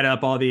when you add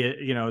up all the,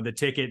 the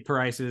ticket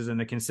prices and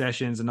the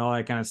concessions and all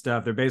that kind of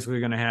stuff, they're basically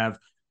going to have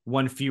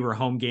one fewer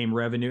home game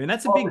revenue. And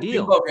that's a big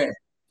deal. Jimbo game.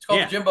 It's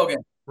called the Jimbo game.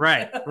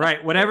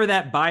 Right. Whatever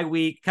that bye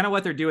week, kind of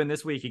what they're doing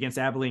this week against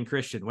Abilene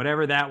Christian,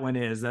 whatever that one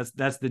is,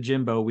 that's the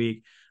Jimbo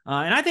week.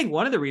 And I think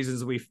one of the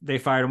reasons they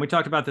fired him, we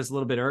talked about this a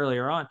little bit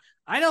earlier on,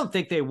 I don't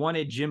think they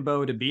wanted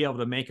Jimbo to be able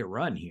to make a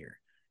run here.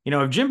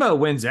 If Jimbo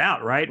wins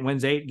out, right,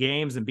 wins 8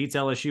 games and beats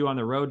LSU on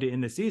the road to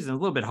end the season, a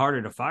little bit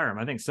harder to fire him.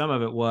 I think some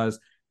of it was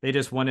they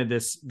just wanted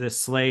this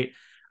slate.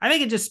 I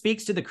think it just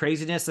speaks to the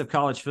craziness of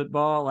college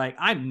football. Like,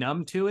 I'm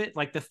numb to it.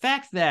 Like the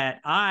fact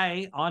that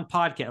I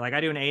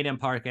do an A&M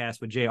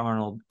podcast with Jay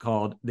Arnold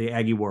called the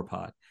Aggie War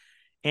Pod.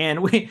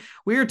 And we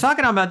were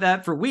talking about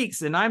that for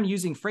weeks, and I'm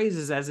using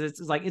phrases as it's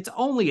like, it's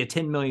only a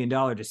 $10 million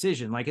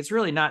decision. Like, it's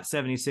really not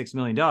 $76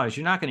 million.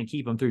 You're not going to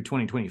keep them through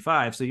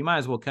 2025. So you might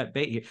as well cut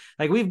bait here.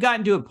 Like, we've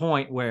gotten to a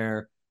point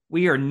where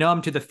we are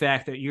numb to the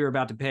fact that you're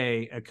about to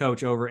pay a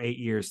coach over 8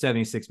 years,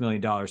 $76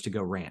 million to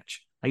go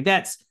ranch. Like,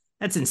 that's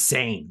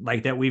insane.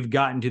 Like, that we've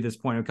gotten to this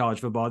point of college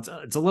football.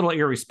 It's a little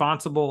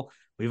irresponsible.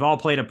 We've all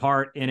played a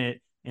part in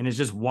it. And it's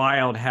just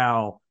wild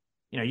how,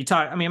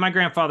 my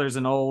grandfather's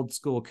an old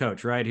school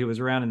coach, right? Who was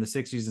around in the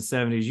 60s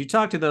and 70s. You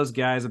talk to those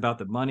guys about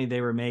the money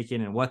they were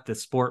making and what the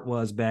sport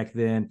was back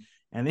then.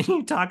 And then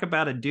you talk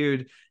about a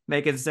dude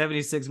making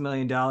 $76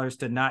 million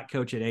to not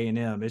coach at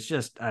A&M. It's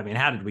just, how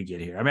did we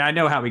get here? I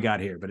know how we got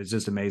here, but it's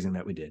just amazing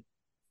that we did.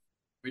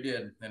 We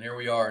did. And here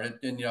we are.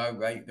 And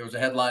there was a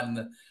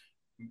headline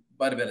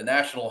might have been a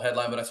national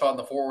headline, but I saw it in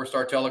the Fort Worth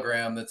Star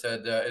Telegram that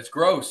said, it's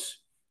gross.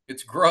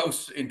 It's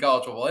gross in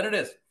college football. And it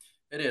is.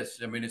 It is.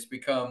 It's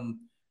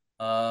become,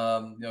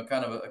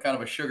 kind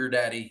of a sugar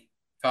daddy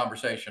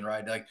conversation,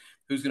 right? Like,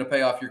 who's going to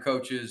pay off your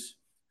coaches,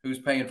 who's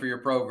paying for your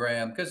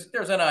program? Because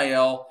there's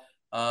NIL,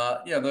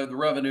 the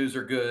revenues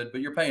are good, but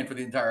you're paying for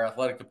the entire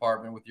athletic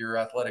department with your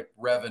athletic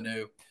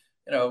revenue.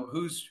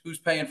 Who's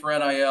paying for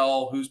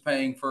NIL, who's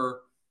paying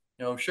for,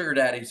 sugar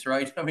daddies,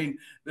 right?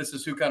 This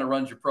is who kind of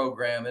runs your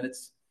program, and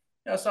it's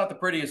not the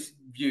prettiest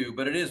view,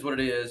 but it is what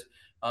it is.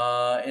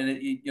 And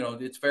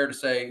it's fair to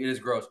say it is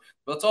gross.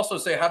 But let's also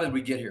say, how did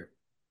we get here?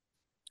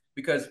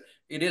 Because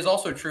it is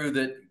also true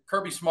that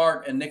Kirby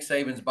Smart and Nick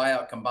Saban's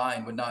buyout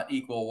combined would not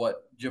equal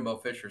what Jimbo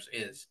Fisher's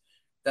is.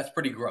 That's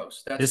pretty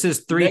gross. This is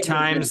three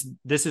times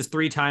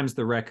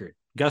the record.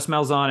 Gus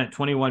Malzahn at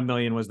 21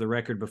 million was the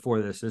record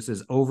before this. This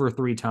is over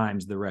 3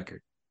 times the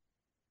record.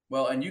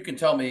 Well, and you can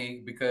tell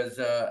me, because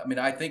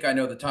I think I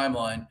know the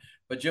timeline,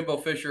 but Jimbo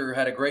Fisher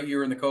had a great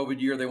year in the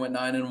COVID year. They went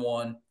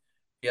 9-1.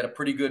 He had a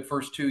pretty good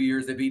first 2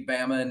 years. They beat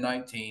Bama in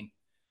 19.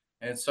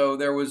 And so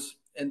there was,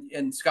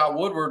 and Scott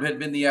Woodward had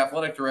been the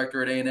athletic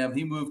director at A&M.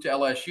 He moved to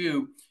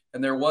LSU,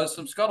 and there was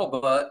some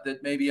scuttlebutt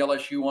that maybe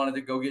LSU wanted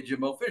to go get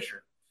Jimbo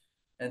Fisher.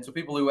 And so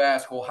people who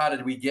ask, well, how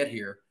did we get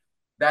here?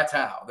 That's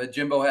how. That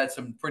Jimbo had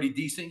some pretty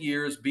decent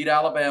years, beat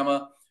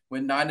Alabama,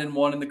 went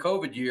 9-1 in the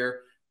COVID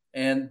year.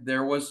 And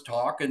there was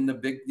talk in the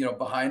big,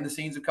 behind the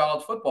scenes of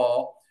college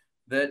football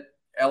that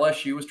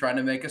LSU was trying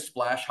to make a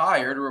splash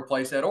hire to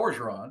replace Ed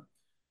Orgeron.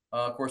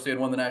 Of course, they had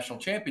won the national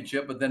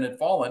championship, but then had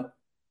fallen.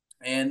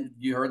 And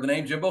you heard the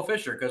name Jimbo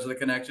Fisher because of the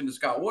connection to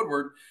Scott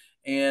Woodward.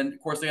 And, of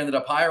course, they ended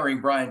up hiring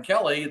Brian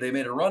Kelly. They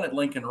made a run at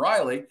Lincoln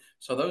Riley.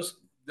 So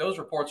those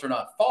reports are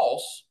not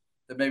false,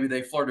 that maybe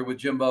they flirted with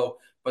Jimbo.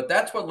 But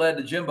that's what led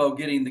to Jimbo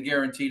getting the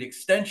guaranteed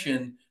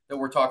extension that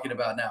we're talking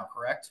about now,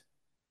 correct?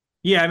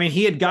 Yeah,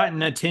 he had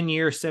gotten a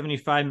 10-year,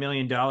 $75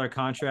 million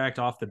contract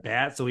off the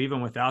bat. So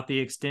even without the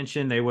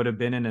extension, they would have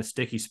been in a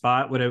sticky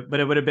spot. But it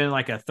would have been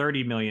like a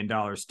 $30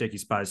 million sticky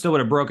spot. It still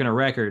would have broken a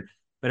record,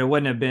 but it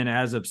wouldn't have been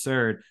as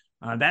absurd.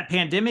 That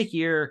pandemic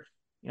year,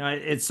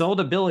 it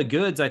sold a bill of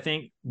goods, I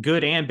think,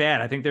 good and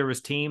bad. I think there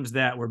was teams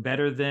that were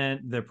better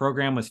than the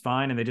program was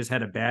fine, and they just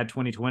had a bad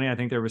 2020. I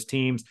think there was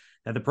teams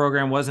that the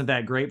program wasn't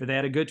that great, but they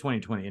had a good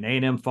 2020, and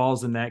A&M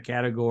falls in that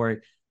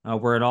category.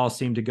 where it all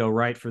seemed to go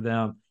right for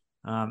them.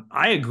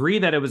 I agree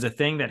that it was a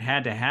thing that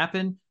had to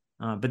happen,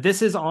 but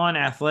this is on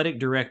athletic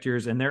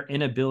directors and their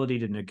inability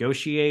to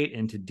negotiate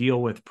and to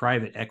deal with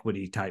private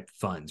equity type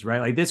funds,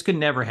 right? Like this could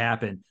never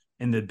happen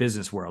in the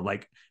business world.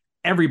 Like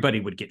everybody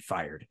would get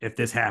fired if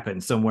this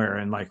happened somewhere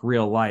in like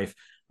real life.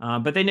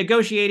 But they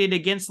negotiated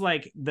against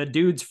like the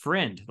dude's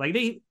friend. Like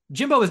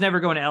Jimbo was never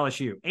going to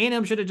LSU.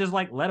 A&M should have just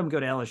like let him go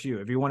to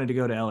LSU if he wanted to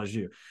go to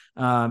LSU.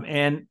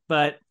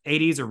 But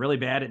ADs are really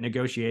bad at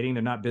negotiating.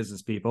 They're not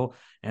business people.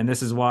 And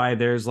this is why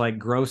there's like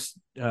gross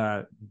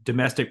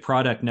domestic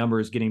product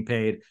numbers getting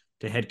paid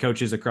to head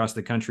coaches across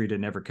the country to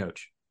never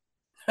coach.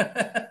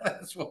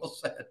 That's well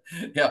said.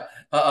 Yeah.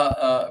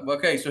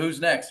 Okay. So who's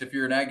next? If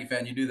you're an Aggie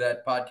fan, you do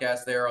that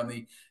podcast there on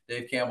the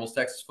Dave Campbell's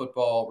Texas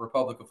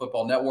Republic of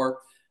Football Network.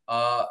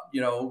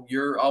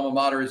 Your alma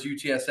mater is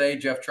UTSA.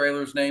 Jeff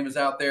Traylor's name is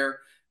out there.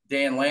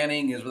 Dan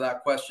Lanning is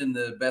without question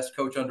the best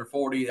coach under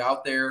 40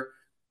 out there.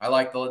 I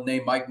like the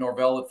name Mike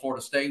Norvell at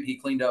Florida State. He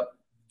cleaned up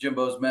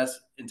Jimbo's mess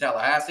in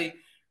Tallahassee.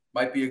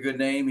 Might be a good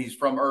name. He's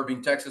from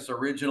Irving, Texas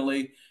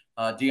originally.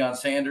 Deion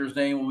Sanders'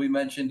 name will be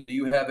mentioned. Do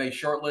you have a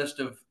short list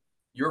of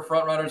your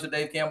front runners at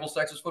Dave Campbell's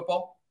Texas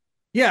football?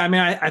 Yeah, I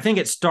mean, I think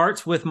it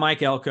starts with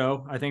Mike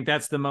Elko. I think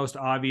that's the most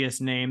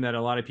obvious name that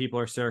a lot of people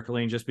are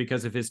circling just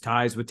because of his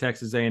ties with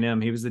Texas A&M.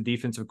 He was the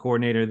defensive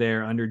coordinator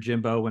there under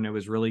Jimbo when it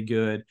was really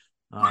good.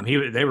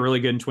 They were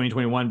really good in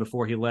 2021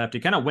 before he left.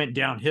 It kind of went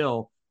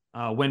downhill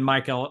when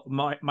Mike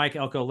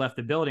Elko left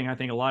the building. I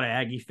think a lot of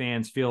Aggie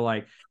fans feel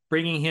like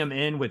bringing him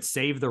in would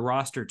save the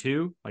roster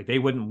too. Like they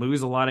wouldn't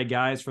lose a lot of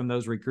guys from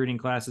those recruiting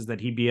classes,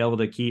 that he'd be able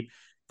to keep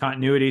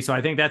continuity. So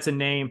I think that's a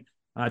name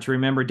to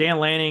remember. Dan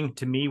Lanning,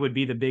 to me, would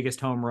be the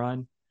biggest home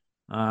run.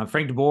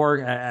 Frank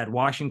DeBoer at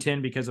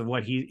Washington, because of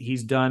what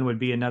he's done, would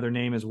be another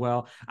name as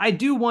well. I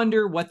do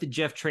wonder what the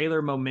Jeff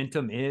Traylor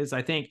momentum is.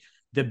 I think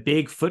the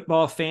big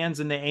football fans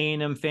in the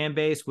A&M fan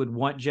base would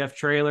want Jeff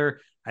Traylor.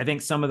 I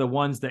think some of the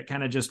ones that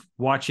kind of just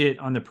watch it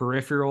on the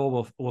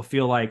peripheral will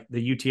feel like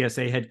the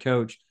UTSA head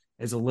coach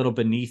is a little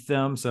beneath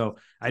them. So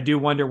I do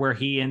wonder where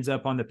he ends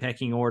up on the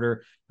pecking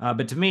order.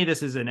 But to me,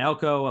 this is an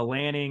Elko, a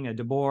Lanning, a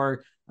DeBoer,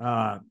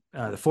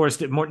 the Florida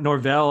State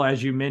Norvell,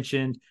 as you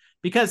mentioned,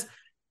 because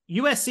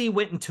USC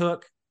went and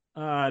took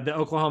the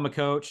Oklahoma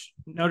coach,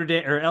 Notre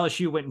Dame, or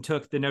LSU went and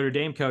took the Notre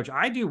Dame coach.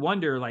 I do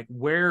wonder like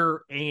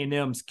where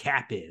A&M's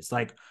cap is.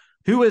 Like,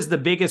 who is the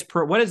biggest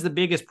what is the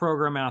biggest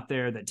program out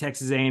there that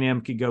Texas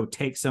A&M could go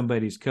take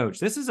somebody's coach?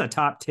 This is a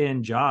top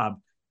 10 job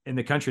in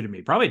the country to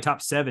me, probably a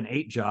top 7,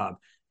 8 job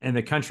in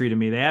the country to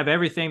me. They have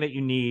everything that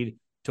you need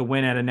to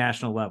win at a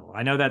national level.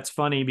 I know that's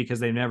funny because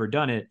they've never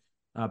done it,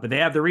 but they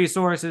have the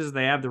resources,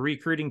 they have the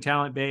recruiting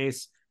talent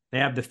base, they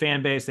have the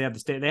fan base, they have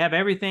the state, they have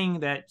everything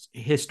that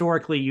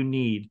historically you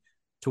need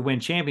to win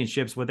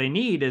championships. What they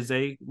need is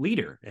a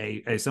leader,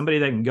 a somebody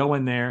that can go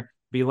in there,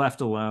 be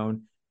left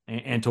alone,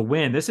 and to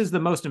win. This is the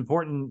most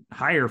important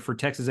hire for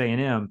Texas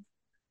A&M,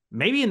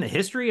 maybe in the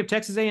history of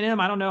Texas A&M.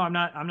 I don't know. I'm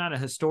not a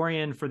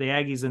historian for the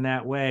Aggies in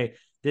that way.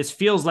 This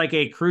feels like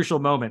a crucial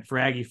moment for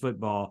Aggie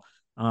football,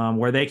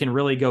 where they can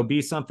really go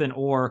be something,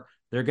 or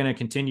they're going to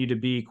continue to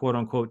be, quote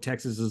unquote,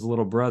 Texas's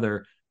little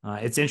brother.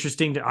 It's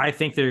interesting. I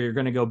think they're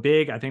going to go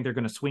big. I think they're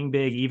going to swing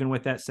big, even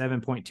with that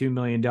 $7.2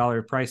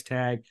 million price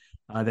tag.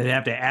 They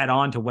have to add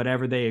on to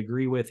whatever they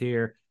agree with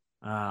here.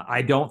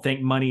 I don't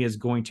think money is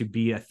going to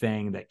be a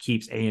thing that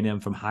keeps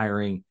A&M from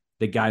hiring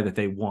the guy that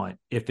they want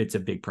if it's a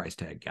big price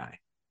tag guy.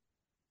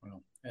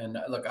 Well, and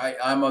look,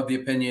 I'm of the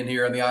opinion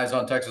here in the Eyes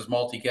on Texas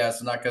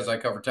multicast, not because I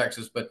cover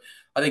Texas, but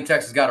I think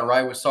Texas got it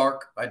right with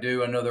Sark. I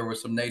do. I know there were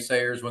some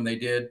naysayers when they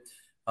did.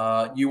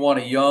 You want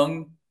a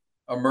young,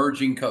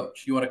 emerging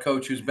coach. You want a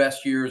coach whose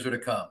best years are to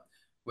come.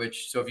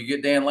 So if you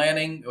get Dan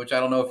Lanning, which I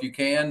don't know if you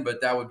can, but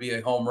that would be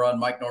a home run.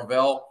 Mike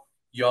Norvell,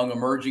 young,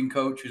 emerging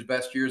coach whose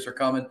best years are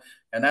coming.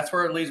 And that's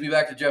where it leads me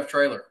back to Jeff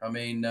Traylor. I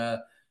mean,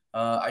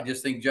 I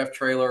just think Jeff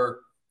Traylor,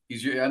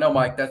 I know,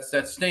 Mike,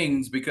 that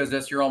stings because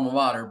that's your alma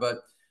mater, but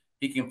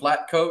he can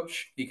flat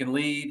coach, he can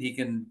lead, he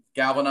can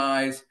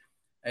galvanize,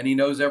 and he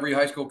knows every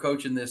high school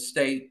coach in this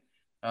state.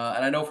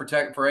 And I know for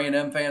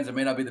A&M fans, it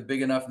may not be the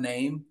big enough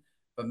name,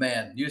 but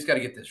man, you just got to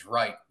get this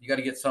right. You got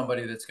to get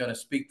somebody that's going to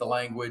speak the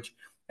language.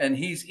 And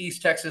he's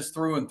East Texas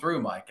through and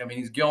through, Mike. I mean,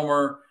 he's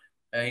Gilmer.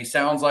 He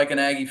sounds like an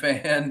Aggie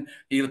fan.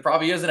 He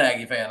probably is an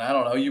Aggie fan. I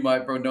don't know. You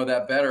might know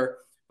that better.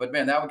 But,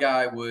 man, that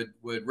guy would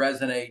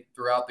resonate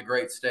throughout the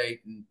great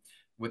state. And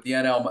with the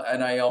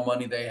NIL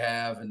money they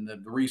have and the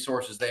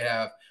resources they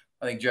have,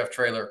 I think Jeff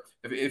Traylor,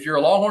 if you're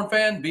a Longhorn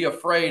fan, be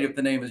afraid if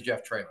the name is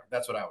Jeff Traylor.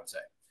 That's what I would say.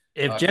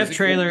 If Jeff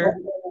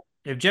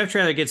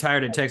Traylor gets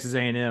hired at Texas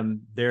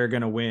A&M, they're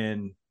going to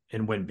win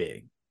and win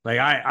big. Like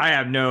I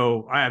have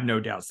no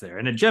doubts there.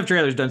 And if Jeff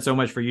Traylor's done so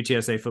much for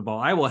UTSA football,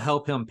 I will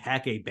help him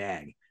pack a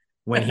bag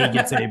when he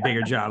gets a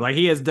bigger job. Like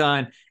he has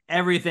done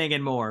everything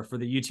and more for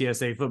the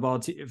UTSA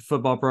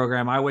football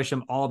program. I wish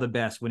him all the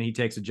best when he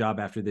takes a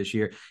job after this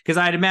year, because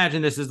I'd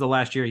imagine this is the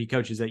last year he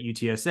coaches at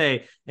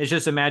UTSA. It's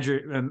just a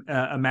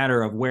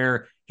matter of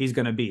where he's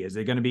going to be. Is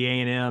it going to be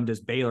A&M?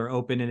 Does Baylor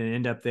open and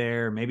end up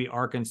there? Maybe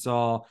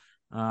Arkansas?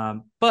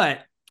 But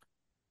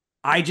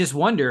I just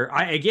wonder.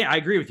 I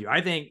agree with you.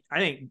 I think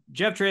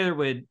Jeff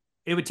Traylor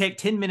it would take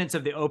 10 minutes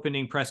of the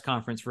opening press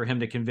conference for him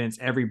to convince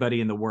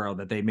everybody in the world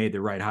that they made the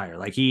right hire.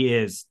 Like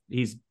he's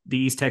the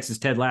East Texas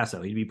Ted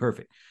Lasso. He'd be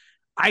perfect.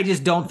 I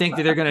just don't think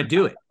that they're going to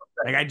do it.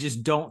 Like, I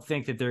just don't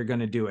think that they're going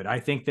to do it. I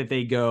think that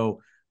they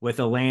go with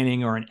a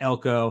Lanning or an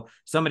Elko,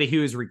 somebody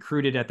who is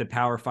recruited at the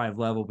Power 5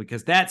 level,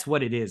 because that's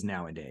what it is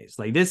nowadays.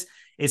 Like this,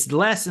 it's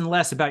less and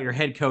less about your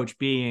head coach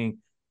being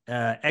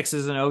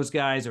X's and O's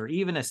guys or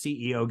even a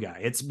CEO guy.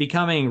 It's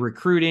becoming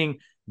recruiting,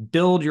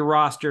 build your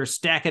roster,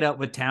 stack it up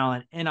with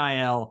talent,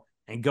 NIL,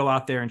 and go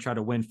out there and try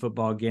to win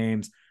football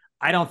games.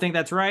 I don't think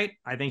that's right.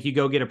 I think you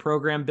go get a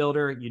program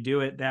builder, you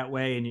do it that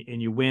way,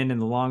 and you win in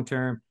the long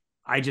term.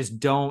 I just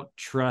don't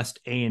trust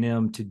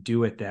A&M to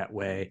do it that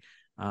way.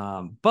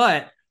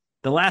 But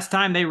the last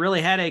time they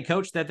really had a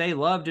coach that they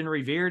loved and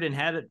revered and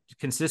had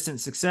consistent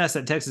success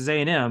at Texas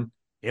A&M,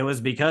 it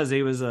was because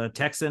he was a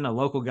Texan, a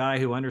local guy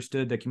who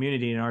understood the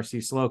community in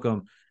R.C.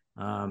 Slocum.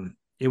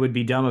 It would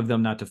be dumb of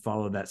them not to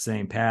follow that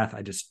same path.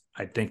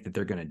 I think that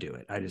they're going to do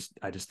it. I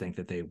just think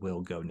that they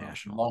will go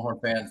national.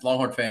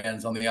 Longhorn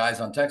fans on the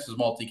Eyes on Texas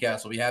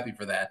multicast will be happy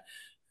for that,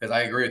 because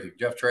I agree with you.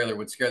 Jeff Traylor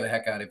would scare the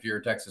heck out if you're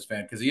a Texas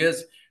fan, because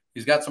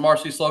he's got some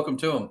R.C. Slocum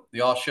to him.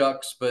 The all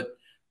shucks, but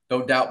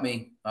don't doubt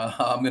me.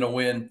 I'm going to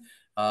win.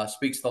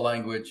 Speaks the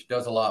language,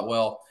 does a lot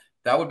well.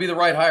 That would be the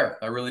right hire.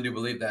 I really do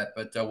believe that,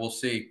 but we'll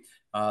see.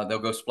 They'll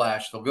go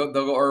splash. They'll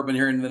go urban,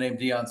 hearing the name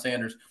Deion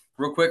Sanders.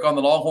 Real quick on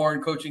the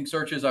Longhorn coaching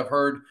searches, I've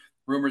heard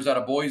rumors out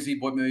of Boise,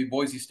 maybe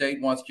Boise State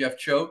wants Jeff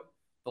Choate,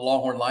 the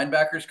Longhorn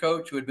linebackers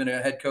coach, who had been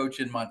a head coach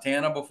in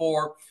Montana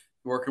before,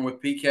 working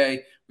with PK.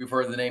 We've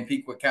heard the name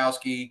Pete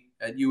Kwiatkowski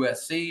at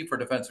USC for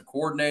defensive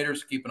coordinators.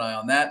 So keep an eye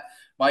on that.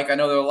 Mike, I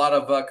know there are a lot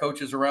of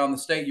coaches around the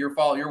state. You're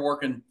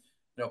working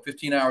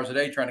 15 hours a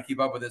day trying to keep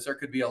up with this. There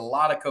could be a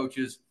lot of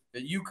coaches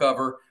that you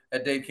cover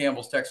at Dave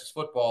Campbell's Texas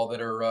Football that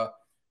are,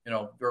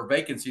 there are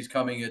vacancies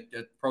coming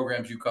at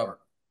programs you cover.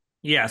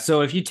 Yeah, so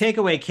if you take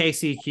away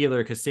Casey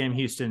Keeler, because Sam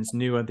Houston's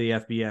new at the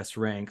FBS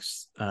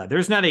ranks,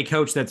 there's not a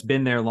coach that's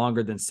been there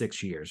longer than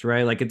 6 years,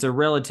 right? Like, it's a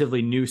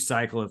relatively new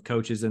cycle of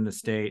coaches in the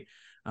state.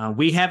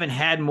 We haven't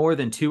had more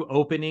than 2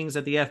 openings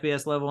at the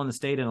FBS level in the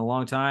state in a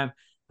long time.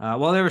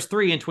 Well, there was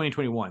 3 in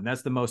 2021.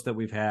 That's the most that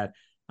we've had.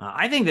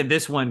 I think that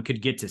this one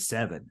could get to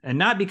 7, and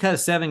not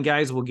because 7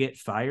 guys will get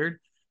fired,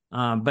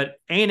 but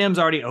A&M's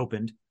already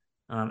opened.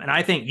 And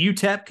I think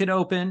UTEP could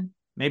open,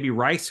 maybe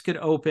Rice could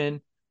open,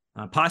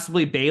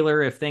 possibly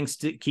Baylor if things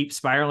keep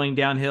spiraling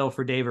downhill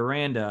for Dave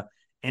Aranda.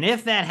 And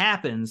if that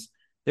happens,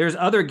 there's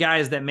other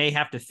guys that may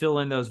have to fill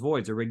in those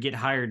voids or would get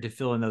hired to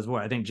fill in those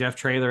voids. I think Jeff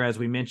Traylor, as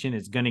we mentioned,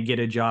 is going to get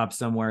a job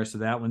somewhere, so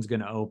that one's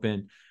going to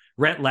open.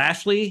 Rhett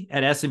Lashley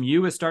at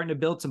SMU is starting to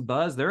build some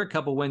buzz. They're a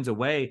couple wins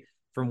away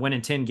from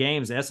winning 10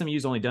 games.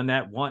 SMU's only done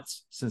that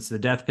once since the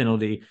death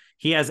penalty.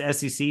 He has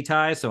SEC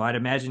ties, so I'd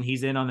imagine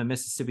he's in on the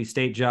Mississippi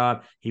State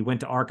job. He went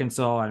to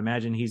Arkansas. I'd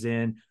imagine he's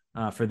in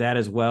for that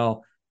as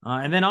well.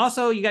 And then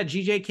also you got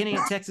G.J. Kinney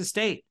at Texas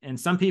State. And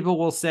some people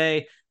will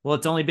say, well,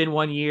 it's only been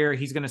 1 year.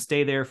 He's going to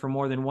stay there for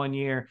more than 1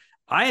 year.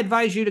 I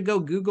advise you to go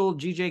Google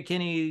G.J.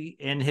 Kinney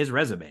and his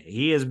resume.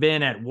 He's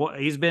been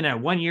a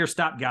 1 year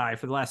stop guy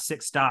for the last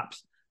 6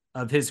 stops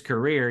of his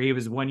career. He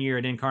was 1 year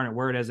at Incarnate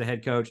Word as a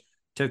head coach,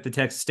 took the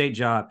Texas State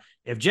job.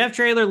 If Jeff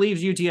Traylor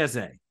leaves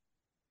UTSA,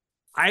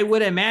 I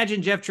would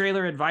imagine Jeff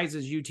Traylor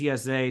advises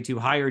UTSA to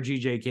hire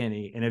G.J.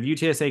 Kinney. And if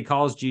UTSA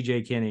calls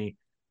G.J. Kinney,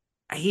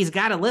 he's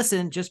got to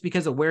listen just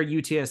because of where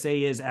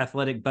UTSA is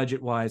athletic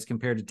budget-wise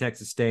compared to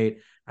Texas State.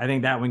 I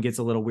think that one gets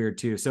a little weird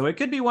too. So it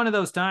could be one of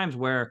those times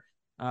where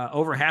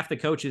over half the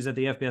coaches at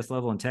the FBS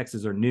level in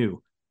Texas are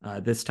new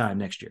this time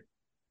next year.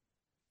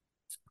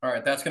 All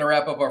right, that's going to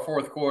wrap up our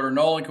 4th quarter.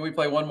 Nolan, can we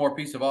play one more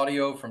piece of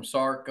audio from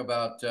Sark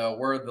about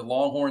where the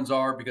Longhorns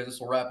are, because this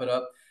will wrap it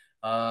up.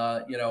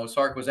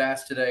 Sark was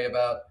asked today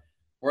about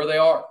where they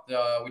are.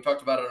 We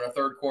talked about it in our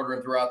 3rd quarter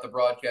and throughout the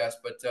broadcast,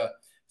 but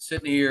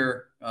sitting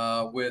here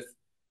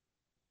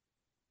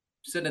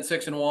sitting at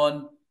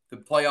 6-1, the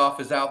playoff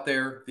is out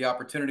there. The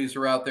opportunities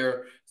are out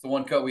there. It's the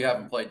one cut we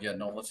haven't played yet.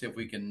 No, let's see if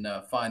we can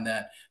find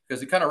that,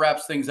 because it kind of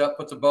wraps things up,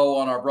 puts a bow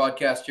on our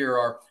broadcast here.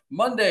 Our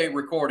Monday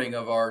recording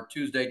of our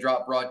Tuesday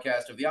drop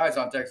broadcast of the Eyes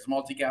on Texas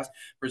multicast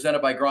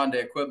presented by Grande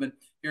Equipment.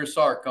 Here's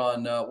Sark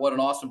on what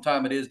an awesome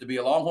time it is to be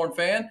a Longhorn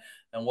fan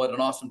and what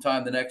an awesome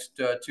time the next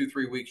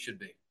 2-3 weeks should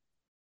be.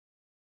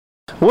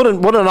 What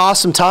an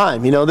awesome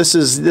time. This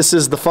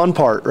is the fun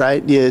part,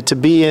 right? To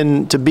be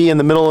in the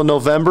middle of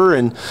November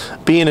and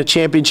be in a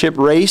championship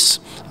race.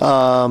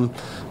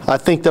 I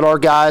think that our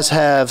guys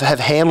have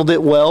handled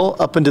it well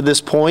up until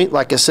this point.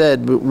 Like I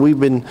said, we've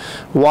been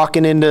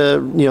walking into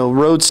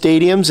road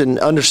stadiums and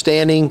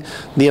understanding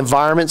the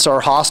environments are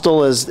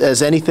hostile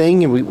as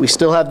anything, and we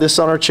still have this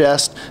on our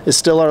chest. It's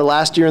still our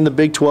last year in the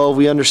Big 12.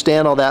 We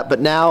understand all that, but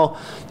now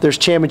there's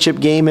championship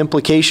game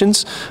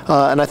implications,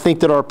 and I think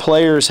that our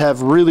players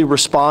have really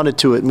responded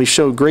to it, and we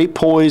showed great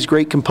poise,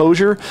 great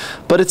composure.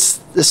 But it's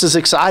this is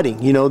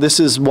exciting. You know, this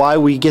is why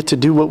we get to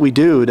do what we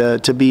do,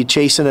 to be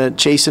chasing a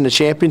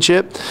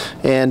championship.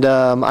 And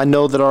I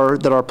know that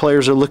our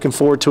players are looking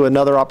forward to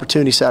another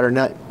opportunity Saturday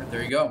night.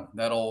 There you go.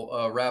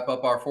 That'll wrap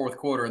up our fourth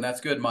quarter, and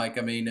that's good, Mike.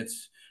 I mean,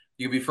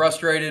 you can be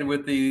frustrated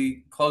with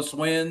the close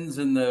wins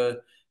and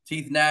the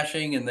teeth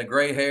gnashing and the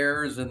gray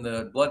hairs and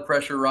the blood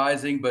pressure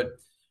rising, but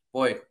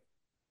boy,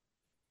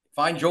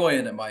 find joy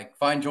in it, Mike.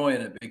 Find joy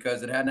in it,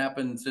 because it hadn't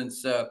happened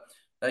since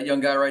that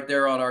young guy right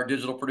there on our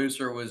digital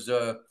producer was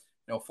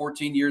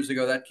 14 years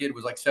ago. That kid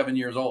was like 7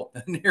 years old,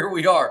 and here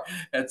we are.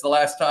 It's the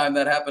last time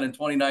that happened in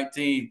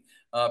 2019.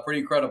 Pretty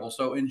incredible.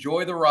 So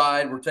enjoy the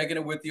ride. We're taking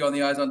it with you on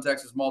the Eyes on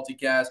Texas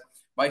multicast.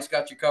 Mike's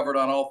got you covered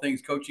on all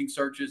things coaching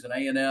searches and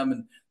A&M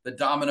and the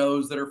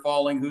dominoes that are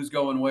falling, who's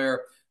going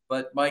where.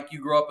 But Mike, you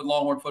grew up in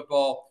Longhorn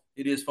football.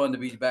 It is fun to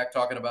be back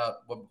talking about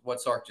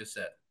what Sark just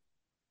said.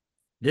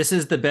 This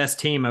is the best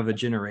team of a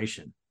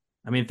generation.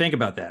 I mean, think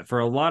about that. For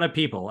a lot of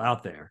people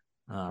out there,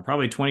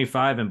 probably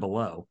 25 and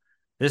below,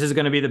 this is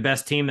going to be the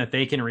best team that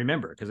they can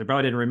remember, because they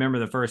probably didn't remember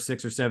the first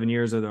 6 or 7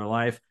 years of their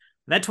life.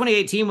 That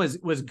 2018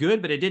 was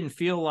good, but it didn't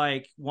feel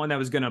like one that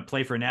was going to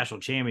play for a national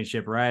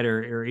championship, right?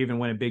 Or even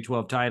win a Big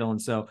 12 title.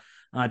 And so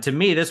to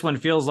me, this one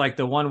feels like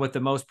the one with the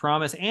most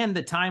promise and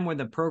the time when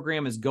the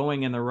program is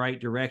going in the right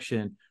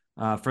direction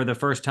for the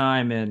first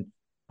time. And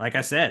like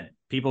I said,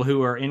 people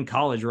who are in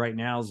college right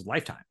now's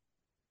lifetime.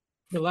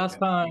 The last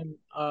time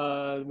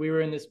we were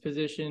in this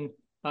position,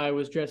 I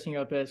was dressing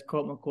up as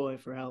Colt McCoy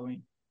for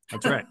Halloween.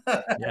 That's right.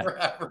 Yeah.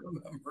 I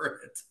remember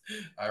it.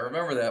 I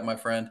remember that, my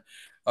friend.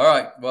 All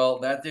right. Well,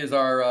 that is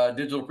our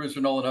digital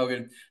producer, Nolan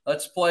Hogan.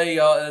 Let's play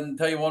and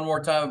tell you one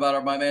more time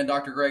about my man,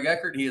 Dr. Greg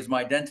Eckert. He is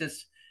my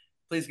dentist.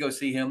 Please go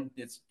see him.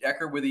 It's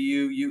Eckert with a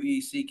U,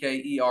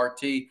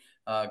 U-E-C-K-E-R-T.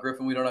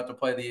 Griffin, we don't have to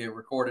play the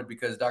recorded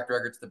because Dr.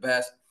 Eckert's the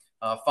best.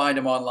 Find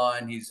him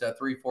online. He's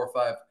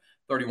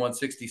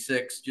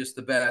 345-3166. Just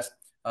the best.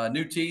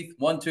 New teeth,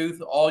 one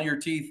tooth, all your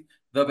teeth,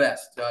 the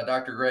best.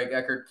 Dr. Greg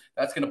Eckert.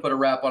 That's going to put a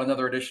wrap on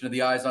another edition of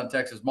the Eyes on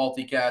Texas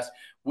multicast.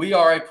 We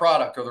are a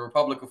product of the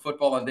Republic of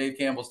Football and Dave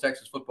Campbell's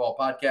Texas Football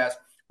Podcast.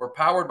 We're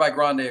powered by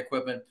Grande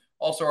Equipment.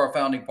 Also our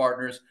founding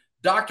partners,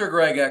 Dr.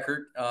 Greg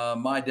Eckert,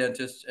 my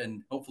dentist,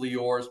 and hopefully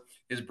yours,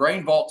 is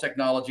Brain Vault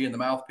technology and the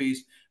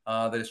mouthpiece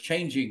that is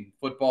changing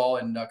football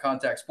and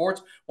contact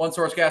sports. One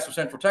Source Gas of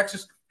Central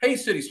Texas,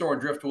 Hayes City Store in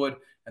Driftwood,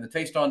 and the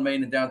Taste on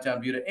Main in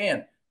downtown Buda,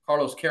 and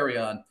Carlos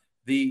Carrion,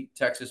 the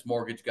Texas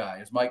mortgage guy.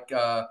 As Mike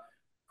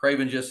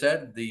Craven just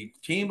said, the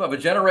team of a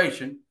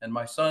generation, and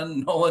my son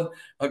Nolan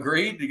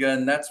agreed.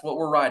 Again, that's what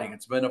we're riding.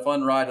 It's been a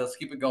fun ride. Let's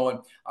keep it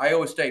going.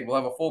 Iowa State, we'll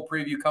have a full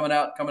preview coming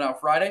out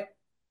Friday,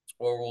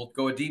 or we'll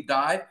go a deep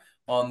dive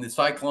on the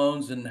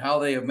Cyclones and how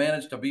they have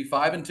managed to be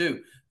 5-2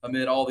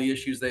 amid all the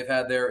issues they've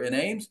had there in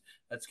Ames.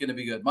 That's going to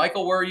be good.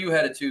 Michael, where are you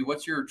headed to?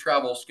 What's your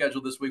travel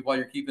schedule this week while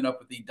you're keeping up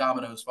with the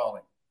dominoes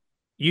falling?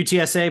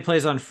 UTSA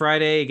plays on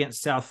Friday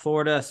against South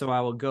Florida, so I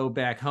will go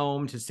back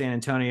home to San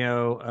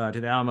Antonio, to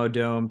the Alamo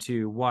Dome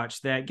to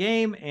watch that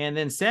game. And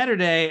then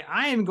Saturday,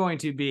 I am going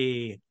to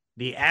be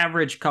the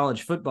average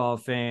college football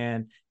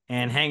fan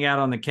and hang out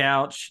on the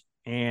couch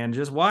and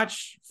just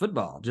watch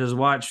football. Just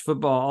watch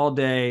football all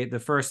day, the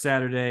first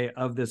Saturday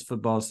of this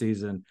football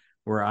season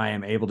where I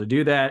am able to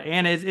do that.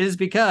 And it is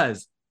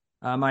because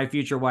my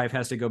future wife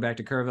has to go back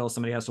to Kerrville.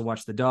 Somebody has to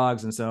watch the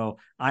dogs. And so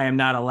I am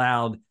not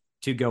allowed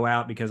to go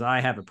out because I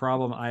have a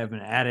problem. I have an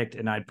addict,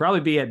 and I'd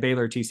probably be at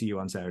Baylor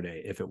TCU on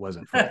Saturday if it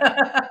wasn't for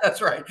that.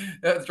 That's right.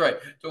 That's right.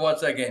 To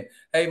watch that game.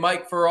 Hey,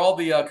 Mike, for all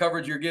the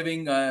coverage you're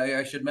giving,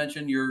 I should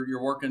mention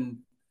you're working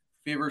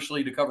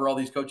feverishly to cover all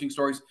these coaching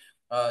stories.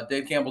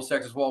 Dave Campbell's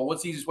Texas Wall.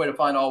 What's the easiest way to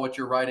find all what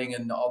you're writing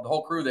and all, the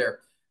whole crew there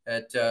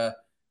at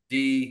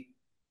DTCS?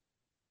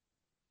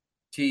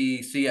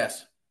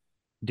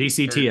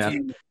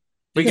 DCTF.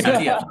 We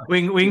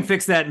can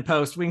fix that in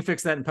post.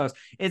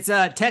 It's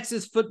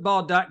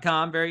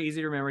texasfootball.com. Very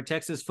easy to remember.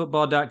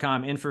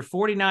 texasfootball.com. And for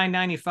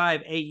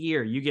 $49.95 a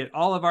year, you get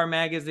all of our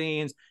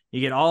magazines, you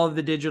get all of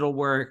the digital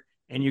work,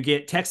 and you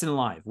get Texan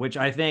Live, which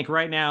I think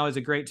right now is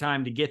a great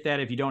time to get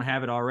that if you don't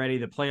have it already.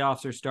 The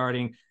playoffs are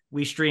starting.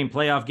 We stream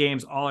playoff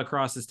games all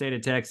across the state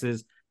of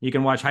Texas. You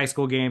can watch high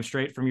school games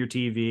straight from your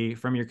TV,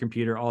 from your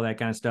computer, all that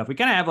kind of stuff. We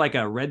kind of have like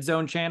a red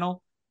zone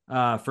channel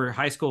for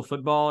high school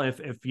football.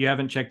 If you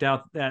haven't checked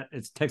out that,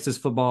 it's Texas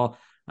Football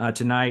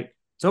Tonight.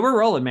 So we're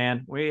rolling,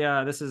 man. We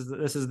this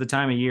is the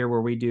time of year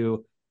where we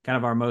do kind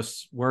of our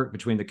most work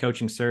between the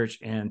coaching search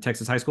and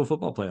Texas high school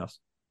football playoffs.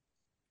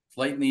 It's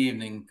late in the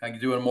evening. I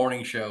could do a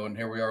morning show, and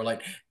here we are,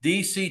 like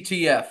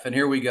DCTF, and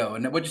here we go.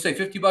 And what'd you say,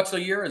 $50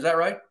 a year? Is that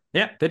right?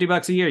 Yeah,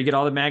 $50 a year. You get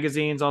all the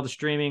magazines, all the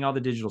streaming, all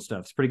the digital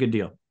stuff. It's a pretty good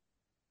deal.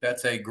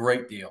 That's a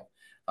great deal.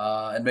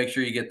 And make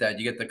sure you get that.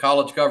 You get the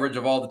college coverage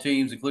of all the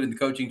teams, including the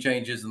coaching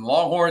changes and the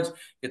Longhorns.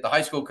 Get the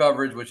high school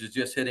coverage, which is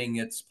just hitting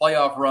its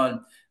playoff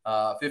run.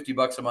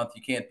 $50 a month.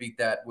 You can't beat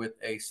that with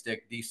a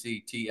stick.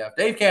 DCTF.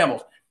 Dave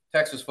Campbell's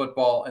Texas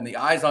Football and the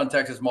Eyes on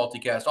Texas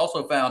multicast.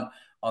 Also found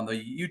on the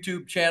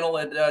YouTube channel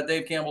at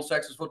Dave Campbell's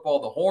Texas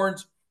Football, the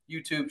Horns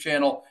YouTube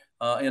channel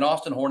in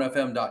Austin,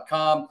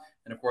 hornfm.com.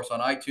 and, of course, on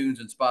iTunes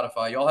and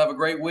Spotify. Y'all have a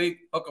great week.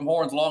 Hook 'em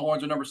horns.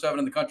 Longhorns are number 7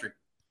 in the country.